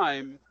longest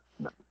time,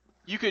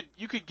 you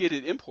could get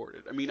it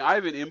imported. I mean, I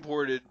have an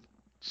imported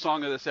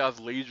Song of the South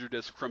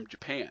Laserdisc from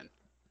Japan.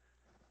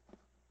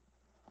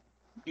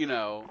 In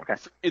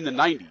the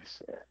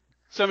 90s.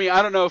 So I mean,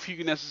 I don't know if you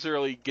can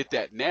necessarily get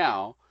that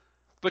now,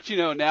 but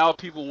now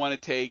people want to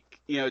take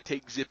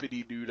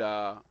Zippity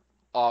Doodah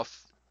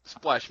off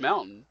Splash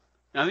Mountain.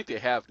 And I think they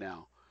have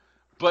now.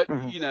 But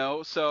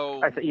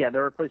so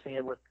they're replacing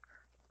it with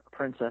a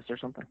princess or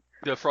something.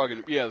 The Frog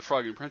and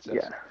Princess.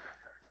 Yeah.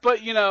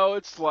 But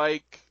it's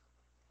like,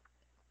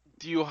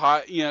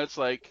 it's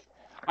like,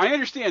 I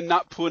understand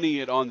not putting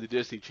it on the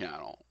Disney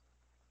Channel,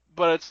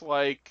 but it's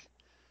like,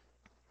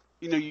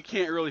 you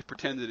can't really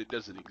pretend that it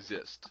doesn't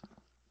exist.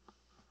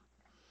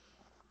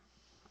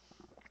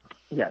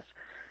 Yes.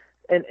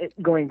 And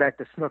going back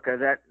to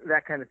Snuka,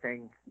 that kind of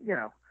thing,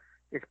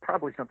 it's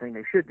probably something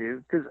they should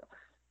do. Because,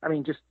 I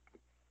mean, just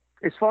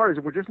as far as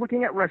we're just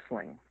looking at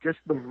wrestling, just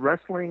the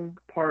wrestling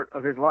part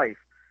of his life,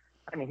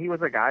 I mean, he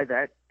was a guy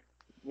that,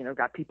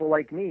 got people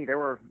like me.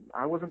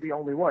 I wasn't the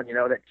only one,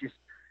 that just,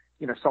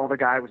 saw the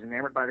guy, was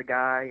enamored by the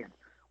guy, and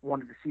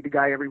wanted to see the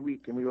guy every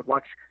week. And we would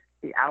watch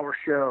the hour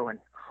show and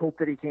hope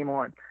that he came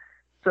on.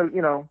 So,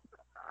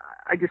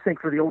 I just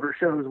think for the older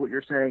shows, what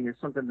you're saying is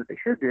something that they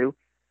should do.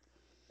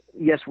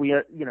 Yes, we,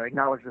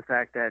 acknowledge the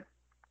fact that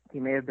he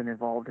may have been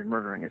involved in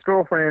murdering his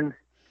girlfriend.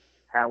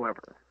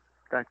 However,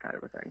 that kind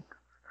of a thing.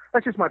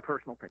 That's just my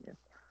personal opinion.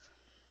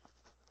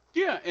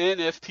 Yeah, and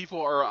if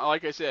people are,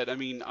 like I said, I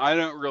mean, I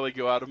don't really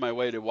go out of my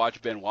way to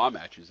watch Benoit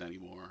matches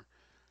anymore.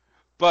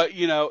 But,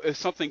 if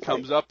something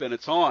comes up and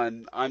it's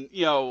on, I'm,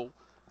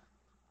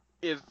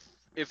 if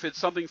it's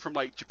something from,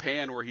 like,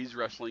 Japan where he's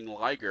wrestling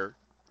Liger,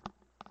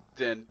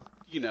 then,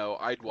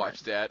 I'd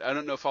watch that. I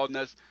don't know if I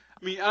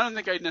don't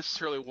think I'd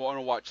necessarily want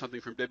to watch something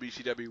from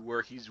WCW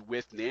where he's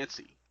with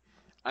Nancy.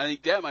 I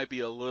think that might be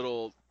a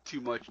little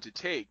too much to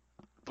take.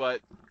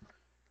 But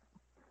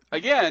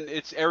again,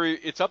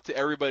 it's up to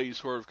everybody to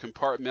sort of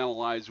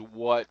compartmentalize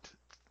what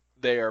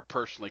they are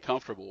personally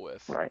comfortable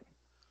with. Right.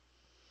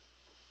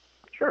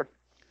 Sure.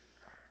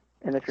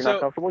 And if you're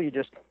not comfortable, you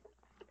just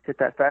hit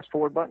that fast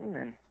forward button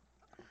and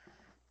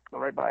go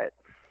right by it.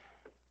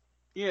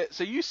 Yeah.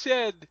 So you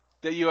said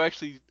that you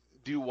actually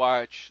do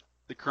watch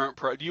the current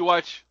pro. Do you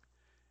watch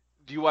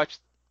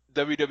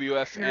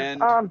WWF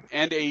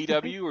and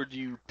AEW, or do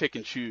you pick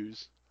and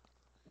choose?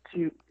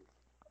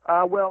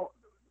 Well,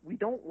 we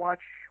don't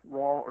watch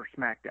Raw or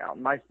SmackDown.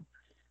 My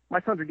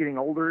sons are getting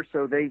older,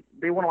 so they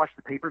want to watch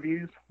the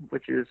pay-per-views,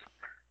 which is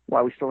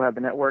why we still have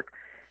the network.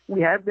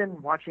 We have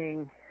been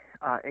watching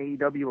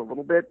AEW a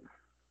little bit.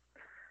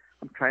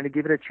 I'm trying to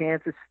give it a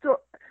chance. It's still,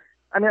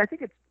 I mean, I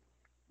think it's,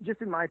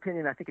 just in my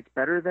opinion, I think it's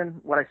better than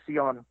what I see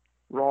on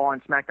Raw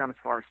and SmackDown as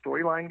far as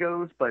storyline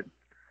goes, but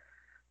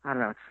I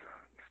don't know. It's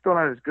still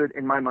not as good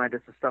in my mind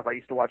as the stuff I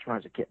used to watch when I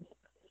was a kid.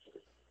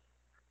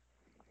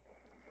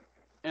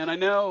 And I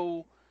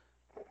know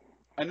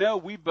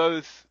we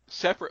both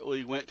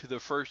separately went to the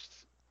first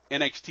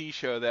NXT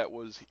show that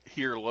was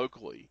here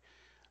locally.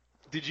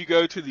 Did you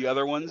go to the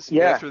other ones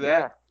after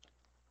that?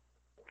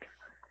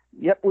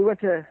 Yeah. Yep, we went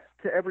to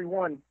every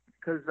one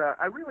because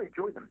I really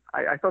enjoyed them.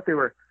 I thought they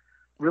were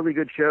really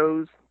good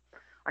shows.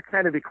 I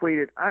kind of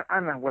equated, I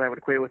don't know what I would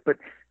equate it with, but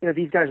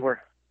these guys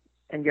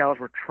and gals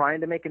were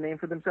trying to make a name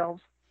for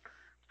themselves.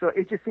 So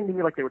it just seemed to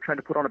me like they were trying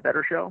to put on a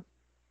better show.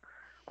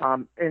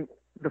 And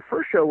the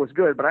first show was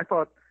good, but I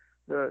thought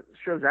the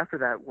shows after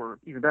that were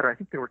even better. I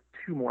think there were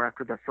two more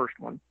after the first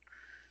one,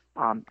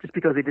 just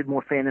because they did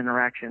more fan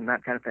interaction,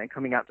 that kind of thing,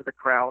 coming out to the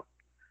crowd,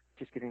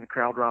 just getting the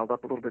crowd riled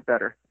up a little bit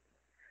better.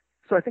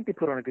 So I think they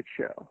put on a good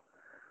show,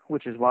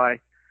 which is why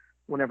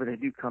whenever they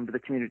do come to the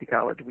community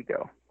college, we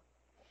go.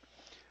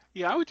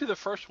 Yeah, I went to the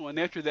first one.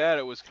 After that,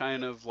 it was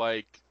kind of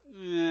like,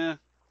 eh.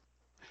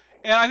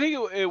 And I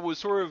think it was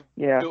sort of,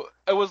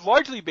 it was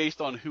largely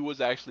based on who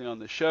was actually on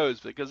the shows,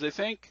 because I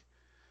think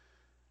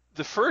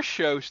the first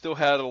show still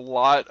had a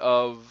lot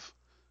of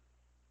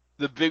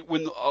the big,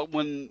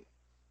 when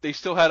they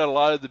still had a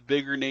lot of the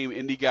bigger name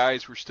indie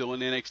guys were still in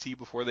NXT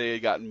before they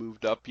had gotten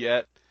moved up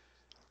yet.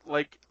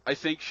 Like, I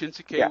think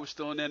Shinsuke was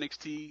still in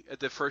NXT at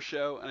the first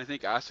show, and I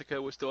think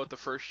Asuka was still at the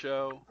first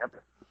show.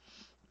 Yep.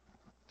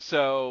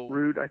 So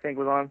Rude, I think,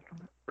 was on.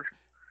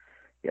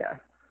 Yeah.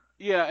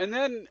 Yeah, and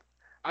then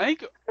I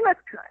think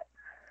that's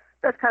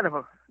kind of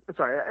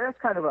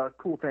a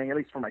cool thing, at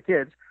least for my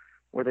kids,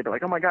 where they'd be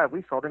like, "Oh my God,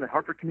 we saw them at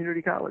Hartford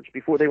Community College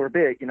before they were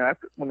big,"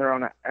 when they're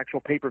on an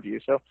actual pay-per-view.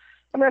 So,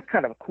 I mean, that's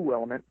kind of a cool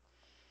element.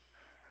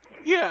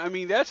 Yeah, I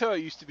mean, that's how it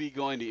used to be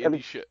going to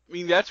indie shows. I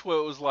mean, that's what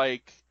it was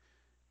like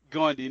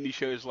going to indie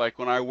shows. Like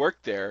when I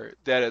worked there,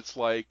 that it's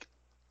like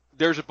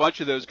there's a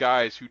bunch of those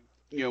guys who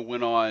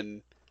went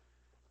on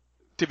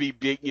to be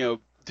big, to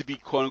be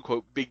quote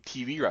unquote big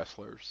TV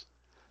wrestlers.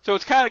 So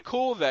it's kind of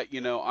cool that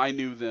I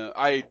knew them.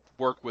 I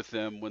worked with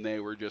them when they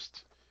were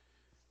just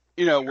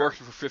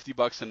working for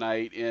 $50 a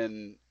night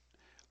in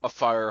a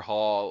fire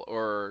hall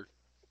or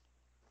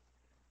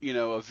a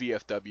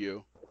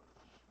VFW.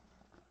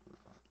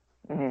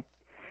 Mm-hmm.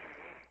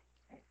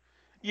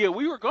 Yeah,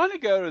 we were going to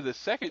go to the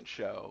second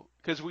show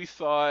because we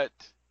thought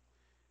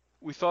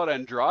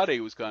Andrade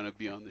was going to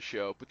be on the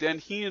show, but then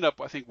he ended up,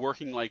 I think,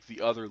 working like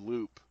the other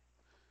loop.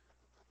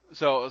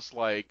 So it was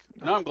like,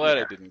 no, I'm glad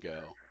I didn't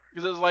go,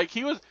 because it was like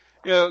he was,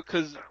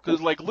 because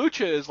like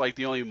Lucha is like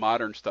the only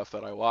modern stuff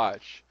that I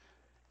watch,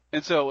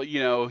 and so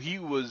he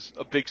was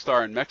a big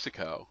star in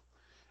Mexico,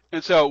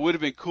 and so it would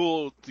have been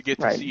cool to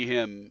get to see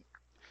him.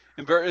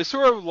 And it's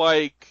sort of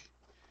like,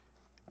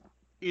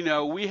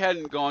 we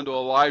hadn't gone to a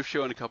live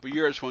show in a couple of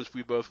years once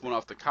we both went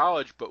off to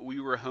college, but we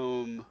were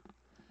home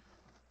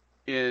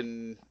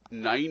in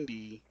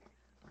 '90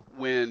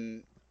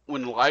 when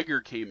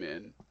Liger came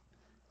in,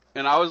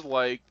 and I was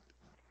like,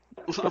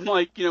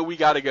 we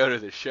got to go to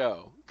this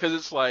show, because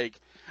it's like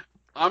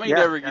I may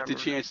never get the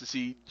chance to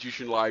see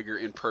Jushin Liger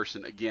in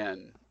person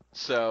again.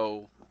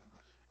 So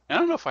I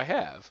don't know if I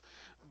have,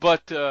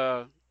 but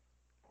that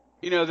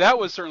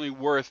was certainly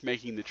worth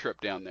making the trip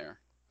down there.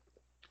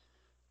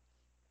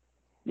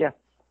 Yeah.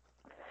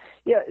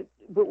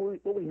 But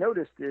what we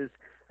noticed is,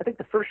 I think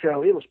the first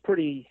show, it was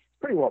pretty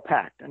well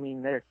packed. I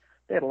mean, they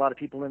had a lot of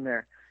people in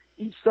there.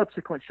 Each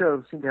subsequent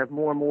show seemed to have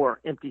more and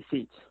more empty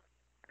seats.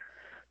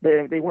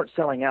 They weren't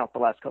selling out the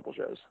last couple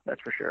shows,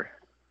 that's for sure.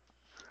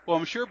 Well,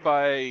 I'm sure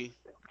and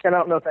I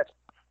don't know if that's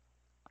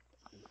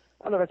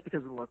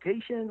because of the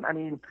location. I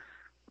mean,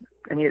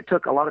 it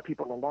took a lot of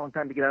people a long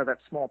time to get out of that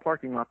small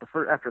parking lot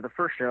after the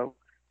first show.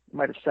 It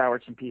might have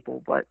soured some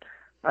people, but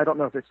I don't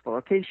know if it's the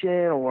location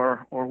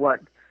or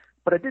what.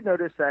 But I did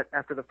notice that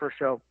after the first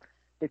show,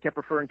 they kept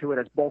referring to it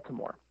as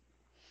Baltimore,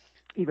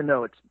 even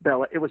though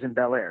it was in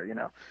Bel Air,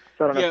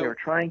 So I don't know if they were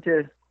trying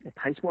to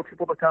entice more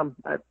people to come.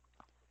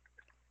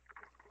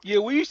 Yeah,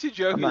 we used to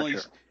jokingly.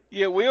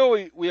 Yeah,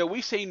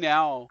 we say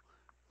now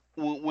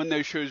when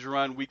those shows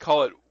run, we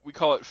call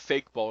it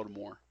fake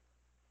Baltimore.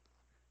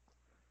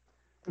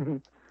 Mm-hmm.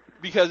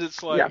 Because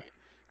it's like,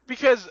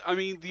 because I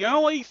mean the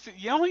only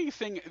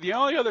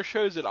other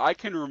shows that I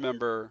can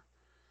remember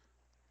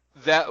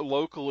that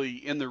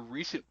locally in the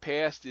recent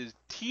past is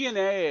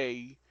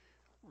TNA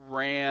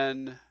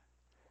ran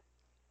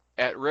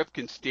at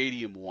Ripken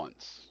Stadium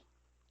once.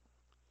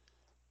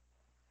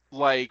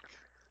 Like,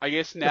 I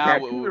guess now I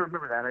do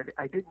remember that.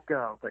 I didn't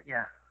go, but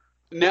yeah.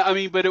 Now, I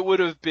mean, but it would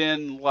have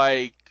been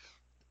like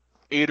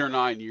 8 or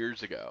 9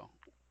 years ago.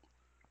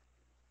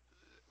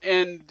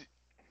 And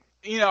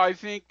I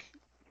think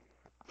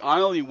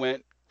I only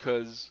went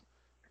because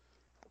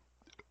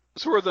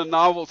sort of the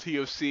novelty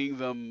of seeing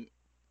them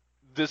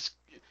this,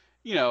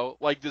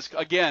 like this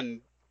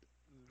again,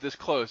 this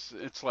close.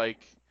 It's like,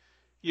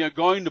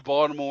 going to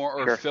Baltimore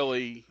or Sure.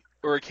 Philly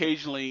or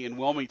occasionally in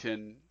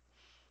Wilmington,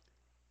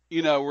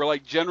 were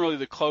like generally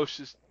the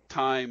closest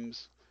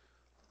times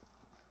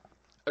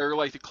or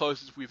like the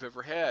closest we've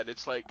ever had.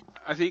 It's like,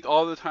 I think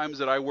all the times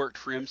that I worked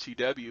for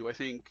MCW, I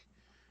think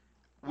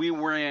we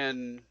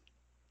ran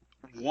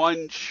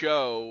one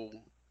show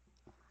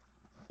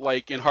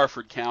like in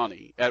Harford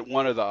County at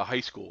one of the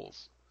high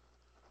schools.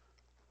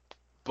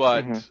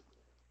 But, hmm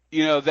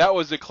that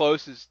was the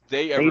closest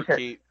they ever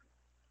came.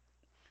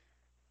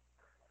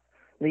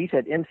 You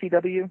said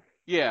MCW?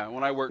 Yeah,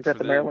 when I worked Is that for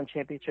the them. Maryland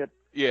Championship?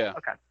 Yeah.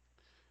 Okay.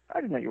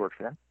 I didn't know you worked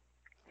for them.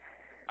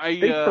 They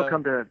They still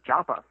come to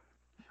Joppa.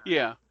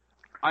 Yeah.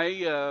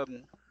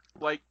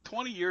 Like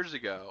 20 years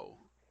ago,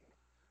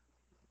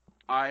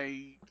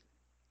 I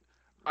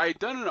had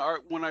done an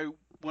art when I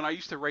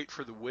used to write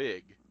for the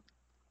Wig,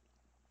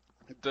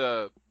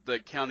 the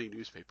county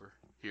newspaper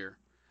here.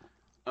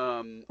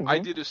 I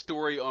did a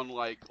story on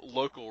like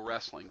local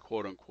wrestling,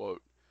 quote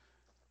unquote.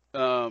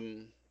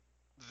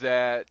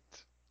 That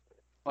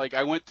like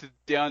I went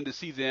down to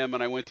see them,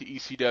 and I went to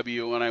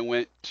ECW, and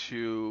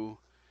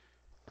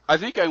I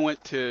think I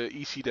went to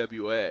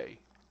ECWA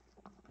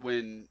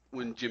when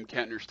Jim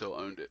Kentner still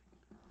owned it.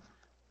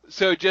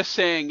 So just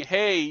saying,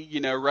 hey,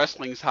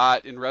 wrestling's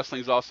hot, and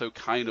wrestling's also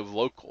kind of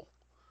local.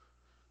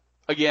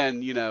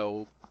 Again,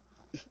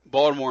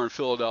 Baltimore and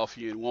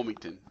Philadelphia and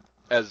Wilmington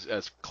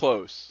as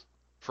close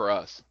for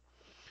us.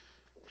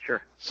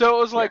 Sure. So it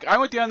was like, I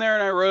went down there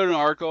and I wrote an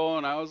article,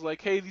 and I was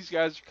like, hey, these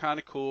guys are kind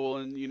of cool,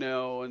 and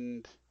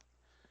and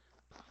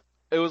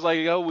it was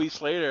like a week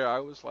later,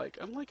 I'm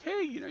like,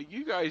 hey,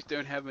 you guys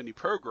don't have any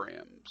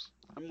programs.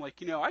 I'm like,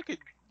 I could,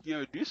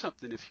 do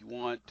something if you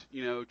want,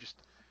 just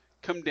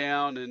come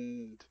down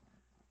and,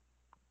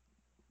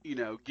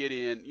 get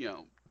in,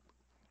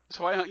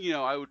 So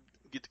I would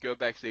get to go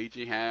backstage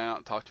and hang out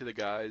and talk to the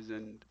guys,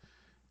 and,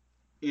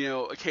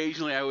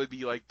 occasionally I would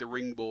be like the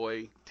ring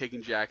boy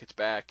taking jackets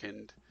back,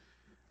 and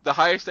the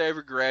highest I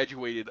ever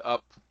graduated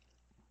up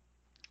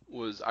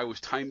was I was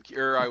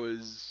timekeeper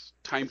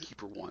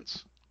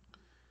once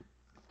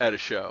at a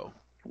show.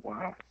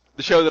 Wow.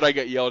 The show that I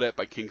got yelled at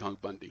by King Kong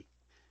Bundy.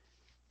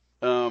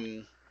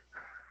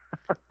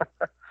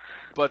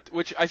 But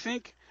which I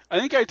think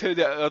I told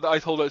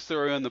that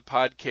story on the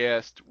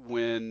podcast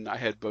when I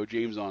had Bo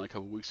James on a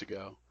couple weeks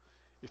ago.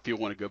 If you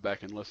want to go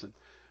back and listen,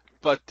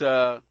 but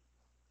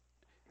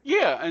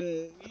yeah,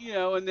 and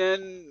and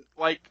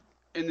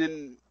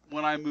then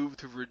when I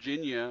moved to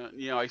Virginia,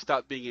 I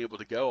stopped being able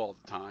to go all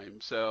the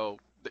time. So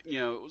it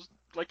was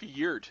like a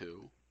year or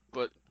two,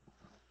 but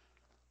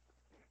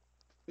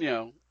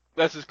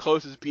that's as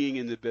close as being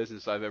in the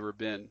business I've ever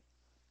been.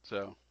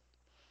 So.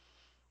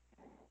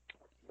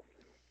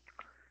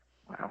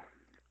 Wow.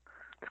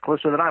 It's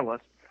closer than I was.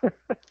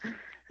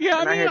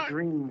 Yeah, and I had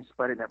dreams,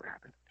 but it never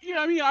happened.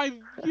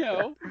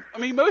 Yeah,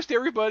 most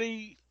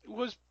everybody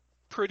was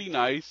pretty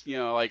nice.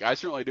 Like I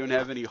certainly don't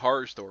have any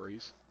horror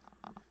stories.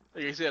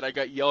 Like I said, I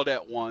got yelled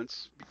at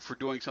once for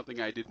doing something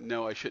I didn't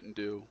know I shouldn't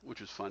do, which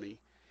was funny.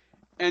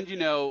 And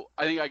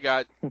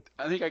I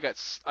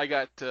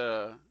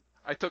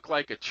took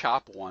like a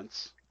chop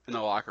once in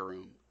the locker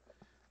room.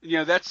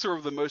 That's sort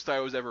of the most I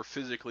was ever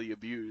physically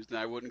abused, and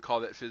I wouldn't call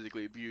that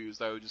physically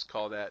abused. I would just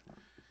call that,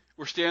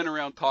 we're standing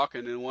around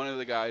talking, and one of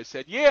the guys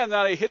said, yeah, and then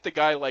I hit the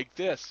guy like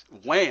this,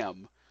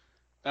 wham,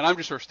 and I'm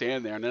just sort of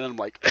standing there, and then I'm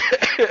like,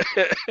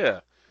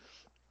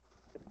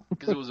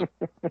 because it was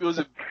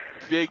a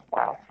big,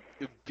 wow.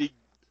 a big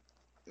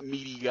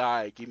meaty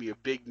guy gave me a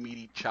big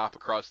meaty chop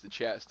across the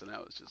chest, and I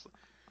was just,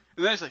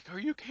 and then he's like, are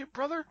you okay,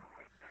 brother?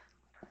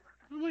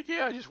 I'm like,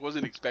 yeah, I just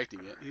wasn't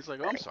expecting it. He's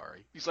like, oh, I'm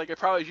sorry. He's like, I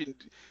probably shouldn't.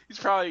 He's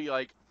probably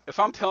like, if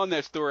I'm telling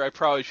that story, I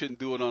probably shouldn't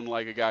do it on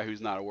like a guy who's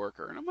not a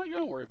worker. And I'm like,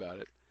 don't worry about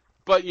it.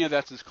 But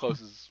that's as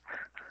close as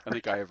I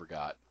think I ever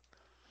got.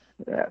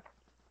 Yeah.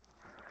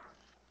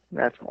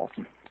 That's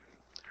awesome.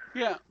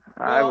 Yeah.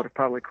 Well, I would have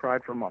probably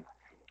cried for a month.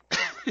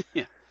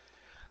 Yeah.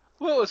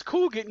 Well, it's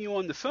cool getting you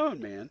on the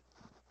phone, man.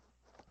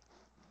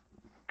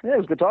 Yeah, it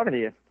was good talking to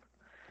you.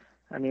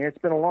 I mean, it's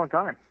been a long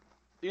time.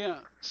 Yeah.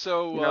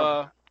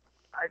 So.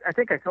 I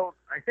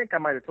think I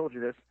might have told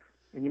you this,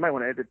 and you might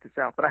want to edit this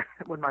out. But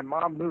when my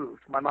mom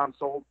moved, my mom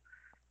sold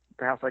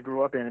the house I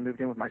grew up in and moved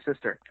in with my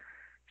sister.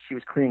 She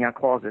was cleaning out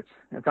closets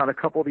and found a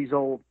couple of these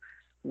old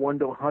 1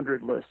 to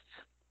 100 lists.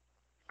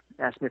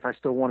 Asked me if I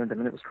still wanted them,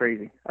 and it was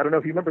crazy. I don't know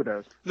if you remember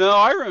those. No,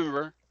 I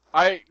remember.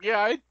 I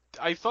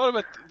thought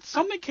about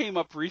something came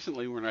up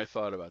recently when I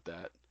thought about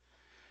that,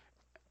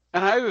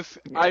 and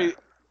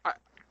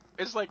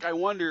it's like I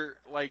wonder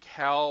like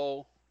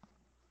how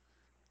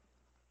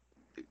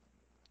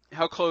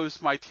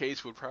close my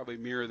taste would probably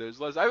mirror those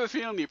lists. I have a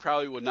feeling they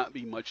probably would not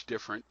be much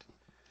different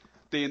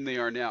than they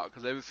are now,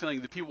 because I have a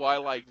feeling the people I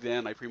liked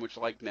then, I pretty much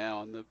like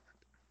now, and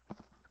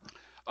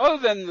other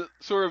than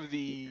sort of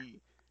the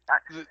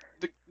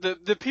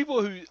the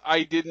people who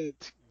I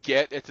didn't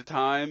get at the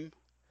time,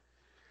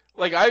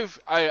 like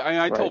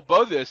I told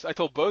Bo this. I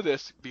told Bo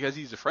this because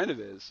he's a friend of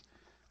his.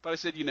 But I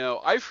said,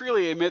 I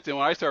freely admit that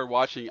when I started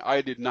watching,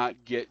 I did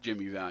not get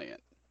Jimmy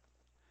Valiant.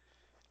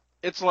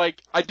 It's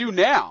like I do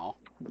now,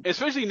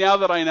 especially now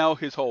that I know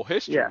his whole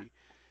history. Yeah.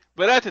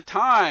 But at the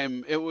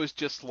time, it was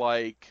just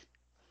like,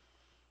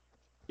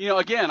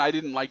 again, I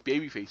didn't like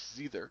baby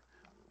faces either.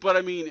 But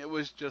I mean, it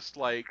was just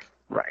like,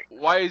 Right.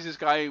 why is this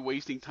guy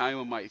wasting time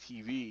on my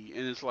TV?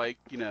 And it's like,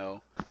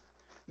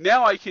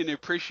 now I can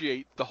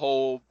appreciate the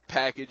whole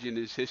package in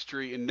his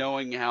history and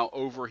knowing how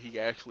over he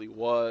actually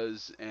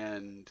was,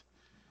 and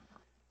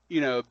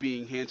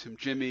being Handsome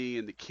Jimmy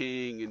and the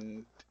King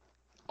and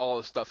all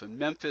the stuff in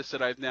Memphis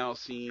that I've now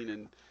seen,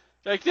 and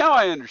like now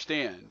I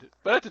understand.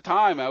 But at the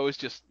time, I was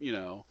just,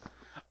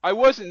 I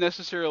wasn't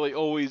necessarily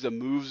always a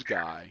moves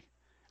guy.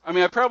 I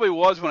mean, I probably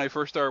was when I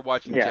first started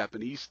watching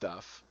Japanese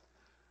stuff.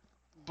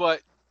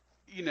 But,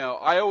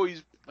 I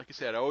always, like I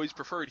said, I always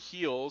preferred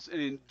heels,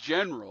 and in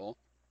general,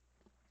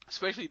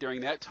 especially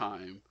during that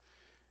time,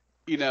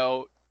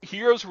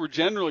 heroes were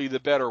generally the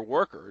better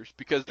workers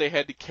because they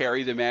had to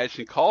carry the match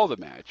and call the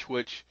match,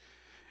 which,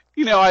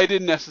 I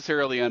didn't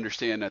necessarily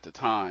understand at the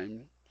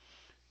time.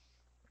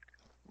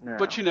 No.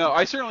 But,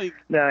 I certainly...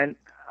 No, and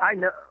I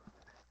know...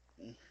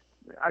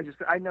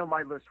 I know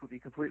my list would be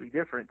completely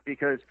different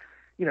because,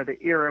 the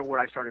era where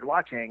I started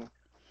watching,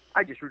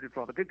 I just rooted for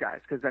all the good guys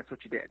because that's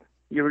what you did.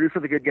 You rooted for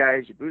the good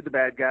guys, you booed the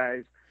bad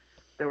guys.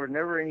 There were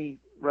never any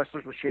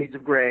wrestlers with shades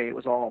of gray. It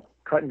was all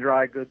cut and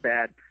dry, good,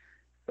 bad.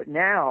 But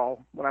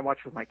now, when I watch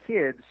with my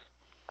kids,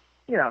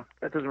 that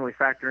doesn't really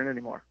factor in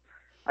anymore.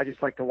 I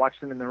just like to watch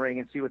them in the ring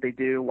and see what they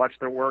do, watch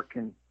their work,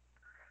 and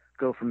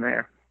go from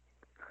there.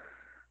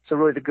 So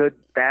really the good,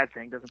 bad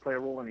thing doesn't play a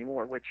role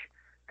anymore, which,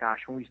 gosh,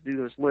 when we used to do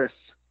those lists,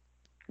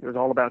 it was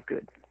all about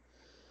good.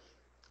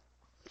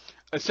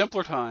 A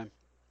simpler time.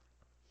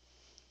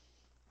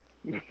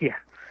 Yeah.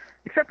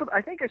 Except for,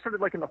 I think I started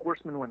liking the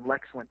Horsemen when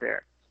Lex went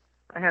there.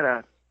 I had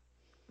a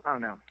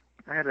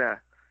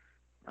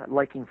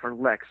liking for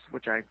Lex,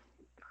 which I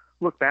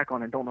look back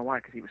on and don't know why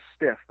because he was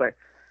stiff. But,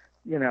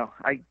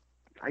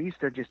 I used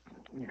to just,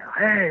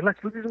 hey,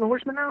 Lex Luger's in the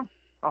Horsemen now?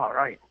 All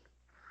right.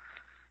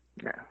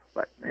 Yeah,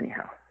 but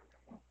anyhow.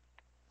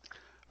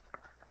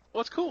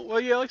 Well, it's cool. Well,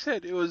 yeah, like I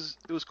said, it was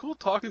cool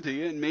talking to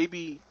you, and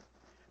maybe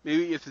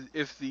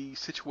if the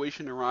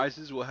situation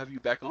arises, we'll have you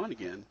back on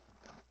again.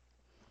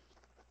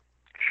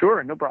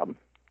 Sure, no problem.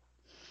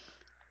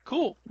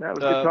 Cool. That was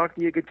good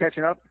talking to you. Good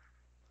catching up.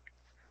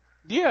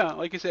 Yeah,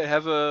 like I said,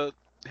 have a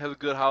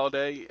good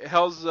holiday.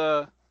 How's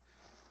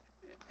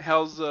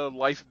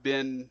life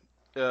been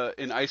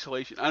in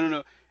isolation? I don't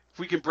know if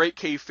we can break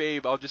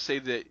kayfabe. I'll just say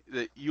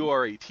that you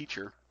are a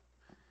teacher,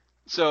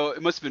 so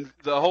it must have been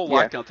the whole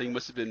lockdown thing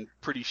must have been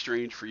pretty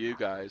strange for you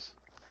guys.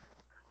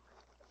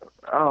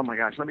 Oh my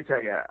gosh, let me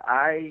tell you,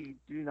 I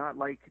do not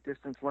like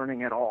distance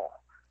learning at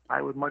all.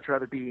 I would much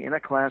rather be in a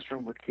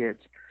classroom with kids.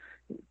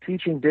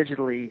 Teaching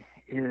digitally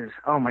is,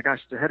 oh my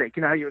gosh, it's a headache.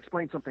 You know how you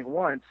explain something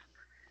once?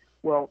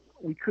 Well,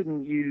 they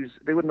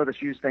wouldn't let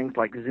us use things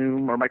like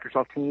Zoom or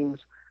Microsoft Teams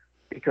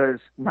because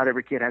not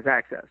every kid has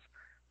access.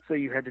 So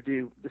you had to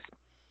do this.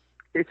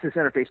 It's this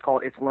interface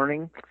called It's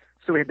Learning.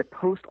 So we had to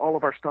post all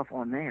of our stuff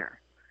on there.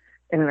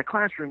 And in a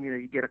classroom,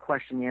 you get a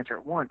question, you answer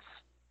it once,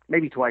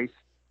 maybe twice,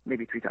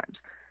 maybe 3 times.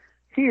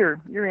 Here,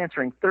 you're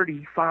answering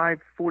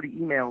 35, 40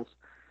 emails,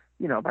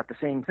 about the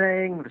same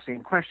thing, with the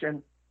same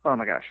question. Oh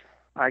my gosh,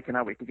 I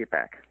cannot wait to get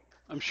back.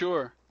 I'm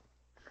sure.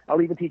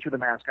 I'll even teach with a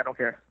mask. I don't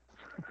care.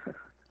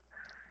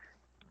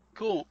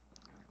 Cool.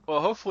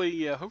 Well,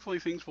 hopefully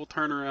things will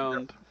turn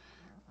around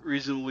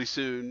reasonably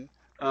soon.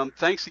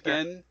 Thanks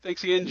again,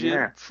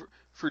 Jim,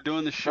 for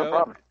doing the show. No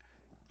problem.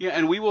 Yeah,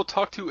 and we will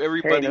talk to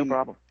everybody. Hey, no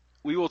problem.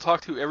 We will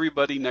talk to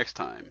everybody next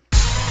time.